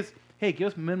as easy as, hey, give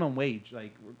us minimum wage.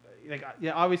 Like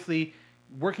obviously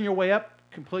working your way up,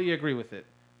 completely agree with it.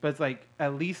 But it's like,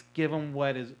 at least give them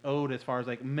what is owed as far as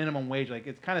like minimum wage. Like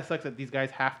it kind of sucks that these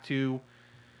guys have to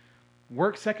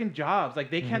work second jobs.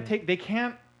 Like they can't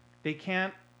they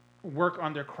can't work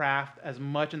on their craft as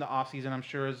much in the off season, I'm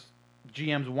sure, as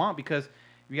GMs want, because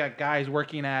you got guys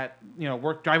working at,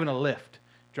 driving a Lyft,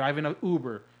 driving an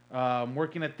Uber,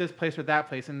 working at this place or that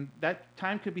place, and that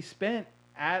time could be spent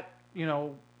at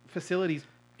facilities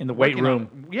in the weight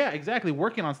room. Exactly,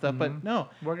 working on stuff. But no,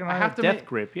 working on a death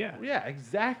grip. Yeah,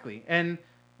 exactly. And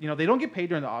they don't get paid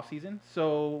during the off season,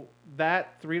 so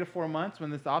that 3 to 4 months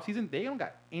when it's the off season, they don't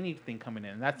got anything coming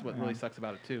in. That's what really sucks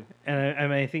about it too.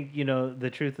 And I think the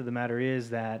truth of the matter is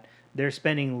that they're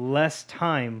spending less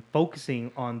time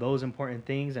focusing on those important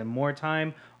things and more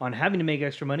time on having to make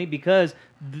extra money because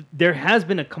there has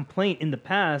been a complaint in the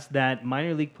past that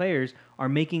minor league players are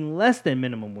making less than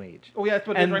minimum wage. Oh yeah, that's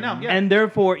what it is right now. Yeah. And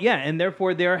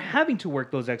therefore they're having to work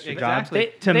those extra jobs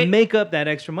to make up that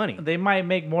extra money. They might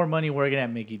make more money working at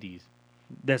Mickey D's.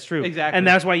 That's true. Exactly. And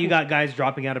that's why you got guys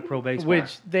dropping out of pro baseball.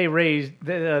 Which they raised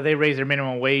their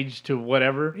minimum wage to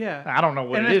whatever. Yeah. I don't know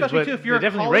what and it is, but too, if you're they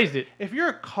definitely raised it. If you're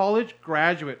a college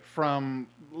graduate from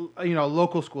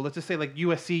local school, let's just say like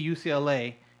USC,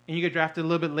 UCLA, and you get drafted a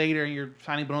little bit later and your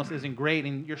signing bonus isn't great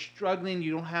and you're struggling,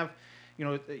 you don't have,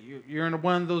 you're in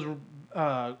one of those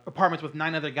apartments with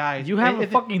 9 other guys. You have a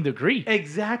fucking degree.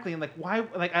 Exactly. And like, why?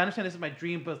 Like, I understand this is my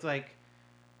dream, but it's like,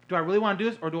 do I really want to do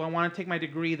this, or do I want to take my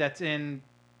degree that's in,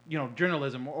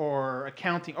 journalism or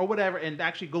accounting or whatever, and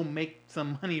actually go make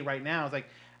some money right now? It's like,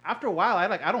 after a while,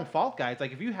 I don't fault guys.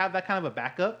 Like, if you have that kind of a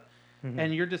backup,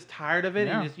 and you're just tired of it,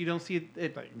 and you don't see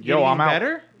it I'm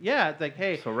better. Out. Yeah, it's like,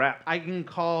 hey, it's a wrap. I can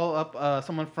call up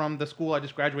someone from the school I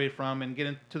just graduated from and get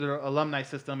into their alumni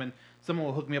system, and someone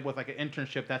will hook me up with like an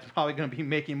internship that's probably going to be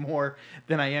making more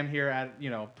than I am here at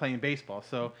playing baseball.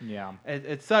 So yeah,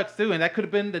 it sucks too, and that could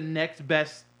have been the next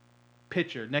best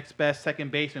pitcher, next best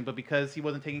second baseman, but because he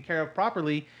wasn't taken care of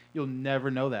properly, you'll never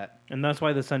know that. And that's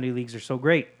why the Sunday leagues are so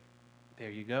great. There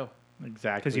you go.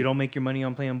 Exactly. Because you don't make your money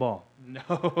on playing ball. No.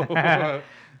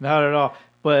 Not at all.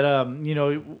 But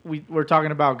we're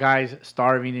talking about guys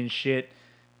starving and shit,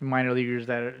 minor leaguers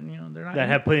that are they're not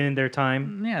have put in their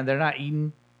time. Yeah, they're not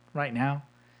eating right now.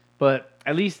 But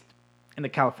at least in the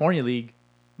California League,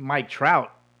 Mike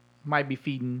Trout might be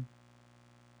feeding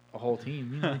a whole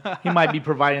team. He might be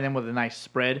providing them with a nice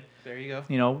spread. There you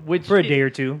go. Which for a day or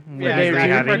two.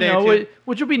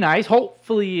 Which would be nice.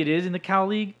 Hopefully it is in the Cal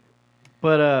League.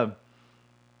 But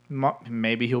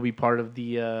maybe he'll be part of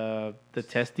the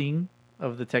testing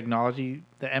of the technology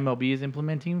the MLB is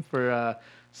implementing for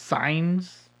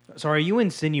signs. So are you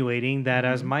insinuating that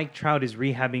as Mike Trout is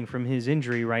rehabbing from his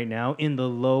injury right now in the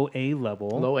low A level,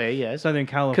 Low A, yes, Southern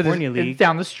California League, it's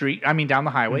down the street. I mean, down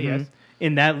the highway, yes.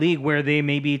 in that league where they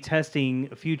may be testing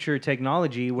future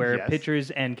technology where Yes.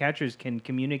 pitchers and catchers can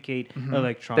communicate They,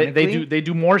 electronically. they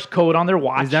do Morse code on their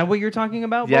watch. Is that what you're talking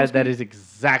about? Yeah, Bolsky? that is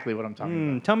exactly what I'm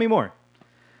talking about. Tell me more.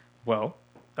 Well,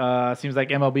 seems like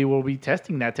MLB will be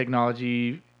testing that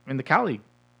technology in the Cal League.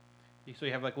 So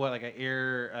you have like what, like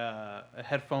a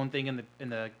headphone thing in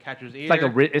the catcher's ear.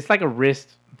 It's like a wrist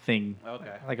thing.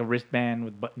 Okay. Like a wristband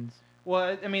with buttons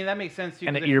Well, I mean that makes sense too.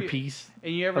 and 'cause an if you- earpiece.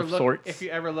 And you ever of look sorts. if you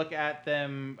ever look at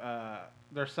them,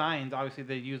 their signs. Obviously,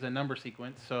 they use a number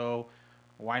sequence. So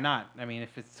why not? I mean,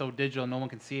 if it's so digital, no one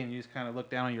can see it, and you just kind of look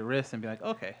down on your wrist and be like,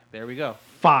 okay, there we go.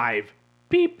 5.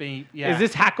 Beep. Yeah. Is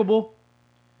this hackable?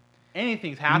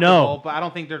 Anything's hackable? No. But I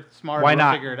don't think they're smart Why enough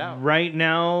not? to figure it out. Right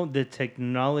now, the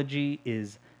technology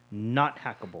is not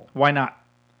hackable Why not?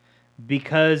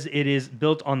 because it is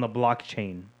built on the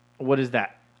blockchain. What is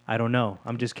that? I don't know.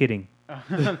 I'm just kidding.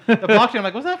 The blockchain. I'm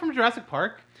like, was that from Jurassic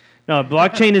Park? No,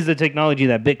 blockchain is the technology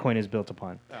that Bitcoin is built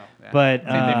upon. Oh, yeah. But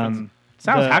Same difference.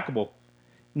 Sounds The- hackable.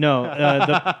 no,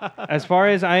 as far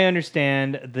as I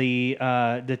understand, the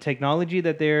technology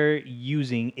that they're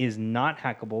using is not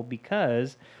hackable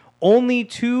because only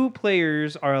 2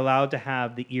 players are allowed to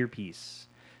have the earpiece.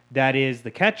 That is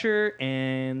the catcher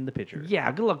and the pitcher.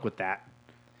 Yeah, good luck with that.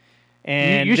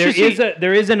 And You should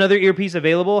there is another earpiece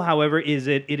available. However, it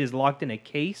is locked in a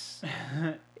case,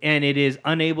 and it is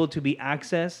unable to be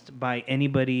accessed by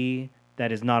anybody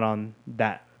that is not on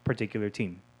that particular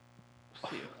team.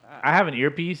 I have an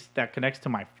earpiece that connects to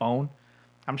my phone.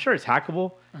 I'm sure it's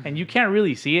hackable, and you can't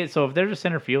really see it. So if there's a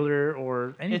center fielder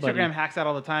or anybody, Instagram hacks that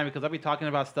all the time because I'll be talking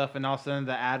about stuff and all of a sudden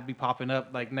the ad be popping up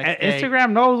like next day.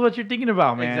 Instagram knows what you're thinking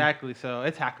about, man. Exactly. So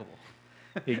it's hackable.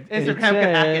 It- Instagram can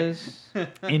hack it. says-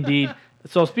 Indeed.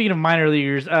 So speaking of minor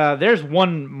leaguers, there's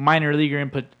one minor leaguer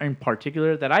in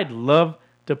particular that I'd love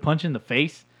to punch in the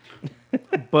face.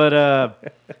 But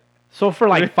so for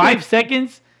like 5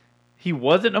 seconds, he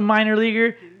wasn't a minor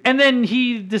leaguer, and then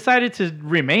he decided to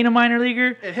remain a minor leaguer.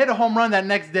 It hit a home run that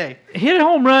next day. Hit a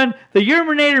home run. The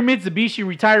Yerminator Mitsubishi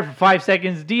retired for 5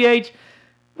 seconds. DH.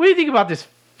 What do you think about this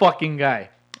fucking guy?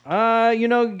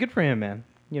 good for him, man.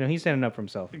 He's standing up for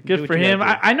himself. Do Good what for you him.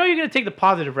 gotta do. I know you're gonna take the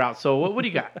positive route. So what do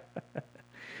you got?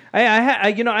 I had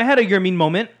a Yermin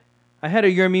moment.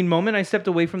 I stepped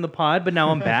away from the pod, but now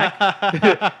I'm back.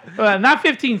 Not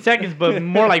 15 seconds, but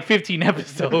more like 15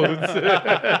 episodes.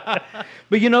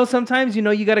 But sometimes you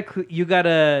gotta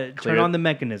turn Clear- on the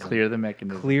mechanism, Clear the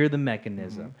mechanism. clear the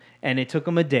mechanism, and it took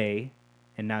him a day,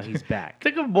 and now he's back.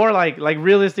 Took him more like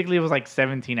realistically, it was like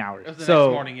 17 It hours. was the So-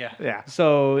 next morning, yeah. Yeah.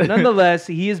 So nonetheless,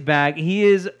 he is back.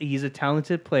 He's a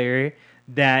talented player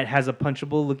that has a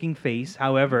punchable looking face.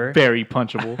 However, Very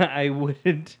punchable. I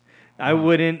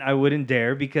wouldn't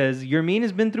dare because Yermin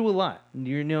has been through a lot.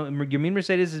 Yermin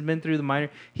Mercedes has been through the minor.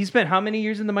 He spent how many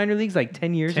years in the minor leagues? Like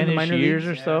 10 years in the 10-ish minor years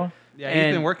leagues. or so. Yeah, he's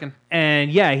And- been working.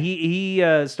 And yeah, he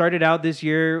started out this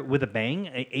year with a bang,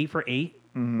 8 for 8,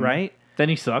 right? Then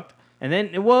he sucked. And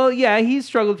then, well, yeah, he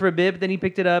struggled for a bit, but then he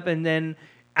picked it up. And then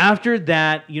after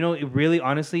that, it really,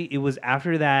 honestly, it was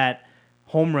after that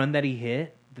home run that he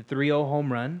hit, the 3-0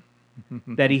 home run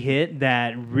that he hit,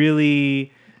 that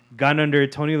really got under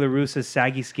Tony La Russa's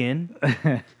saggy skin.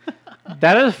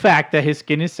 That is a fact that his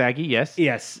skin is saggy. Yes.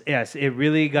 Yes, it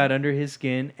really got under his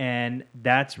skin, and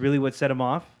that's really what set him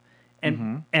off.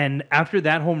 And after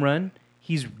that home run,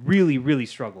 he's really, really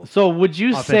struggled. So would you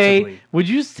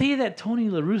Offensively. say that Tony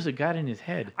La Russa got in his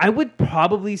head? I would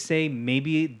probably say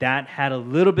maybe that had a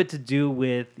little bit to do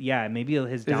with maybe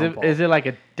his downfall. Is it like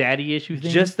a daddy issue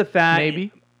thing? just the fact?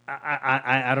 maybe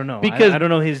I don't know Because- I don't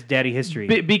know his daddy history.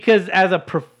 because as a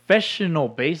professional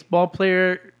baseball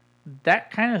player, that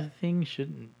kind of thing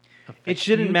shouldn't. affect It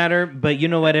shouldn't you. matter, but you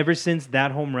know what? Ever since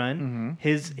that home run,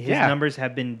 his Yeah. numbers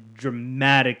have been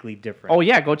dramatically different. Oh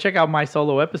yeah, go check out my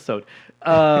solo episode,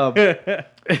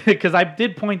 because I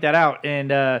did point that out,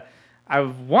 and I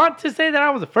want to say that I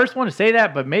was the first one to say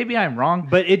that, but maybe I'm wrong.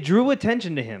 But it drew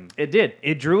attention to him. It did.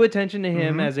 It drew attention to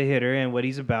him as a hitter and what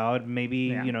he's about, maybe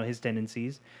Yeah. his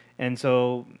tendencies, and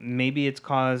so maybe it's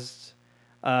caused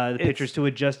the pitchers to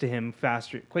adjust to him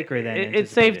quicker than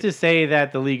It's safe to anticipated. say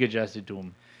that the league adjusted to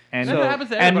him, and That happens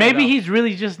to and everybody, maybe though. he's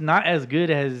really just not as good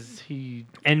as he.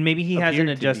 And maybe he hasn't appeared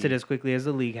to adjusted be. as quickly as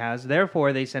the league has.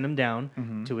 Therefore, they sent him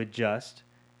down to adjust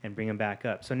and bring him back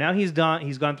up. So now he's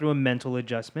gone through a mental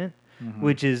adjustment,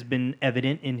 which has been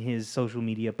evident in his social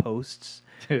media posts,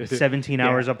 17 Yeah.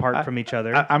 hours apart from each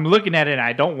other. I'm looking at it, and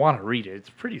I don't want to read it. It's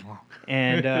pretty long.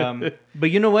 And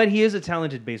but you know what? He is a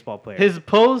talented baseball player. His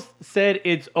post said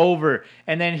it's over,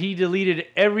 and then he deleted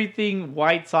everything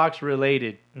White Sox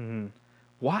related.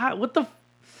 Why? What the?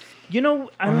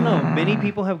 I don't know. Many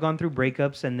people have gone through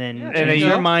breakups and then Yeah, change you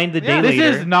your know, mind the day This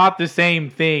later. is not the same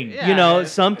thing. Yeah.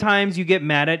 Sometimes you get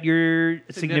mad at your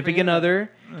significant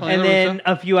other, Playing and over then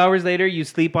some- a few hours later you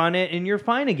sleep on it and you're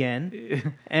fine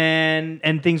again,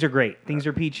 and things are great. Things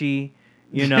are peachy.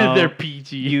 They're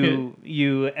peachy.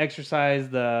 You exercise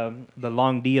the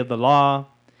long D of the law,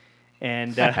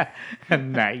 and Nice.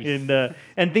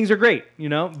 and things are great.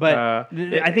 But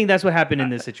I think that's what happened in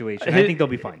this situation. I think they'll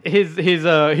be fine.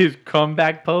 His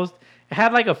comeback post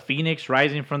had like a phoenix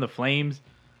rising from the flames.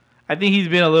 I think he's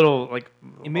been a little like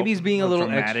Maybe he's being a little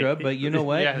dramatic. extra, but you know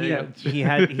what? Yeah, he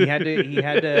had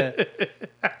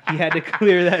to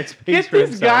clear that space. Get for this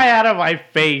himself. guy out of my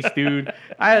face, dude.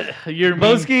 You're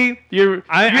Boski, You're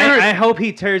I hope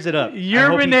he tears it up.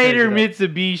 Urbanator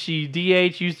Mitsubishi.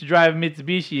 DH used to drive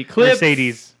Mitsubishi Eclipse.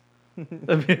 Mercedes.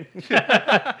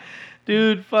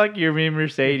 Dude, fuck your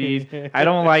Mercedes. I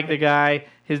don't like the guy.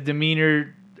 His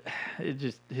demeanor,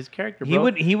 his character. He Bro.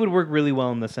 would work really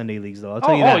well in the Sunday leagues, though. I'll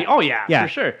tell you that. Oh yeah, for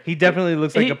sure. He definitely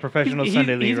looks like He- a professional he's-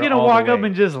 Sunday leaguer. He's gonna all the walk up way.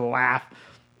 and just laugh.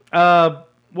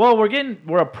 Well,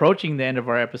 we're approaching the end of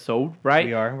our episode, right?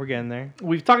 We're getting there.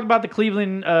 We've talked about the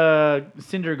Cleveland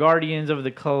Cinder Guardians of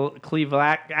the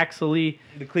Cleveland actually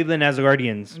The Cleveland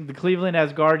Asgardians. the Cleveland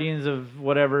as Guardians of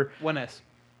whatever. 1S.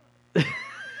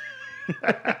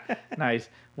 Nice.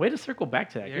 Way to circle back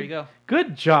to that. There you go.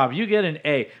 Good job. You get an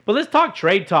A. But let's talk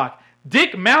trade talk.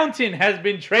 Dick Mountain has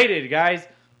been traded, guys.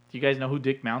 Do you guys know who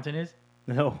Dick Mountain is?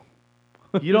 No.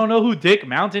 You don't know who Dick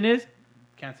Mountain is?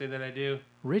 Can't say that I do.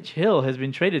 Rich Hill has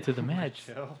been traded to the Mets.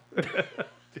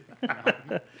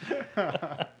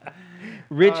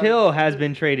 Rich Hill has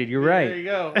been traded. You're There right. you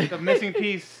go. The missing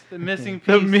piece. The missing piece.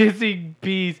 The missing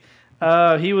piece.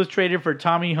 He was traded for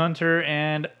Tommy Hunter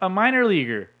and a minor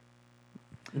leaguer.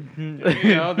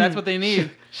 That's what they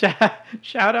need.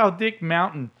 Shout out Dick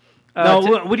Mountain. No,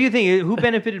 what do you think? Who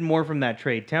benefited more from that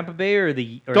trade? Tampa Bay or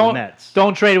the Mets?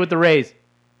 Don't trade with the Rays.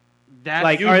 That's,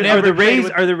 Like, you are never the trade Rays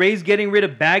with- are the Rays getting rid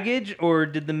of baggage, or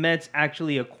did the Mets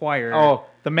actually acquire? Oh,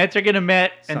 the Mets are gonna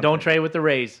Met and don't Something. trade with the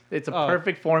Rays. It's a Oh.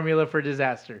 perfect formula for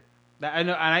disaster. I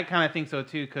know, and I kind of think so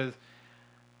too, because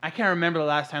I can't remember the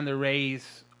last time the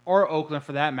Rays or Oakland,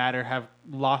 for that matter, have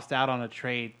lost out on a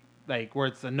trade like where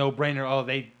it's a no-brainer. Oh,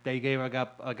 they gave on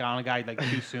a guy like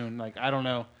too soon. Like, I don't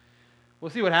know. We'll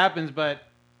see what happens, but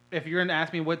if you're gonna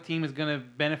ask me what team is gonna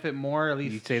benefit more, at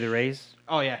least You'd say the Rays.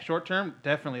 Oh yeah, short term,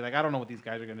 definitely. Like, I don't know what these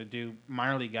guys are gonna do,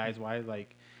 minor league guys wise.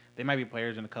 Like, they might be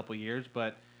players in a couple years,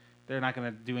 but they're not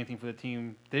gonna do anything for the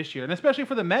team this year, and especially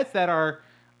for the Mets that are,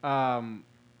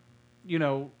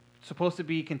 supposed to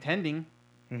be contending.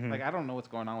 Like, I don't know what's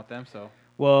going on with them. So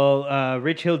Well,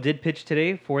 Rich Hill did pitch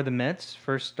today for the Mets.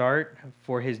 First start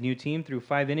for his new team through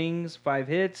 5 innings, 5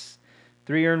 hits,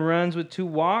 3 earned runs with 2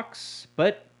 walks,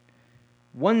 but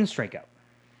 1 strikeout.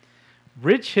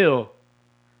 Rich Hill.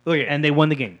 Look at And they won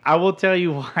the game. I will tell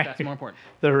you why that's more important.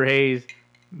 the Rays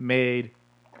made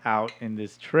out in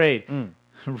this trade.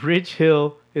 Rich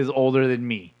Hill is older than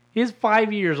me. He's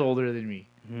 5 years older than me.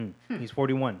 He's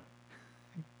 41.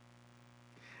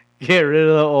 Get rid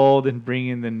of the old and bring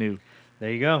in the new. There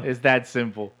you go. It's that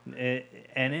simple.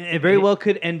 And it very well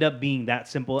could end up being that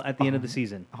simple at the end of the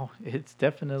season. Oh, it's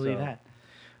definitely So, that.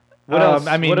 What else?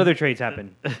 I mean, what other trades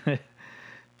happened?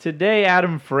 Today,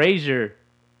 Adam Frazier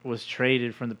was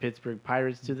traded from the Pittsburgh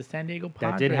Pirates to the San Diego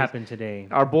Padres. That did happen today.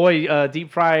 Our boy,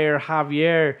 Deep Fryer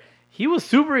Javier, he was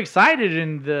super excited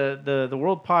in the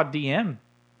World Pod DM.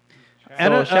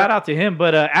 So shout out to him.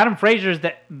 But Adam Frazier is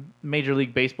the Major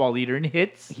League Baseball leader in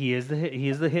hits. He is the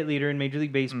hit leader in Major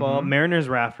League Baseball. Mariners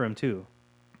were after him too.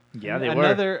 Yeah, they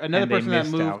another were. Another And they person that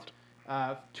missed moved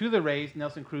out. to the Rays,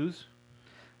 Nelson Cruz.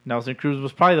 Nelson Cruz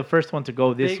was probably the first one to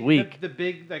go this week. The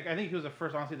big, like, I think he was the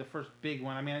first, honestly, the first big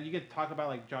one. I mean, you could talk about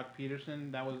like Jock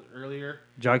Peterson, that was earlier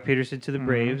Jock Peterson to the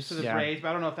Braves. to the Yeah. Rays, but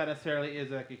I don't know if that necessarily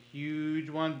is like a huge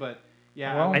one. But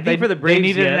yeah, Well, I think for the Braves, they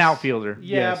needed an yes. outfielder.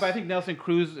 yeah, yes. but I think Nelson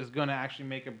Cruz is going to actually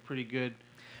make a pretty good.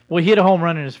 Well, he hit a home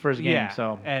run in his first game, Yeah,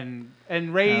 so and At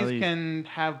Rays least. can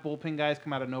have bullpen guys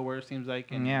come out of nowhere. It seems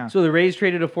like. And yeah. So the Rays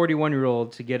traded a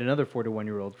 41-year-old to get another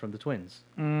 41-year-old from the Twins.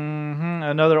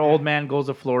 Another old man goes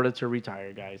to Florida to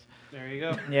retire, guys. there you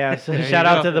go. Yeah, so There you shout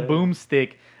out go. to the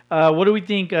boomstick. What do we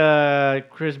think?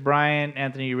 Chris Bryant,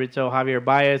 Anthony Rizzo, Javier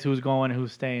Baez, who's going,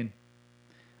 who's staying?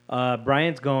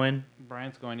 Bryant's going.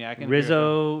 Bryant's going. Yeah, I can. agree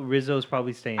with Rizzo's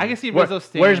probably staying. that. I can see Rizzo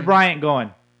staying. Where's Bryant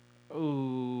going?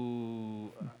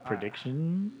 Ooh.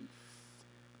 Prediction?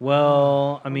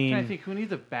 Well, I I'm trying mean, to think who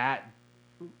needs a bat.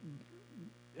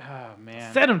 Oh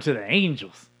man. Send him to the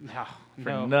Angels No, for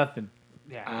no. nothing.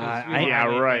 Yeah, I- we don't yeah,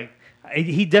 have right. anything.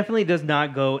 He definitely does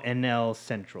not go NL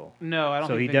Central. No, I don't.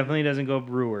 So he definitely doesn't go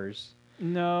Brewers.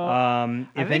 No.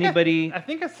 If I think anybody, I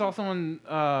think I saw someone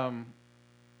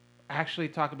actually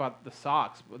talk about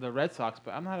the Red Sox,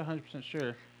 but I'm not 100%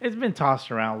 sure. It's been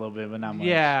tossed around a little bit, but not much.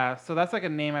 Yeah, so that's like a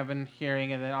name I've been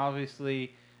hearing, and then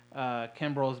obviously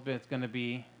Kimbrel's it's going to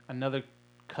be another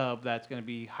Cub that's going to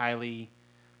be highly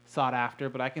sought after,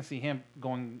 but I can see him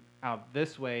going out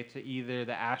this way to either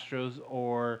the Astros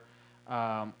or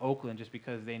Oakland just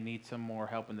because they need some more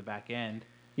help in the back end.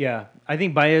 yeah, I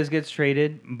think Baez gets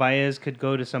traded. Baez could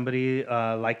go to somebody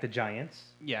like the Giants.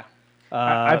 Yeah.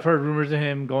 I've heard rumors of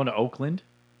him going to Oakland.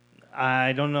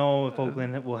 I don't know if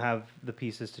Oakland will have the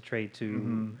pieces to trade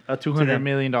to. A $200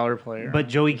 million player. But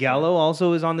Joey Gallo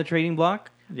also is on the trading block.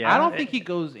 yeah, I don't think he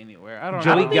goes anywhere. I don't I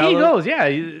Joey know. don't think he Gallo- goes.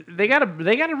 Yeah, they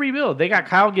gotta rebuild. They got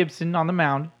Kyle Gibson on the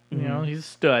mound. You know, he's a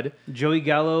stud. Joey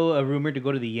Gallo, rumored to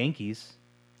go to the Yankees.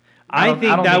 I I don't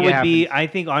think think that it would be. happens. I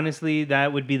think honestly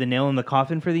that would be the nail in the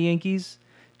coffin for the Yankees.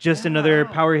 Just another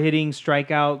power hitting,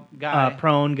 strikeout Guy.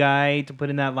 prone guy to put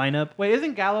in that lineup. Wait,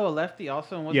 isn't Gallo a lefty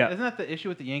also? And Yeah. Isn't that the issue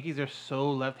with the Yankees? They're so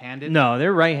left-handed. No,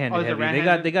 they're right-handed Oh, is it heavy.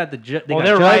 right-handed? They got the. They Well, got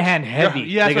they're Judge. right hand heavy.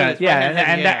 Yeah, They that's what got- it is. Yeah, Right-hand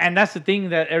heavy, yeah. and that's the thing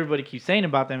that everybody keeps saying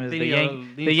about them is They the need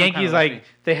some Yankees kind of like lefty.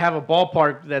 they have a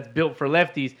ballpark that's built for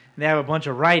lefties and they have a bunch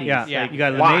of righties. Yeah, Yeah. you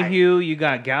got why? LeMahieu, you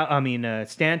got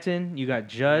Stanton, you got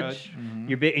Judge,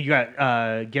 you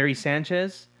got Gary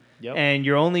Sanchez, Yep. and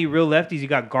your only real lefties you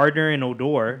got Gardner and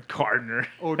Odor. Gardner.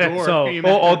 Odor. So- Can you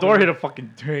imagine Odor hit a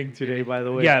fucking drink today, by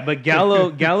the way. Yeah, but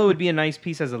Gallo would be a nice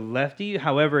piece as a lefty.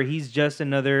 However, he's just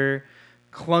another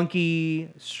clunky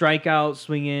strikeout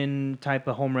swinging type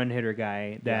of home run hitter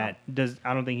guy that does.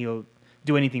 I don't think he'll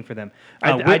do anything for them.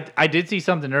 I did see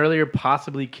something earlier,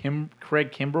 possibly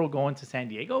Craig Kimbrel going to San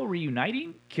Diego,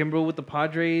 reuniting. Kimbrel with the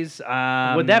Padres.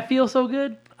 Would that feel so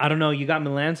good? I don't know. You got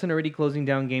Melanson already closing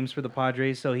down games for the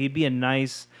Padres, so he'd be a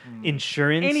nice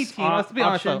insurance. Any team, let's be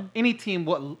honest, option. though, any team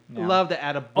would Yeah. love to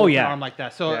add a bullpen Oh, yeah. arm like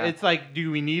that. So Yeah. it's like, do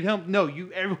we need him? No,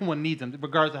 everyone needs him,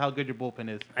 regardless of how good your bullpen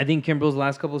is. I think Kimbrel's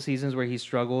last couple of seasons where he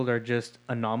struggled are just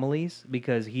anomalies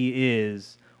because he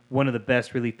is one of the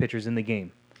best relief pitchers in the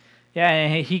game. Yeah,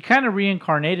 and he kind of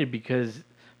reincarnated because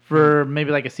for maybe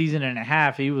like a season and a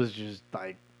half, he was just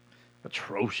like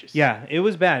atrocious. Yeah, it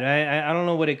was bad. I don't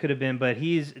know what it could have been, but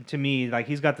he's to me like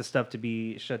he's got the stuff to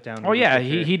be shut down. Oh yeah,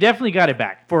 he definitely got it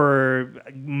back. for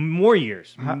more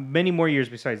years, many more years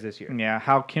besides this year. Yeah,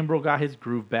 how Kimbrel got his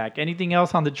groove back. Anything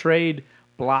else on the trade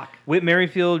block? Whit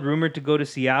Merrifield rumored to go to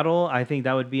Seattle. I think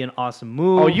that would be an awesome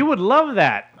move. Oh, you would love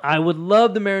that. I would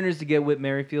love the Mariners to get Whit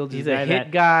Merrifield. He's a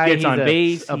hit guy. Gets He's on a-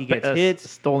 base. a- He gets a hits.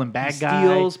 stolen bag he guy.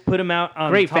 steals. Put him out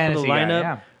on Great top of the fantasy guy, lineup.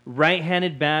 yeah.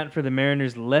 Right-handed bat for the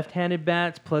Mariners. Left-handed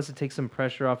bats. Plus, it takes some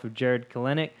pressure off of Jared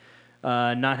Kelenic,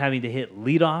 not having to hit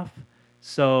leadoff.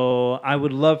 So I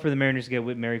would love for the Mariners to get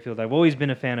Whit Merrifield. I've always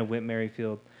been a fan of Whit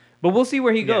Merrifield, but we'll see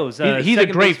where he goes. He's a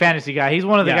Second great base- fantasy guy. He's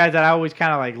one of the Yeah. guys that I always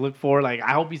kind of like look for. Like,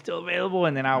 I hope he's still available,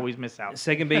 and then I always miss out.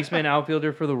 Second baseman,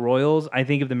 outfielder for the Royals. I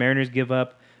think if the Mariners give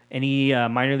up any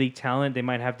minor league talent, they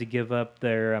might have to give up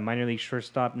their minor league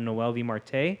shortstop, Noel V.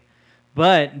 Marte.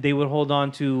 But they would hold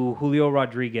on to Julio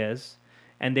Rodriguez,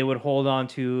 and they would hold on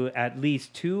to at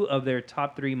least two of their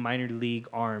top three minor league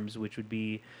arms, which would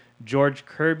be George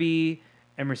Kirby,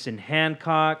 Emerson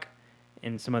Hancock,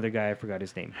 and some other guy. I forgot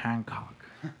his name. Hancock.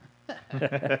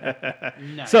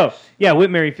 Nice. So, yeah, Whit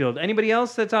Merrifield. Anybody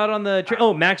else that's out on the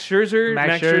oh, Max Scherzer.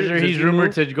 Max Scherzer, does he's he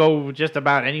rumored move? to go just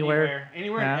about anywhere.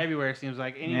 Anywhere, Yeah. and everywhere, it seems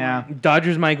like. Anywhere. Yeah.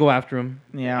 Dodgers might go after him.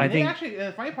 Yeah. I I think think- actually,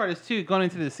 the funny part is, too, going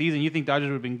into the season, you think Dodgers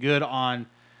would have been good on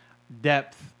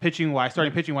depth, pitching-wise,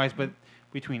 starting pitching-wise, but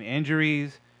between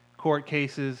injuries, court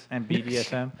cases, And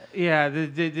BDSM. yeah,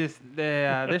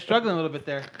 they're struggling a little bit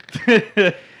there.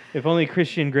 If only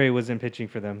Christian Gray wasn't pitching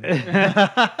for them.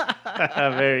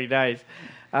 Very nice.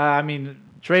 I mean,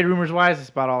 trade rumors wise, that's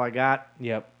about all I got.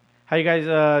 Yep. How you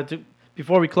guys?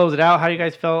 Before we close it out, how you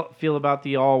guys feel about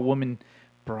the all woman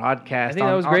broadcast? I think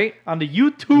that was great. on the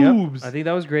YouTubes. Yep. I think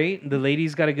that was great. The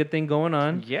ladies got a good thing going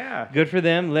on. Yeah, Good for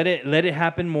them. Let it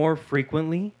happen more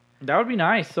frequently. that would be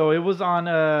nice. So it was on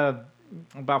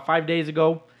about 5 days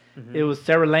ago. It was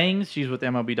Sarah Langs. She's with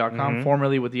MLB.com,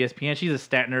 formerly with ESPN. She's a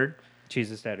stat nerd. She's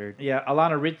a starter. Yeah,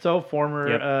 Alana Rizzo,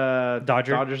 former Yep.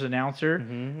 Dodgers announcer.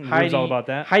 Knows all about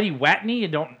that. Heidi Watney.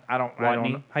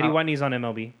 Heidi Watney's on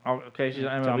MLB. Oh, okay, she's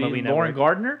on It's MLB. on MLB Lauren Network.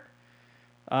 Gardner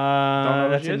know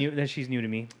who That's she is? she's new to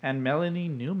me. and Melanie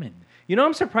Newman. You know,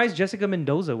 I'm surprised Jessica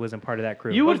Mendoza wasn't part of that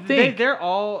crew. You would But think. they're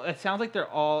all. It sounds like they're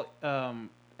all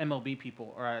MLB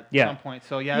people, or at Yeah. some point.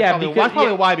 So yeah, Yeah, that's because-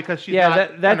 probably yeah. why, because she's Yeah,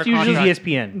 not that's under usually contract.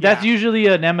 ESPN. That's Yeah. usually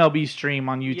an MLB stream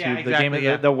on YouTube. Yeah, the game of exactly,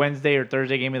 yeah. the Wednesday or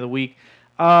Thursday game of the week.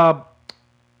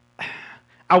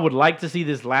 I would like to see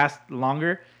this last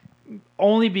longer,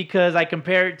 only because I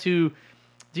compare it to.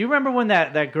 Do you remember when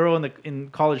that girl in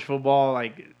college football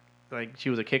like she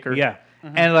was a kicker? Yeah.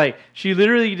 And like she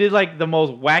literally did like the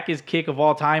most wackest kick of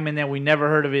all time, and then we never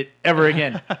heard of it ever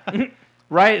again.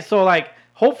 Right? So like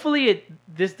hopefully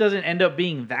this doesn't end up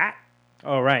being that.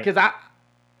 Oh, right. Because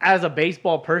as a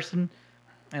baseball person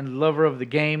and lover of the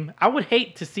game, I would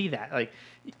hate to see that. Like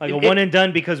a one and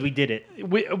done because we did it.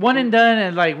 One and done,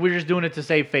 and like we're just doing it to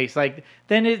save face. Like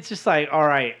then it's just like, all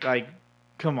right, like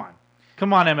come on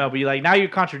MLB. Like now you're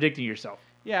contradicting yourself.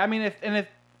 Yeah, I mean, if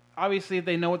obviously if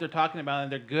they know what they're talking about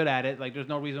and they're good at it, like there's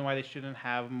no reason why they shouldn't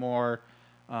have more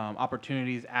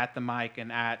opportunities at the mic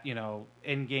and at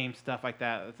in-game stuff like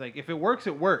that. It's like if it works,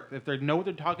 it works. If they know what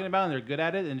they're talking about and they're good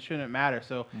at it, then it shouldn't matter.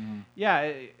 So yeah,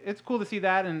 it's cool to see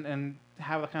that and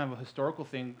have a kind of a historical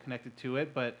thing connected to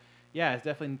it. But yeah, it's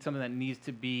definitely something that needs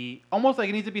to be almost like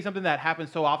it needs to be something that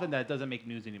happens so often that it doesn't make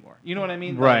news anymore. You know what I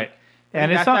mean? Right. Like,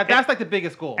 And that's like the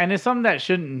biggest goal. And it's something that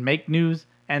shouldn't make news,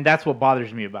 and that's what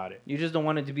bothers me about it. You just don't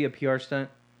want it to be a PR stunt.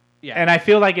 Yeah. And I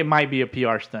feel like it might be a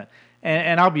PR stunt.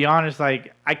 And I'll be honest,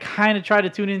 like I kind of tried to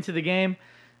tune into the game.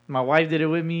 My wife did it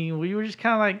with me. We were just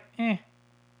kind of like, eh.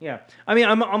 Yeah. I mean,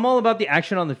 I'm all about the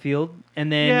action on the field.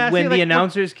 And then Yeah, when see, the like,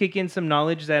 announcers kick in some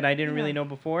knowledge that I didn't really know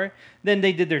before, then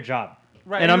they did their job.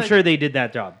 Right, And I'm like- sure they did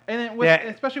that job. And then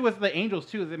especially with the Angels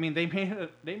too. I mean, they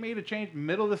made a change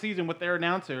middle of the season with their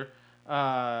announcer,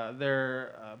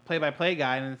 their play-by-play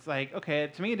guy, and it's like, okay,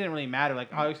 to me it didn't really matter. Like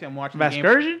obviously I'm watching the game.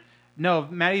 Vasgersian? No,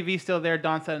 Matty V's still there.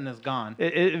 Don Sutton is gone.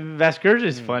 Vasgersian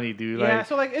is funny, dude. Yeah, like,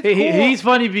 so, like, it's he- cool. he's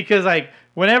funny because like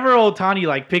whenever Ohtani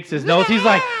like picks his nose, he's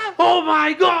like, "Oh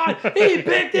my god, he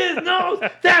picked his nose!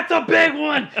 That's a big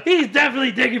one. He's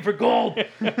definitely digging for gold."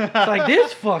 It's like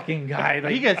this fucking guy.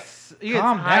 Like he gets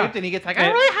calm hyped down. and he gets like And-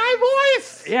 a really high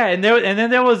voice. Yeah, and then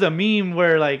there was a meme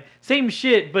where like same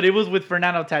shit, but it was with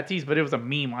Fernando Tatis, but it was a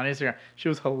meme on Instagram. She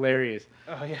was hilarious.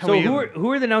 Oh, yeah, So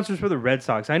who are the announcers for the Red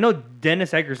Sox? I know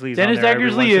Dennis Eckersley is Dennis on there every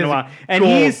Eckersley once in a is while, and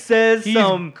he gold. says He's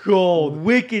some gold.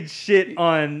 wicked shit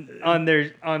on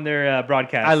their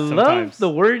broadcast. I sometimes. love the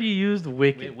word you used,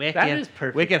 wicked. Wicked. That is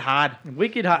perfect. Wicked hot.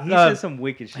 Wicked hot. He says some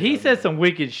wicked shit. He on says there. some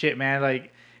wicked shit, man.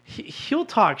 Like he'll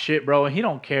talk shit, bro, and he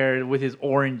don't care with his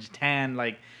orange tan.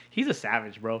 Like he's a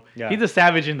savage, bro. Yeah. He's a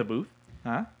savage in the booth,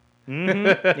 huh?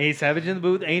 Mhm. He's savage in the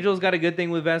booth. Angels got a good thing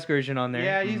with Vasgersian on there.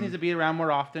 Yeah, he just needs to be around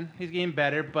more often. He's getting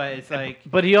better, but it's like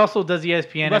But he also does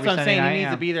ESPN that's every what I'm Sunday saying. night. He needs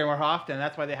yeah. to be there more often.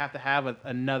 That's why they have to have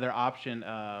another option.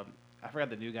 I forgot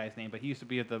the new guy's name, but he used to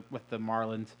be with the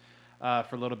Marlins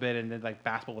for a little bit, and then like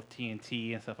basketball with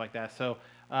TNT and stuff like that. So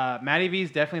Matty V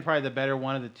is definitely probably the better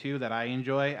one of the two that I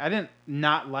enjoy. I didn't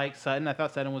not like Sutton. I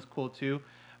thought Sutton was cool too,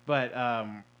 but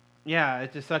yeah,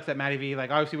 it just sucks that Matty V.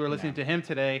 Like obviously we were listening to him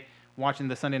today, watching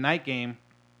the Sunday night game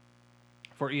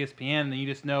for ESPN, and you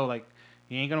just know like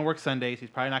he ain't gonna work Sundays. He's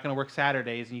probably not gonna work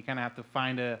Saturdays, and you kind of have to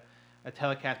find a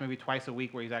telecast maybe twice a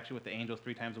week where he's actually with the Angels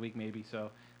 3 times a week maybe. So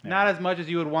not as much as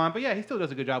you would want, but yeah, he still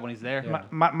does a good job when he's there.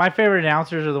 My favorite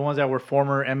announcers are the ones that were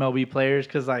former MLB players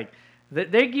because like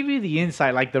they give you the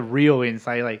insight, like the real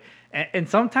insight, like and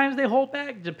sometimes they hold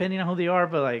back depending on who they are,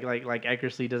 but like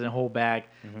Eckersley doesn't hold back.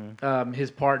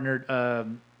 His partner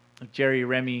Jerry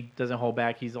Remy doesn't hold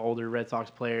back. He's an older Red Sox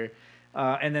player,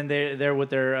 and then they're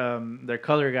with their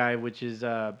color guy, which is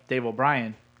Dave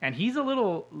O'Brien, and he's a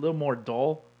little more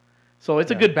dull, so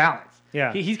it's a good balance.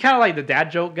 Yeah. He's kind of like the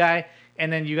dad joke guy.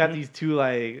 And then you got these two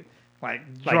like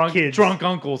kids. drunk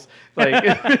uncles. Like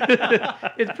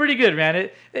it's pretty good, man.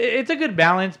 It's a good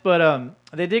balance, but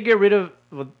they did get rid of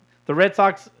the Red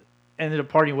Sox. Ended up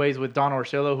parting ways with Don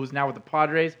Orsillo, who's now with the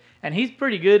Padres, and he's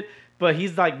pretty good. But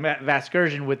he's like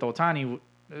Vasgersian with Ohtani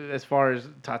as far as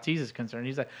Tatis is concerned.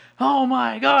 He's like, oh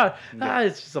my god,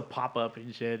 it's just a pop up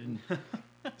and shit. And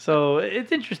so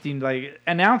it's interesting. Like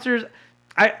announcers,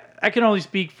 I can only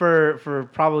speak for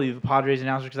probably the Padres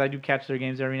announcers because I do catch their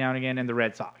games every now and again, and the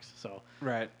Red Sox. So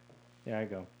Right. There I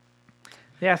go.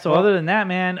 yeah. So other than that,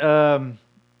 man,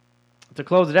 to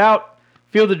close it out,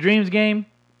 Field of Dreams game.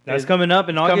 That's coming up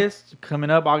in August. Coming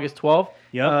up August 12th.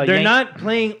 Yep. They're not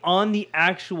playing on the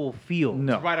actual field.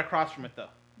 No. Right across from it though.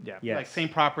 Yeah. Yes. Like same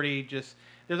property, just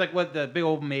there's like the big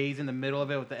old maze in the middle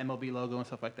of it with the MLB logo and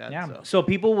stuff like that. Yeah. So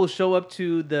people will show up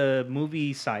to the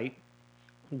movie site,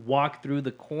 walk through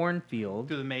the cornfield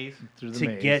through the maze. Through the to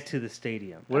maze. get to the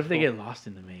stadium. What if they get lost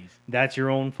in the maze? That's your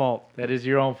own fault. That is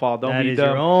your own fault. Don't That be is dumb.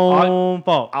 your own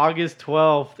fault. August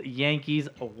 12th, Yankees,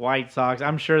 White Sox.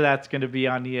 I'm sure that's going to be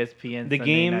on ESPN. The Sunday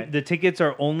game, night. the tickets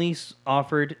are only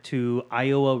offered to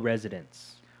Iowa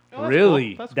residents. Oh, that's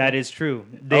Really? cool. That's That cool. is true.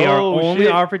 They are Oh, only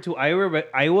shit. offered to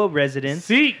Iowa residents.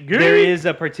 See, good. There is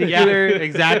a particular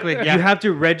exactly. You Yeah. have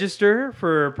to register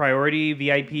for priority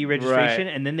VIP registration,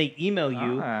 Right. and then they email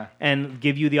you Ah. and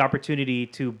give you the opportunity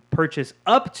to purchase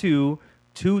up to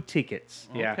 2 tickets.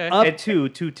 Yeah. Okay. Up It's- to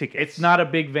 2 tickets. It's not a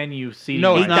big venue seating.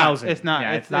 No, it's 8,000. not. It's not.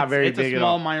 Yeah, it's not very it's big a at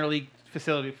small all. minor league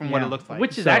facility from what Yeah. it looks like.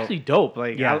 Which is So- actually dope.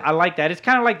 Like, Yeah. I like that. It's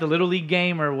kind of like the Little League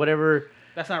game or whatever.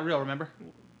 That's not real. Remember?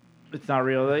 It's not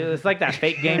real. It's like that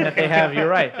fake game that they have. You're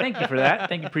right. Thank you for that.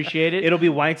 Thank you. Appreciate it. It'll be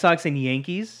White Sox and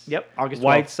Yankees. Yep. August 12th.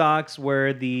 White Sox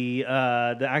were the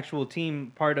actual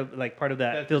team part of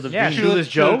that field of Yeah, dreams. Shoeless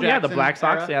Joe. Jackson Yeah, the Black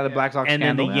Sox. era. Yeah, the Yeah. Black Sox. And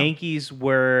then the scandal, yeah. Yankees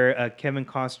were Kevin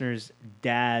Costner's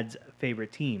dad's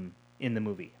favorite team in the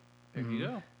movie. There you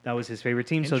go. That was his favorite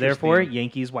team. So therefore, Interesting.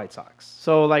 Yankees, White Sox.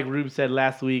 So, like Rube said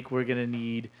last week, we're gonna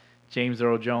need James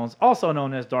Earl Jones, also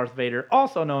known as Darth Vader,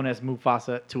 also known as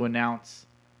Mufasa, to announce.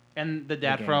 And the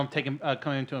dad game. from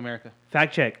Coming to America.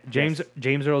 Fact check. James Yes.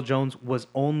 James Earl Jones was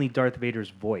only Darth Vader's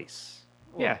voice.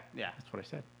 Yeah, Yeah. that's what I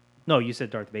said. It No, you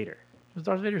said Darth Vader. was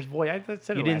Darth Vader's voice. I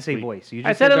said it You didn't last say week. voice. You I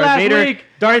just said it Darth last Vader. week.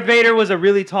 Darth Vader was a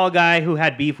really tall guy who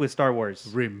had beef with Star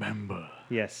Wars. Remember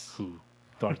Yes. who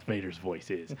Darth Vader's voice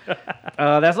is.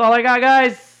 That's all I got,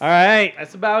 guys. All right.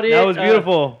 That's about it. That was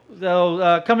beautiful.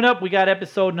 Coming up, we got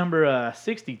episode number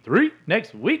 63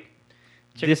 next week.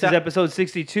 Check This us is out. episode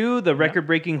 62, the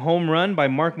record-breaking home run by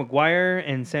Mark McGuire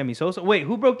and Sammy Sosa. Wait,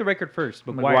 who broke the record first?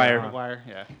 McGuire. huh? McGuire,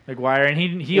 yeah. McGuire, and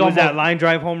he It was almost that line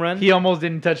drive home run. he almost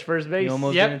didn't touch first base. He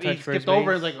almost Yep, didn't he touch first skipped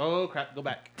over. base. It's like, oh crap, go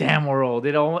back. Damn, we're old.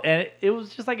 It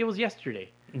was just like it was yesterday.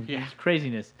 Yeah. It's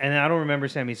craziness. And I don't remember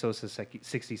Sammy Sosa's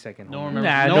 60-second No home one run.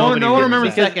 remembers. Nah, no one nobody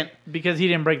remembers remembers second. Because he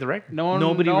didn't break the record. No one.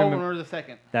 Nobody no one remember- remembers the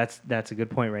second. That's a good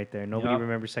point right there. Nobody Yup.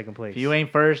 remembers second place. If you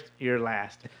ain't first, you're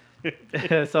last.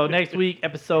 So next week,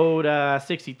 episode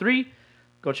 63.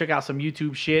 Go check out some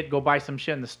YouTube shit. Go buy some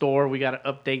shit in the store. We got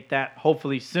to update that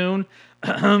hopefully soon.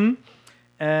 What You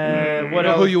know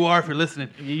else? who you are if you're listening.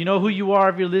 You know who you are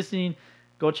if you're listening.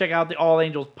 Go check out the All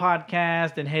Angels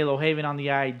podcast and Halo Haven on the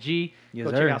IG. Yes,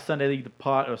 Go sir. check out Sunday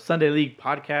League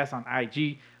podcast on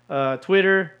IG.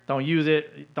 Twitter, don't use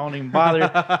it. Don't even bother.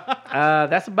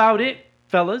 That's about it,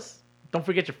 fellas. Don't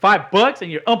forget your $5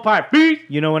 and your umpire fees.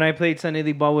 You know, when I played Sunday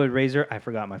League ball with Razor, I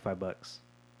forgot my $5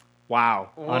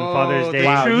 Wow. on Father's Day. The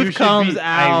Wow, you truth should comes be-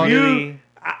 out. I really,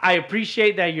 I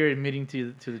appreciate that you're admitting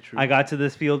to the truth. I got to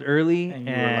this field early, And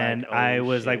you were and like, oh, I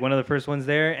was like shit. one of the first ones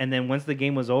there. And then once the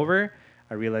game was over,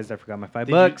 I realized I forgot my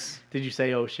 $5. Did you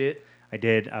say, oh, shit? I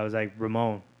did. I was like,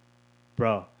 Ramon,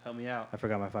 bro, Help me out. I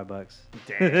forgot my $5.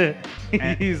 Damn.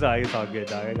 He's all good,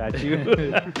 dog. I got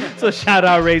you. So shout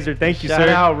out Razor. Thank you, Shout sir.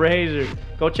 out Razor.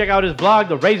 Go check out his vlog,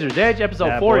 The Razor's Edge. Episode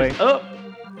Yeah, 4 boy. is up.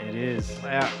 It is.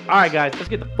 Yeah. All right, guys. Let's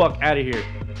get the fuck out of here.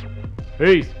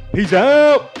 Peace. Peace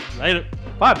out. Later.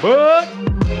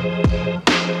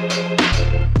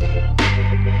 $5.